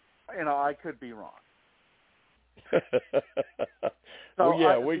 I could be wrong. Well,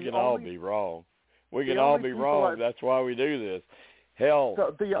 yeah, we can all be wrong. We can all be wrong. That's why we do this. Hell,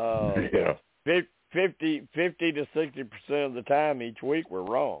 50 to 60% of the time each week we're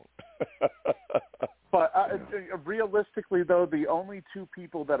wrong. But realistically, though, the only two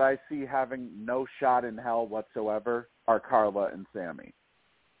people that I see having no shot in hell whatsoever are Carla and Sammy.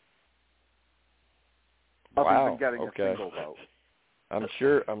 Wow. Other than getting a single vote. I'm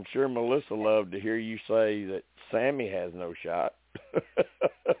sure Melissa loved to hear you say that Sammy has no shot.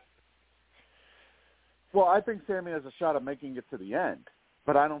 Well, I think Sammy has a shot of making it to the end,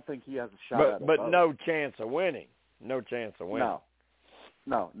 but I don't think he has a shot at a vote. No chance of winning. No chance of winning.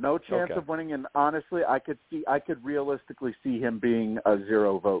 No chance of winning. And honestly, I could realistically see him being a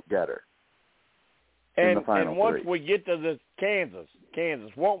 0-vote getter. And once we get to this Kansas,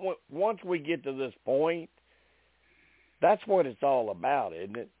 once we get to this point, that's what it's all about,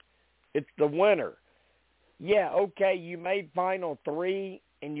 isn't it? It's the winner. Yeah, okay, you made Final 3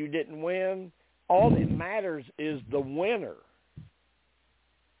 and you didn't win. All that matters is the winner.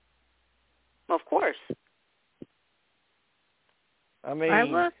 Of course. I mean,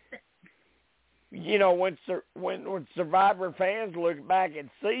 when Survivor fans look back at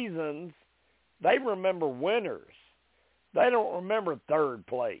seasons, they remember winners. They don't remember third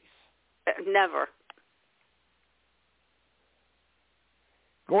place. Never.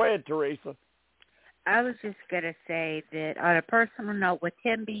 Go ahead, Teresa. I was just going to say that on a personal note, with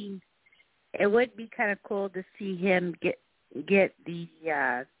him being, it would be kind of cool to see him get the, be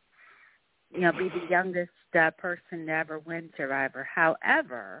the youngest person to ever win Survivor.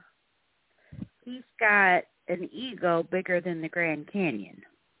 However, he's got an ego bigger than the Grand Canyon.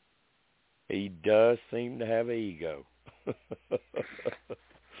 He does seem to have an ego.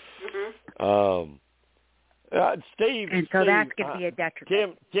 Steve. And so Steve, that could be a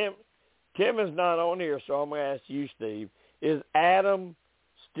detriment. Kim is not on here, so I'm going to ask you, Steve. Is Adam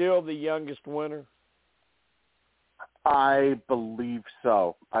still the youngest winner? I believe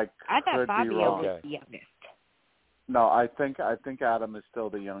so. I thought Fabio was the youngest. No, I think Adam is still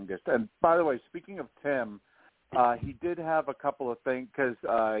the youngest. And by the way, speaking of Tim, he did have a couple of things because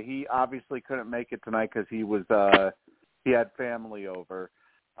he obviously couldn't make it tonight because he had family over.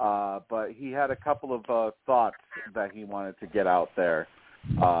 But he had a couple of thoughts that he wanted to get out there.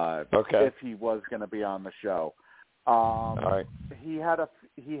 If he was going to be on the show. All right. He had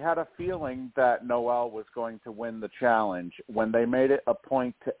a feeling that Noelle was going to win the challenge when they made it a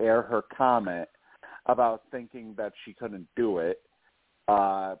point to air her comment about thinking that she couldn't do it.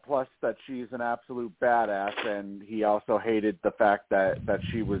 Plus that she's an absolute badass, and he also hated the fact that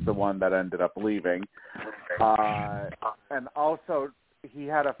she was the one that ended up leaving. And also he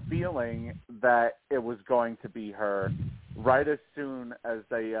had a feeling that it was going to be her right as soon as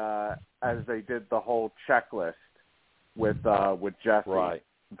they did the whole checklist with Jesse. Right.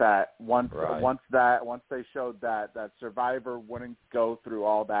 That once they showed that Survivor wouldn't go through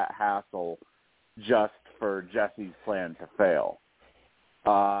all that hassle just for Jesse's plan to fail.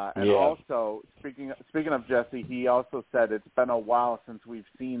 Also, speaking of Jesse, he also said it's been a while since we've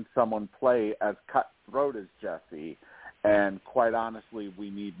seen someone play as cutthroat as Jesse, and quite honestly, we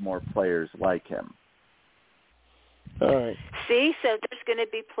need more players like him. All right. See, so there's going to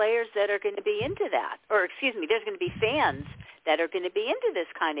be players that are going to be into that. Or, excuse me, there's going to be fans that are going to be into this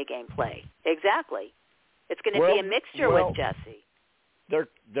kind of gameplay. Exactly. It's going to be a mixture with Jesse. There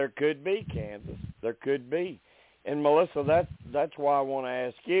could be, Kansas. There could be. And, Melissa, that's why I want to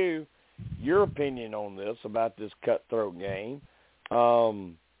ask you your opinion on this, about this cutthroat game.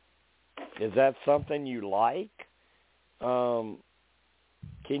 Is that something you like?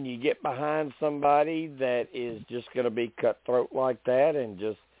 Can you get behind somebody that is just going to be cutthroat like that and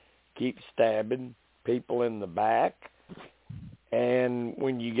just keep stabbing people in the back? And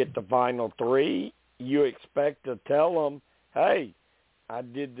when you get the final three, you expect to tell them, hey, I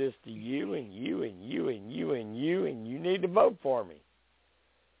did this to you and you and you and you and you, and you need to vote for me.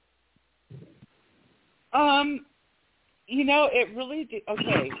 It really did.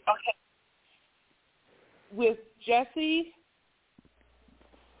 Okay. With Jesse,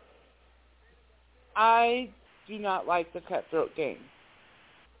 I do not like the cutthroat game.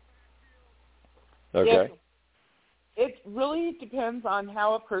 Okay. It really depends on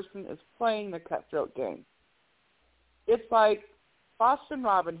how a person is playing the cutthroat game. It's like Boston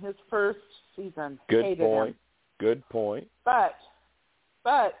Robin, his first season, hated him. Good point. But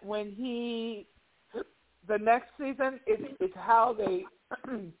when the next season, it's how they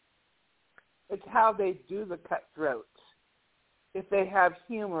it's how they do the cutthroat. If they have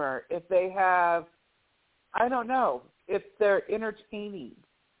humor, if they have, I don't know, if they're entertaining.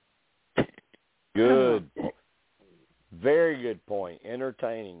 Good. Very good point.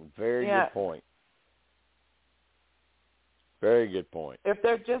 Entertaining. Very good point. Very good point. If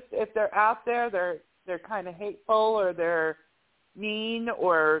they're out there, they're kind of hateful, or they're mean,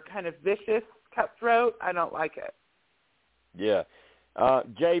 or kind of vicious, cutthroat, I don't like it. Yeah.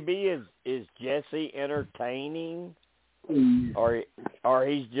 JB, is Jesse entertaining, or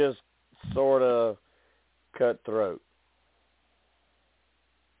he's just sort of cutthroat?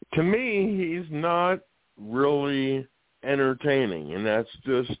 To me, he's not really entertaining, and that's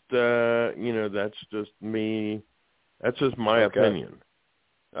just that's just me. That's just my opinion.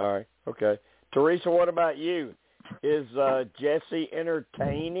 All right. Okay. Teresa, what about you? Is Jesse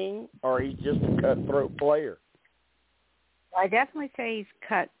entertaining, or he's just a cutthroat player? I definitely say he's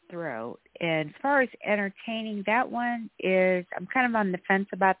cutthroat. And as far as entertaining, that one is, I'm kind of on the fence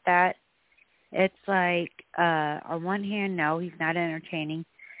about that. It's like, on one hand, no, he's not entertaining.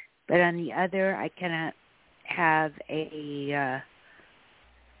 But on the other, I cannot have a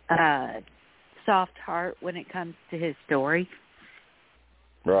soft heart when it comes to his story.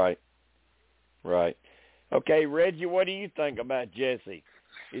 Right. Okay, Reggie, what do you think about Jesse?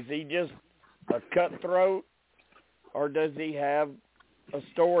 Is he just a cutthroat, or does he have a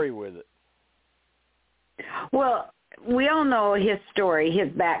story with it? Well, we all know his story, his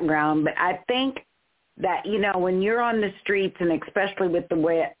background, but I think that, when you're on the streets, and especially with the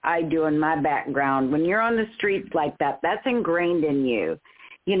way I do in my background, when you're on the streets like that, that's ingrained in you.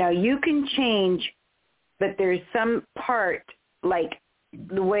 You can change, but there's some part, like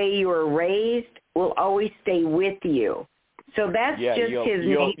the way you were raised, will always stay with you. So that's just his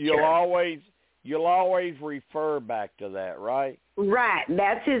nature. You'll always refer back to that, right? Right.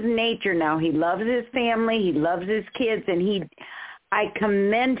 That's his nature now. He loves his family. He loves his kids. And I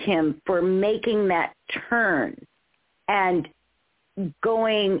commend him for making that turn and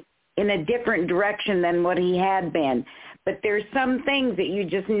going in a different direction than what he had been. But there's some things that you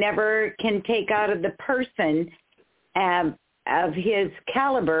just never can take out of the person of his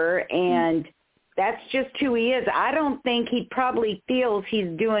caliber, and that's just who he is. I don't think he probably feels he's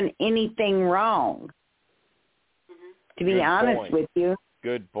doing anything wrong, to be honest with you.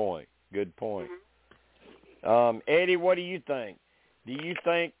 Good point. Eddie, what do you think? Do you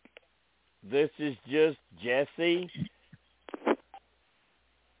think this is just Jesse?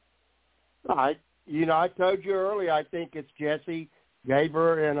 I told you earlier, I think it's Jesse,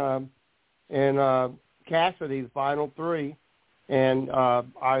 Gabler, and Cassidy, the final three. And I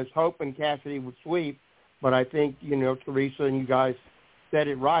was hoping Cassidy would sweep, but I think, Teresa and you guys said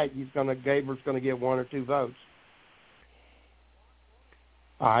it right. Gabler's going to get 1 or 2 votes.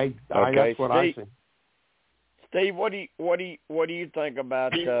 That's what I see. Steve, what do you think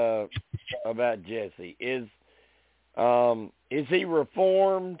about Jesse? Is he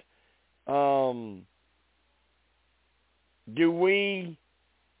reformed?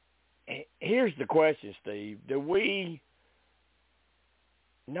 Here's the question, Steve. Do we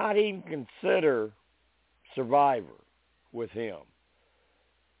not even consider Survivor with him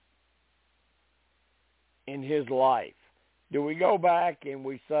in his life? Do we go back and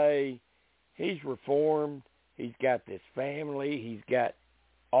we say he's reformed, he's got this family, he's got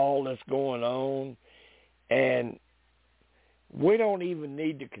all this going on, and we don't even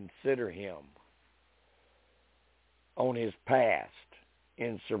need to consider him on his past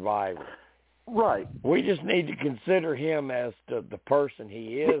in Survivor? Right. We just need to consider him as the person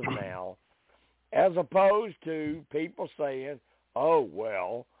he is now, as opposed to people saying, oh,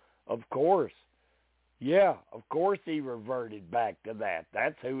 well, of course. Yeah, of course he reverted back to that.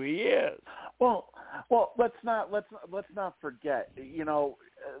 That's who he is. Well, let's not forget.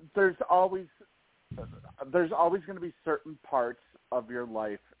 There's always going to be certain parts of your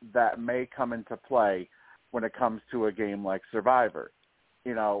life that may come into play when it comes to a game like Survivor.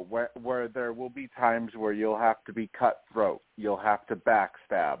 Where there will be times where you'll have to be cutthroat, you'll have to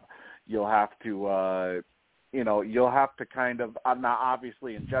backstab, you'll have to, you'll have to kind of. Now,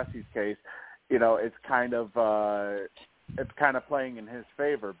 obviously, in Jesse's case, it's kind of playing in his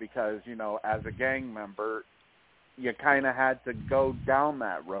favor because as a gang member, you kind of had to go down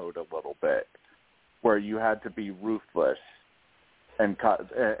that road a little bit, where you had to be ruthless and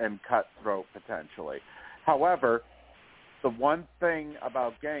cutthroat potentially. However, the one thing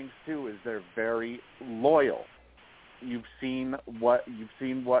about gangs too is they're very loyal. You've seen what he's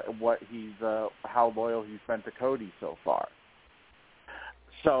how loyal he's been to Cody so far.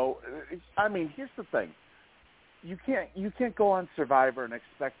 So, I mean, here's the thing: you can't go on Survivor and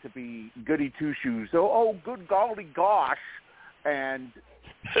expect to be goody two shoes. Oh, good golly gosh, and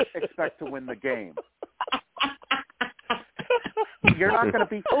expect to win the game. You're not going to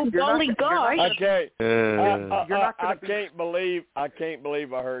be. Oh, golly gosh! I can't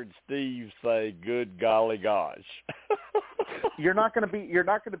believe I heard Steve say "good golly gosh." You're not going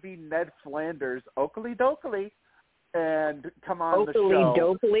to be Ned Flanders, Oakley Dokley, and come on the show.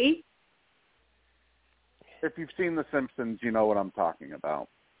 Oakley Dokley. If you've seen The Simpsons, you know what I'm talking about.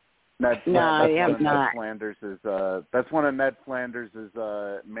 I have not. That's one of Ned Flanders'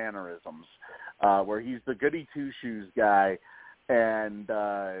 mannerisms, where he's the goody two shoes guy. And,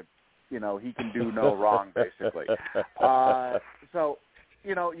 he can do no wrong, basically. So,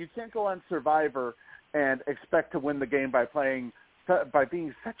 you can't go on Survivor and expect to win the game by being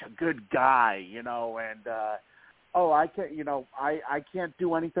such a good guy, and, I can't, I can't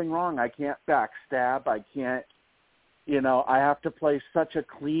do anything wrong. I can't backstab. I can't, I have to play such a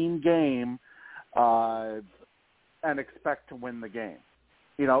clean game and expect to win the game.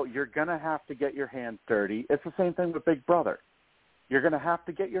 You're going to have to get your hands dirty. It's the same thing with Big Brother. You're going to have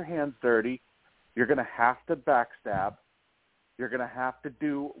to get your hands dirty. You're going to have to backstab. You're going to have to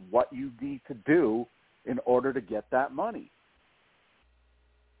do what you need to do in order to get that money.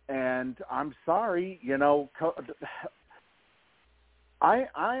 And I'm sorry, I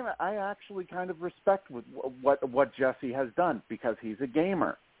actually kind of respect what Jesse has done because he's a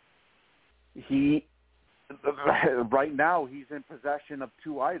gamer. Right now he's in possession of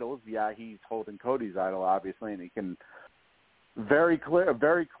 2 idols. Yeah, he's holding Cody's idol, obviously, and he can very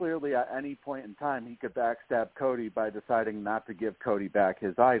clearly at any point in time he could backstab Cody by deciding not to give Cody back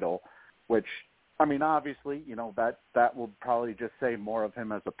his idol, which, I mean, obviously, that will probably just say more of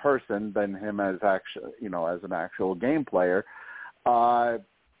him as a person than him as as an actual game player. I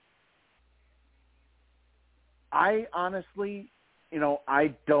honestly, I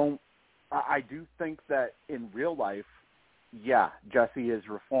do think that in real life, yeah, Jesse is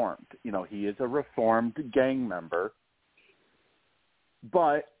reformed. He is a reformed gang member.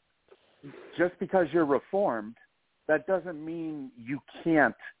 But just because you're reformed, that doesn't mean you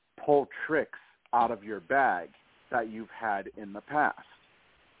can't pull tricks out of your bag that you've had in the past.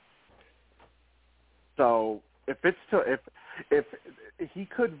 So if he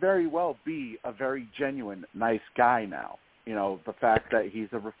could very well be a very genuine, nice guy now, the fact that he's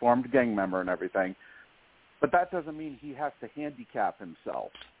a reformed gang member and everything, but that doesn't mean he has to handicap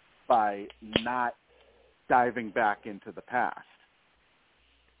himself by not diving back into the past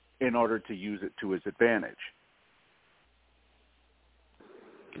in order to use it to his advantage.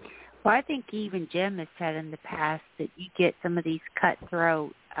 Well, I think even Jim has said in the past that you get some of these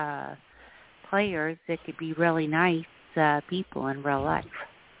cutthroat players that could be really nice people in real life.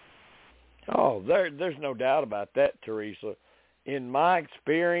 Oh, there's no doubt about that, Teresa. In my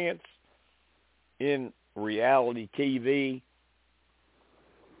experience in reality TV,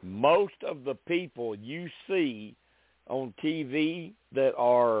 most of the people you see on TV that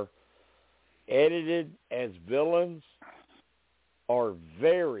are edited as villains are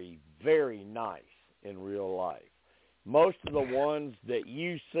very, very nice in real life. Most of the ones that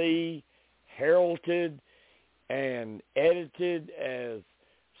you see heralded and edited as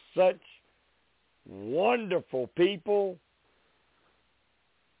such wonderful people,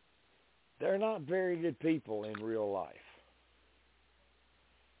 they're not very good people in real life.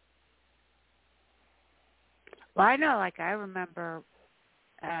 Well, I know, I remember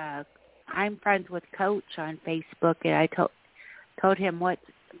I'm friends with Coach on Facebook, and I told him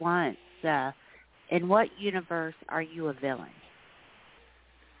once, in what universe are you a villain?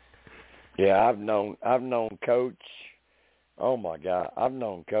 Yeah, I've known Coach. Oh my God, I've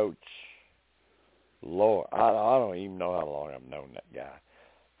known Coach. Lord, I don't even know how long I've known that guy.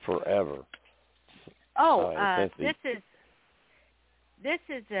 Forever. Oh, this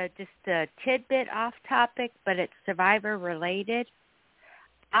is just a tidbit off topic, but it's Survivor related.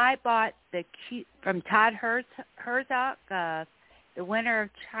 I bought from Todd Herzog, the winner of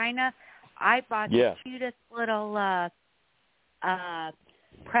China. I bought the cutest little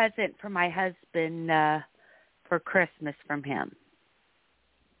present for my husband for Christmas from him.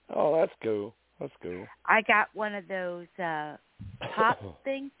 Oh, that's cool. That's cool. I got one of those pop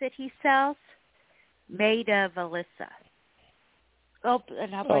things that he sells made of Alyssa. Oh,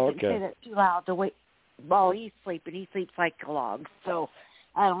 and I hope I didn't say that too loud to wait. Well, he's sleeping. He sleeps like a log, so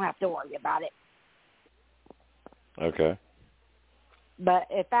I don't have to worry about it. Okay. But,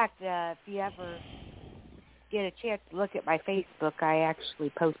 in fact, if you ever get a chance to look at my Facebook, I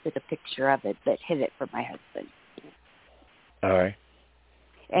actually posted a picture of it that hid it from my husband. All right.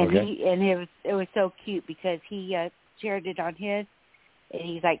 And it was so cute because he shared it on his, and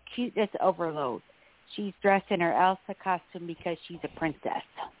he's like, cuteness overload. She's dressed in her Elsa costume because she's a princess.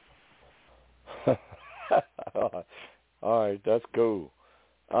 All right, that's cool.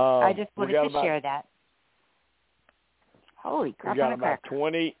 I just wanted to share that. Holy crap! We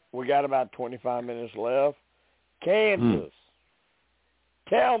got about 25 minutes left. Kansas,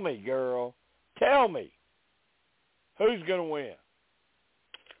 tell me, girl, tell me, who's going to win?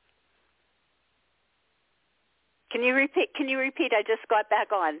 Can you repeat? I just got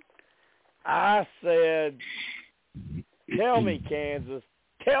back on. I said, tell me, Kansas.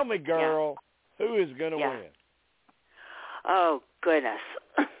 Tell me, girl, who is going to win? Oh, goodness.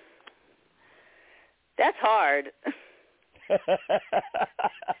 That's hard.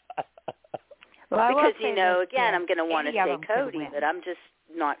 Well, because, again, I'm going to want to say Cody, but I'm just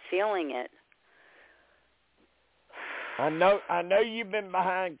not feeling it. I know you've been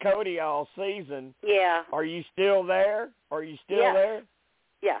behind Cody all season. Yeah. Are you still there? There?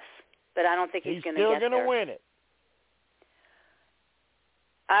 Yes, but I don't think he's going to get there. He's still going to win it.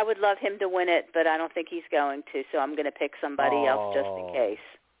 I would love him to win it, but I don't think he's going to, so I'm going to pick somebody else just in case.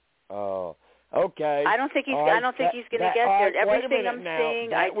 Oh, okay. I don't think he's going to get there. Everything I'm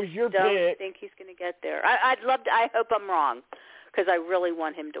seeing, I don't think he's going to get there. I hope I'm wrong because I really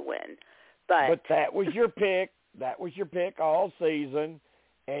want him to win. But that was your pick. That was your pick all season,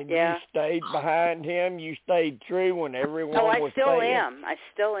 and Yeah. you stayed behind him. You stayed true when everyone was I still saying am. I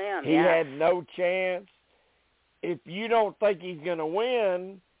still am. he had no chance. If you don't think he's going to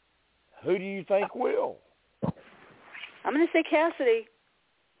win, who do you think will? I'm going to say Cassidy.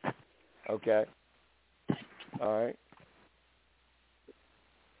 Okay. All right.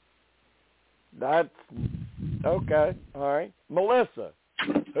 That's okay. All right. Melissa,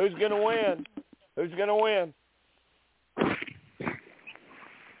 who's going to win? Who's going to win?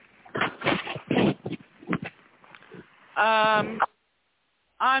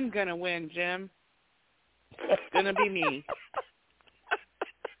 I'm going to win, Jim. It's going to be me.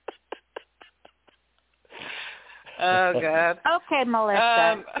 Oh, God. Okay,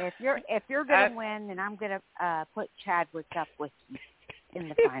 Melissa. If you're going to win, then I'm going to put Chadwick up with you in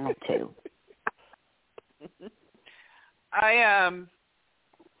the final two. I'm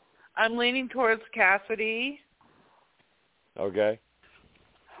leaning towards Cassidy. Okay.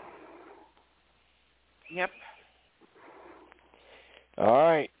 Yep. All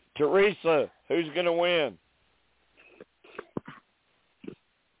right. Teresa, who's going to win?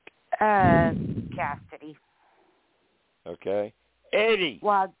 Cassidy. Okay. Eddie.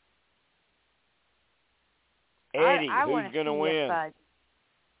 Well, Eddie, I who's going to win?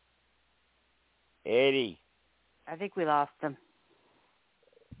 Eddie. I think we lost him.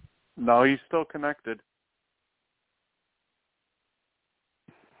 No, he's still connected.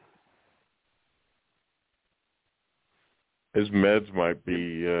 His meds might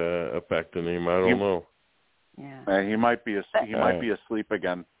be affecting him. I don't know. Yeah. He might be asleep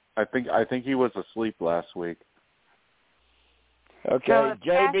again. I think he was asleep last week. Okay, So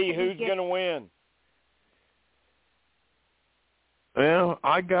JB, who's going to win? Well,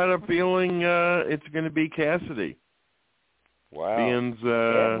 I got a feeling it's going to be Cassidy. Wow.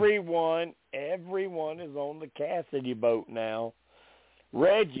 Everyone is on the Cassidy boat now.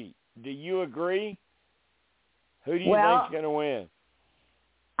 Reggie, do you agree? Who do you think's going to win?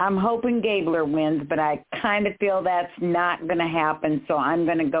 I'm hoping Gabler wins, but I kind of feel that's not going to happen, so I'm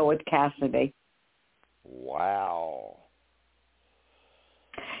going to go with Cassidy. Wow.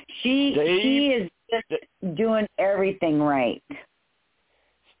 She is just doing everything right.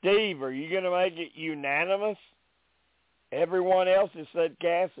 Steve, are you going to make it unanimous? Everyone else has said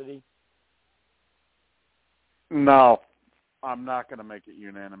Cassidy. No, I'm not going to make it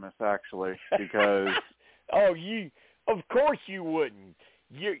unanimous, actually, because of course you wouldn't.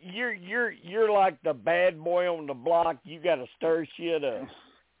 You're like the bad boy on the block. You got to stir shit up.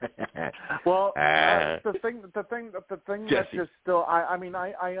 Well, the thing that's just still, I mean,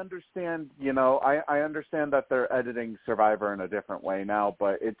 I understand, I understand that they're editing Survivor in a different way now,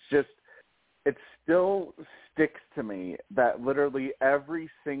 but it still sticks to me that literally every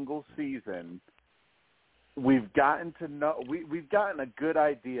single season we've gotten to know, we've gotten a good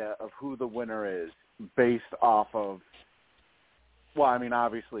idea of who the winner is based off of, well, I mean,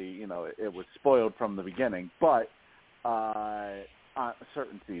 obviously, it was spoiled from the beginning, but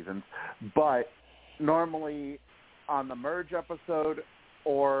certain seasons, but normally on the merge episode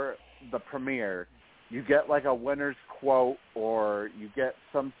or the premiere, you get like a winner's quote, or you get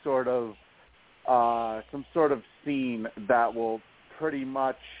some sort of scene that will pretty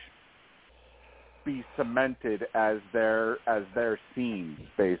much be cemented as their scene,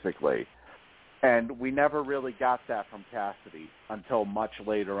 basically. And we never really got that from Cassidy until much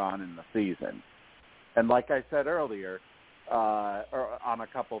later on in the season. And like I said earlier, or on a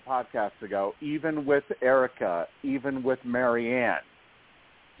couple of podcasts ago, even with Erica, even with Marianne,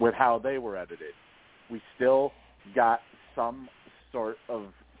 with how they were edited, we still got some sort of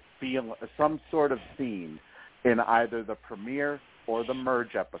scene in either the premiere or the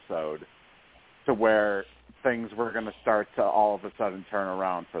merge episode to where things were going to start to all of a sudden turn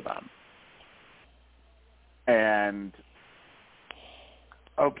around for them. And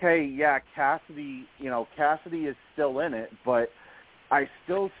okay, yeah, Cassidy is still in it, but I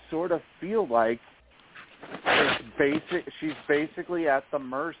still sort of feel like she's basically at the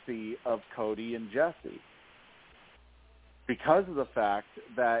mercy of Cody and Jesse, because of the fact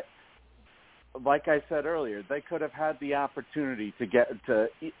that, like I said earlier, they could have had the opportunity to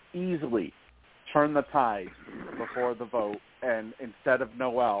easily turn the tide before the vote, and instead of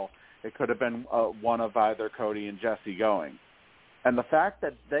Noelle, it could have been one of either Cody and Jesse going. And the fact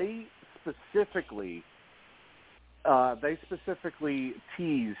that they specifically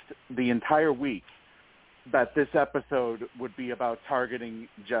teased the entire week that this episode would be about targeting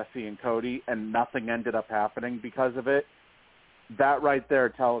Jesse and Cody, and nothing ended up happening because of it, that right there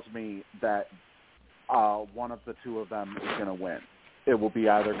tells me that one of the two of them is going to win. It will be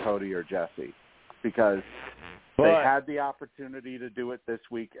either Cody or Jesse, because They had the opportunity to do it this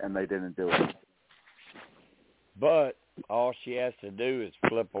week, and they didn't do it. But all she has to do is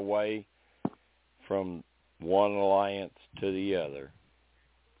flip away from one alliance to the other.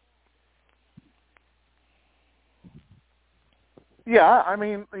 Yeah, I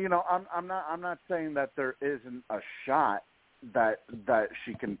mean, I'm not saying that there isn't a shot that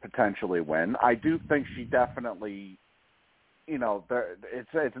she can potentially win. I do think she definitely,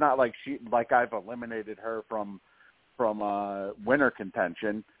 it's not like I've eliminated her from winner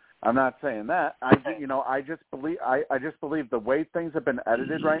contention. I'm not saying that. I just believe the way things have been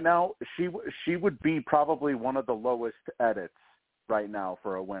edited right now, she would be probably one of the lowest edits right now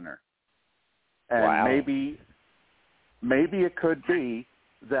for a winner. And wow. Maybe it could be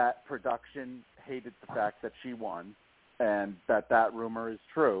that production hated the fact that she won, and that rumor is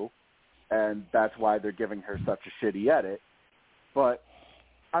true, and that's why they're giving her such a shitty edit. But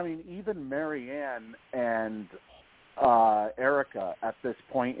I mean, even Marianne and Erica at this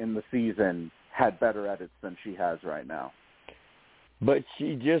point in the season had better edits than she has right now. But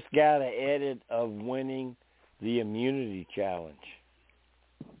she just got an edit of winning the immunity challenge.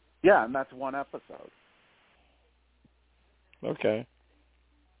 Yeah, and that's one episode. Okay.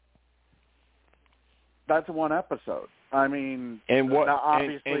 That's one episode. I mean, and what, now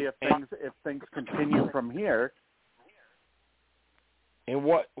obviously if things continue from here. And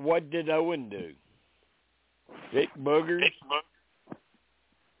what did Owen do? Big boogers?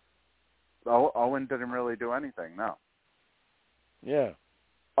 Owen didn't really do anything, no. Yeah.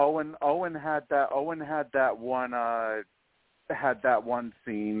 Owen had that one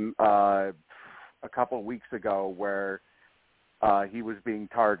scene a couple of weeks ago where he was being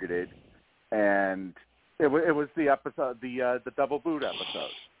targeted, and it was the episode, the double boot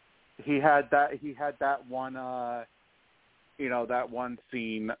episode. He had that one that one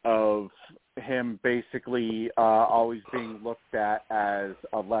scene of him basically always being looked at as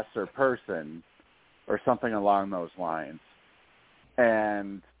a lesser person or something along those lines.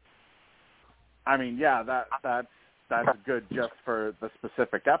 And I mean, yeah, that's good just for the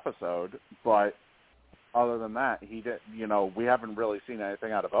specific episode, but other than that, we haven't really seen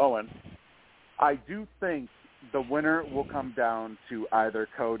anything out of Owen. I do think the winner will come down to either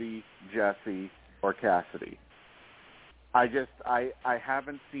Cody, Jesse, or Cassidy. I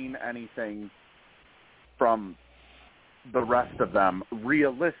haven't seen anything from the rest of them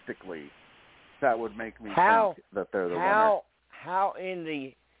realistically that would make me think that they're the winner. How in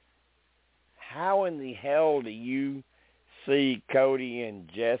the hell do you see Cody and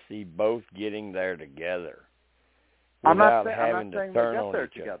Jesse both getting there together without having to turn on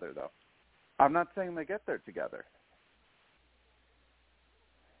each other? Though. I'm not saying they get there together.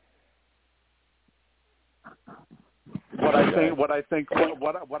 What I think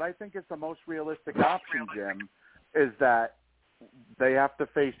is the most realistic option, Jim, is that they have to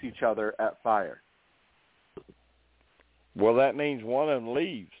face each other at Fire. Well, that means one of them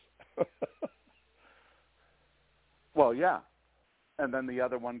leaves. Well, yeah. And then the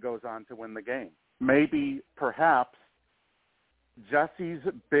other one goes on to win the game. Maybe, perhaps, Jesse's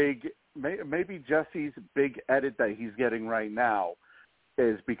big edit that he's getting right now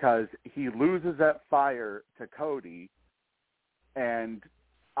is because he loses at Fire to Cody, and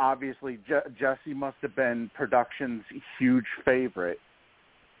obviously Jesse must have been production's huge favorite.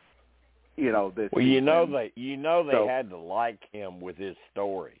 This well, season. they had to like him with his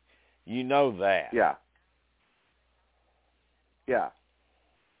story. You know that. Yeah. Yeah.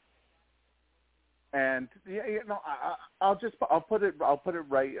 And I'll put it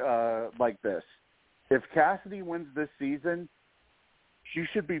right like this. If Cassidy wins this season, she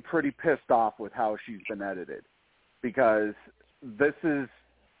should be pretty pissed off with how she's been edited, because this is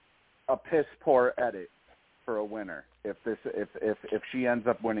a piss poor edit for a winner if she ends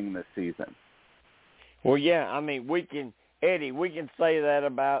up winning this season. Well, yeah, I mean, we can say that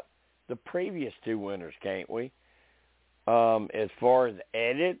about the previous two winners, can't we? As far as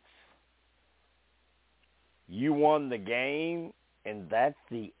edits, you won the game, and that's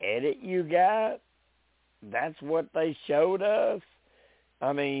the edit you got? That's what they showed us?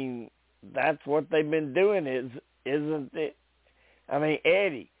 I mean, that's what they've been doing, isn't it? I mean,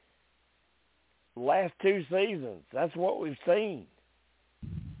 Eddie, last two seasons, that's what we've seen.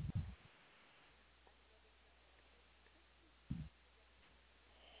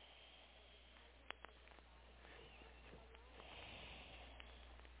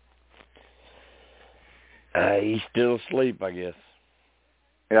 He's still asleep, I guess.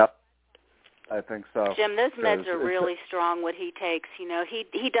 Yep, I think so. Jim, those meds are really strong. What he takes, he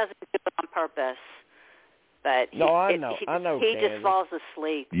doesn't do it on purpose. But no, I know, he just falls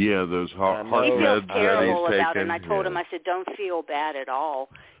asleep. Yeah, those hard He feels meds terrible that he's about taken. it, and I told him, I said, don't feel bad at all.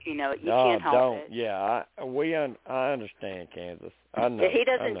 You know, you no, can't help don't. it. Yeah, I understand, Kansas. I know. He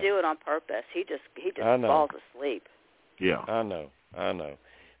doesn't do it on purpose. He just falls asleep. Yeah, I know.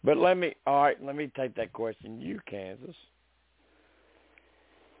 But let me take that question. You, Kansas,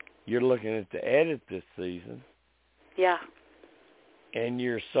 you're looking at the edit this season. Yeah. And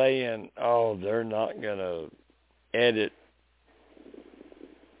you're saying, oh, they're not going to edit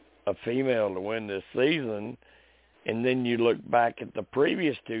a female to win this season. And then you look back at the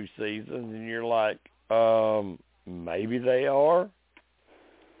previous 2 seasons and you're like, maybe they are.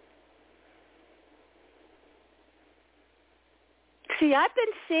 See, I've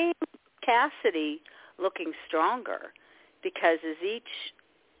been seeing Cassidy looking stronger because as each,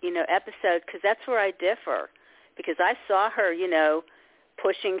 episode, because that's where I differ. Because I saw her,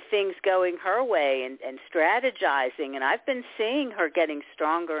 pushing things going her way and strategizing, and I've been seeing her getting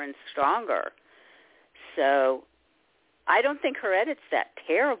stronger and stronger. So I don't think her edit's that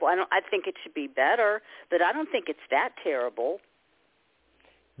terrible. I think it should be better, but I don't think it's that terrible.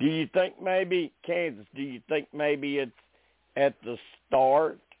 Do you think maybe, Kansas, it's at the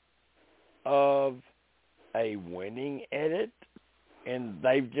start of a winning edit and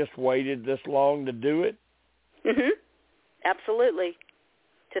they've just waited this long to do it? Mhm. Absolutely.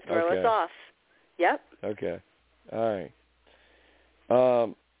 To throw us off. Yep. Okay. All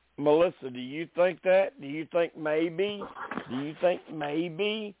right. Melissa, do you think that? Do you think maybe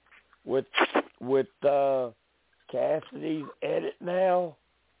with Cassidy's edit now,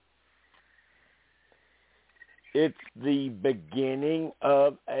 it's the beginning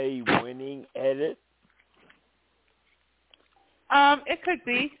of a winning edit? It could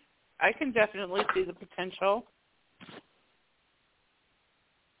be. I can definitely see the potential.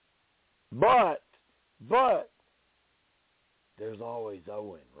 But there's always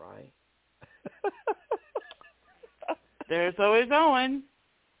Owen, right? There's always Owen.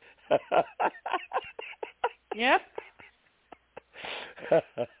 Yep.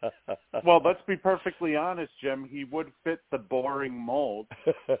 Well, let's be perfectly honest, Jim. He would fit the boring mold.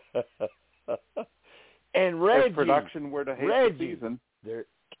 And Reggie, if production were to hate the season.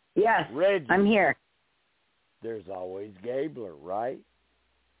 Yes, Reggie, I'm here. There's always Gabler, right?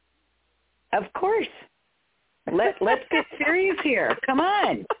 Of course. Let's get serious here. Come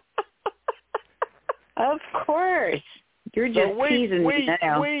on. Of course. You're just teasing me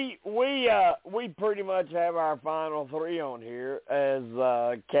now. We pretty much have our final 3 on here as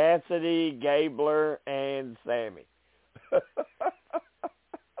Cassidy, Gabler, and Sammy.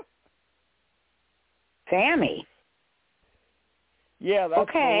 Sammy? Yeah, that's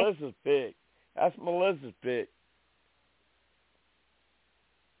okay. Melissa's pick. That's Melissa's pick.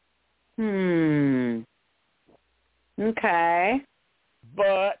 Okay.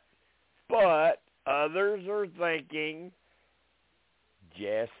 But others are thinking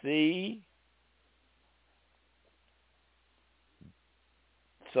Jesse.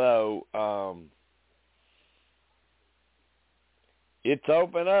 So, it's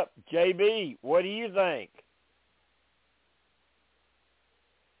open up. JB, what do you think?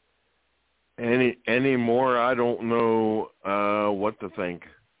 Any more? I don't know what to think.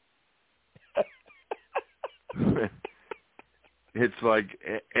 It's like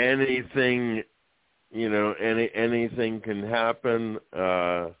anything, anything can happen.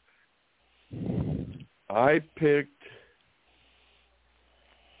 I picked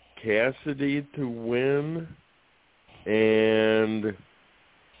Cassidy to win, and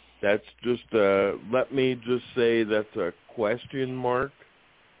that's just let me just say that's a question mark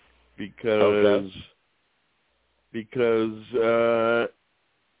because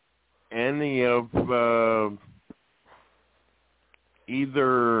any of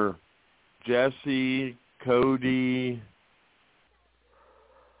either Jesse, Cody,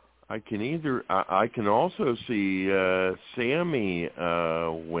 I can also see Sammy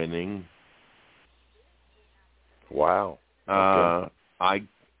winning. Wow. Okay.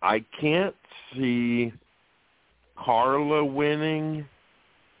 I can't see Carla winning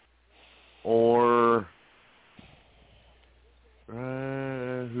or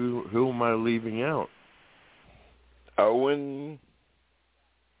who am I leaving out? Owen.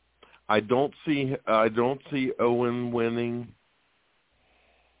 I don't see Owen winning.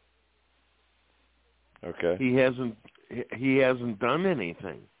 Okay. He hasn't done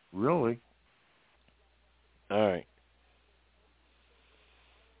anything, really. All right.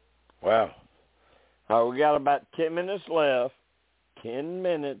 Wow. All right, we got about 10 minutes left. 10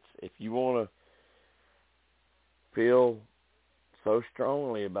 minutes if you want to feel so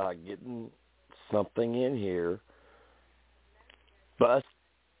strongly about getting something in here, bust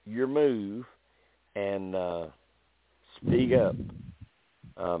your move, and speak up.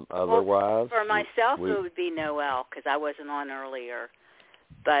 Otherwise, for myself, it would be Noelle because I wasn't on earlier.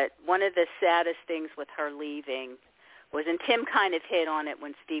 But one of the saddest things with her leaving was, and Tim kind of hit on it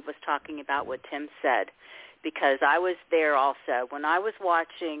when Steve was talking about what Tim said, because I was there also. When I was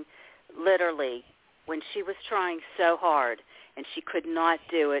watching, literally, when she was trying so hard and she could not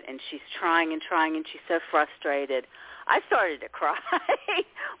do it, and she's trying and trying, and she's so frustrated, I started to cry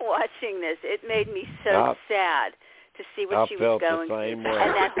watching this. It made me so sad to see what she was going through. And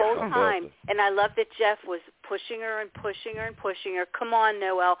that whole time, and I love that Jeff was pushing her and pushing her and pushing her. Come on,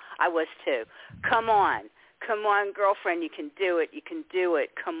 Noelle. I was too. Come on, girlfriend. You can do it. You can do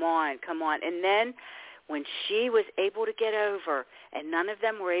it. Come on. And then when she was able to get over and none of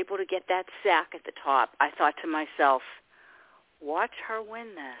them were able to get that sack at the top, I thought to myself, watch her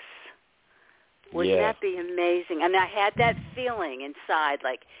win this. Wouldn't that be amazing? And I had that feeling inside,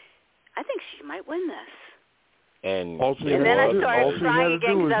 like, I think she might win this. And then I started crying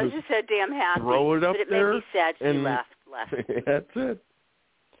again because I was just so damn happy. Throw it up but it there made me sad she left. That's it.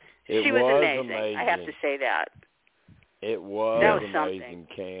 She was amazing. I have to say that. It was amazing, something.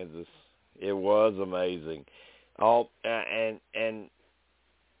 Kansas. It was amazing. And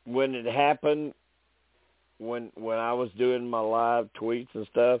when it happened, when I was doing my live tweets and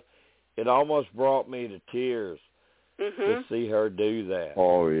stuff, it almost brought me to tears to see her do that.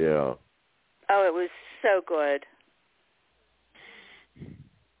 Oh, yeah. Oh, it was so good.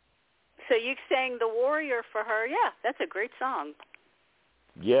 So you sang The Warrior for her. Yeah, that's a great song.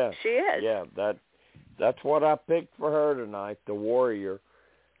 Yeah. She is. Yeah, that's what I picked for her tonight, The Warrior.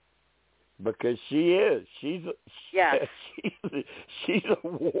 Because she is. She's a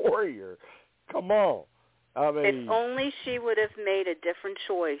warrior. Come on. I mean, if only she would have made a different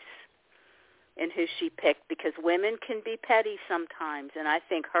choice in who she picked, because women can be petty sometimes, and I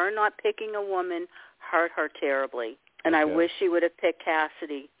think her not picking a woman hurt her terribly. And I wish she would have picked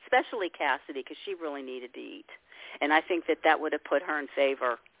Cassidy, especially Cassidy, because she really needed to eat. And I think that would have put her in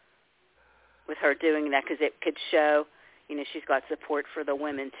favor with her doing that, because it could show, she's got support for the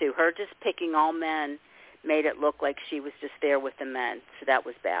women too. Her just picking all men made it look like she was just there with the men, so that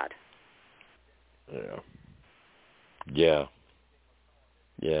was bad. Yeah.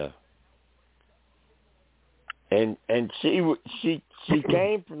 And she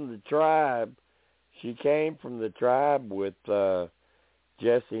came from the tribe. She came from the tribe with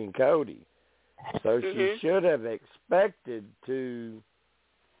Jesse and Cody, so she should have expected to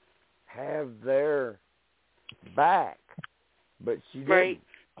have their back, but she didn't. Right.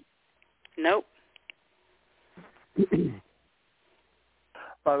 Nope.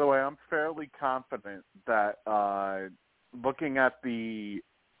 By the way, I'm fairly confident that looking at the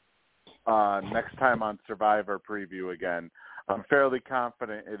next time on Survivor preview again, I'm fairly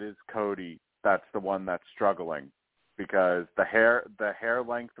confident it is Cody that's the one that's struggling, because the hair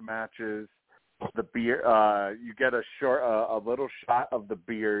length matches, the beard. You get a little shot of the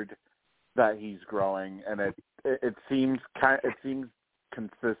beard that he's growing, and it seems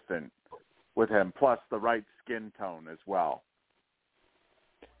consistent with him. Plus the right skin tone as well.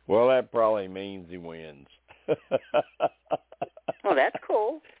 Well, that probably means he wins. Well, that's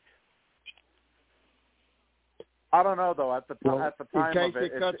cool. I don't know though. At the time of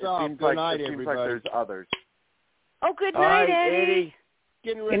it, it seems like there's others. Oh, good night, Eddie.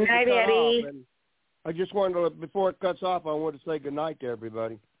 Getting ready good night, to cut Eddie. off, and I just wanted to, before it cuts off, I want to say good night to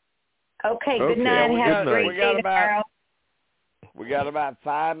everybody. Okay, good night. Have a great day tomorrow. We got about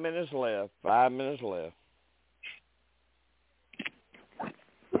 5 minutes left. 5 minutes left.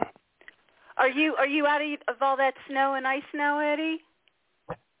 Are you out of all that snow and ice now, Eddie?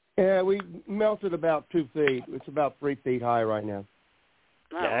 Yeah, we melted about 2 feet. It's about 3 feet high right now.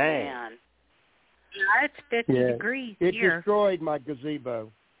 Oh, man. Yeah, it's 50 degrees it here. It destroyed my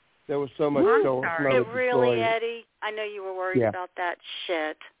gazebo. There was so much snow. It really, Eddie? I know you were worried about that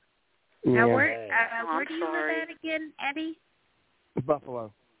shit. Yeah. Now, where do you live at again, Eddie?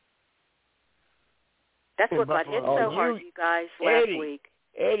 Buffalo. That's what got hit so hard, you guys, last week.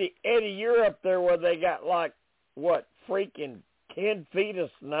 Eddie, you're up there where they got freaking 10 feet of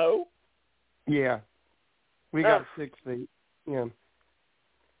snow? Yeah. We got 6 feet. Yeah.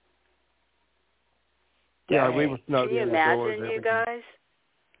 Yeah, we were snowed in. Can you imagine, you guys?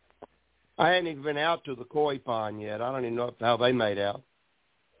 I hadn't even been out to the koi pond yet. I don't even know how they made out.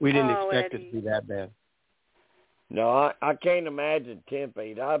 We didn't expect it to be that bad. No, I can't imagine 10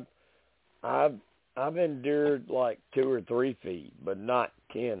 feet. I've endured 2 or 3 feet, but not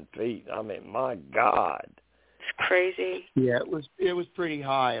 10 feet. I mean, my God. It's crazy. Yeah, it was pretty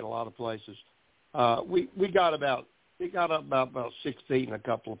high in a lot of places. We got about 6 feet in a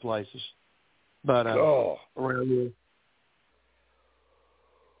couple of places, but around here.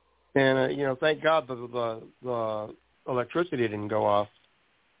 And thank God the electricity didn't go off.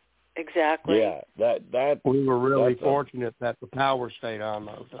 Exactly. Yeah, that we were really fortunate that the power stayed on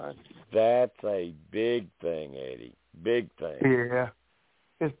those times. That's a big thing, Eddie. Big thing. Yeah,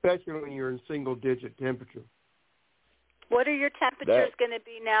 especially when you're in single-digit temperature. What are your temperatures going to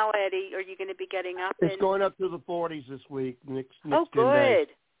be now, Eddie? Are you going to be getting up? It's going up to the 40s this week. Next 10 good. days.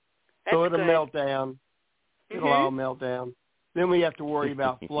 That's so it'll good. melt down. It'll all melt down. Then we have to worry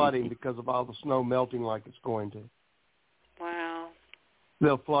about flooding because of all the snow melting like it's going to. Wow.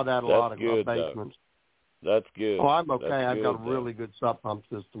 They'll flood out a lot of basements. That's good. Oh, I'm okay. I've got a really good sub pump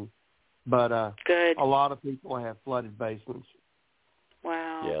system. But good. A lot of people have flooded basements.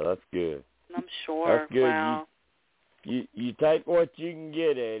 Wow. Yeah, that's good. I'm sure. That's good. Wow. You take what you can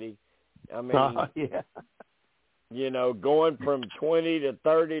get, Eddie. I mean, going from 20 to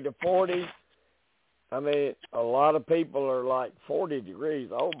 30 to 40, I mean, a lot of people are like 40 degrees.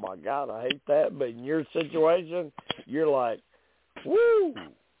 Oh, my God, I hate that. But in your situation, you're like, woo,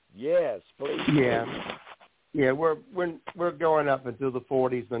 yes, please. Yeah, we're going up into the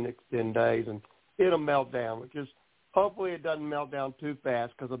 40s the next 10 days, and it'll melt down, which is hopefully it doesn't melt down too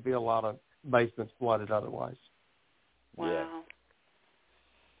fast because there'll be a lot of basements flooded otherwise. Wow.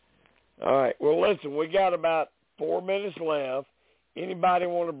 Yeah. All right. Well, listen, we got about 4 minutes left. Anybody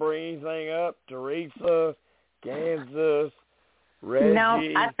want to bring anything up? Teresa, Kansas, Reggie? No,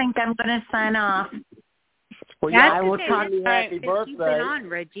 I think I'm going to sign off. Well, I will talk to you happy birthday. You've been on,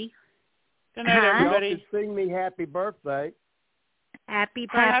 Reggie. Good night, everybody. Y'all can sing me happy birthday. Happy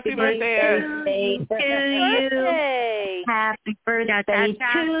birthday. Happy birthday to you. Happy birthday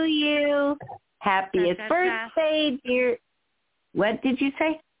to you. Happiest birthday, dear. What did you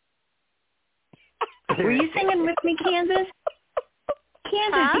say? Were you singing with me, Kansas?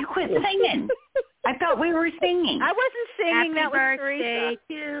 Kansas, you quit singing. I thought we were singing. I wasn't singing. Happy That was birthday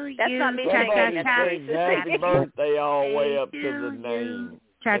Teresa. to That's you. not me Somebody singing. sings happy birthday all the way up to the name.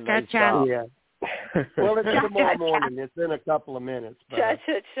 Cha-cha-cha. Yeah. Well, it's tomorrow morning. It's in a couple of minutes.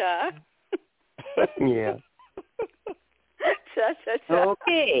 Cha-cha-cha. Yeah. Cha-cha-cha.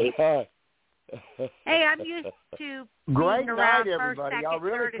 Okay. Hey, I'm used to Great being around night, first, everybody. second, Y'all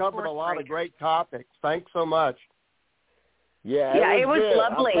really third, and covered a fourth lot grade. of great topics. Thanks so much. Yeah, it was good.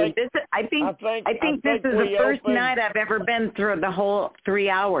 lovely. I think this is the first night I've ever been through the whole 3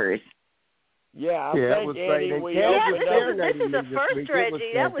 hours. Yeah, I it think, was Eddie, great. This is a first,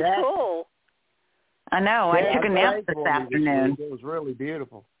 Reggie. That was cool. I know. I took a nap this afternoon. It was really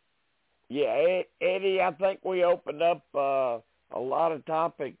beautiful. Yeah, Eddie, I think we opened up a lot of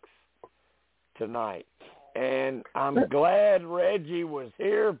topics tonight. And I'm glad Reggie was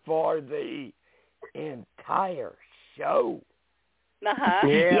here for the entire show. Uh-huh.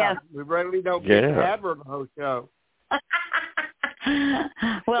 Yeah, we really don't get to have her the whole show.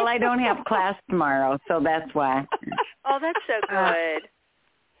 Well, I don't have class tomorrow, so that's why. Oh, that's so good.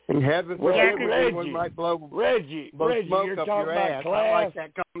 And heaven forbid anyone might blow Reggie, smoke you're up talking your about ass. class. I like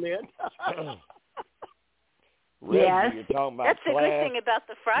that comment. Reggie, yes. You're talking about That's class. the good thing about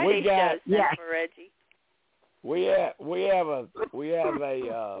the Friday shows for Reggie. We have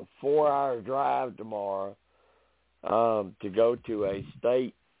a 4-hour drive tomorrow to go to a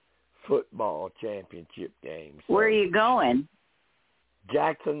state football championship game. So where are you going?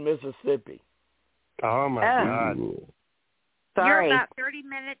 Jackson, Mississippi. Oh my God! Sorry. You're about 30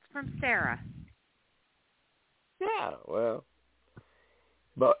 minutes from Sarah. Yeah, well,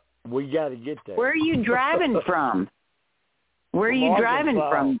 but we got to get there. Where are you driving from? Where are you driving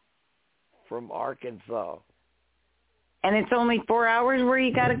from? From Arkansas. And it's only 4 hours where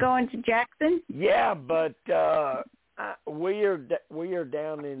you got to go into Jackson? Yeah, but we are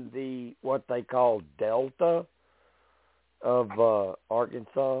down in the what they call Delta of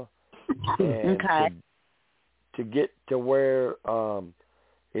Arkansas, and to get to where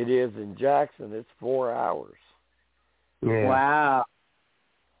it is in Jackson, it's 4 hours. Yeah. Wow.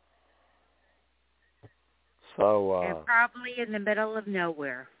 So and probably in the middle of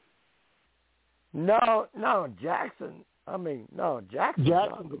nowhere. No, Jackson.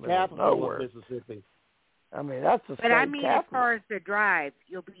 Jackson's the capital of Mississippi. I mean, that's the state But I mean, capital. as far as the drive,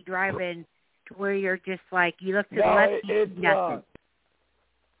 you'll be driving to where you're just like, you look to the No, left, you see nothing.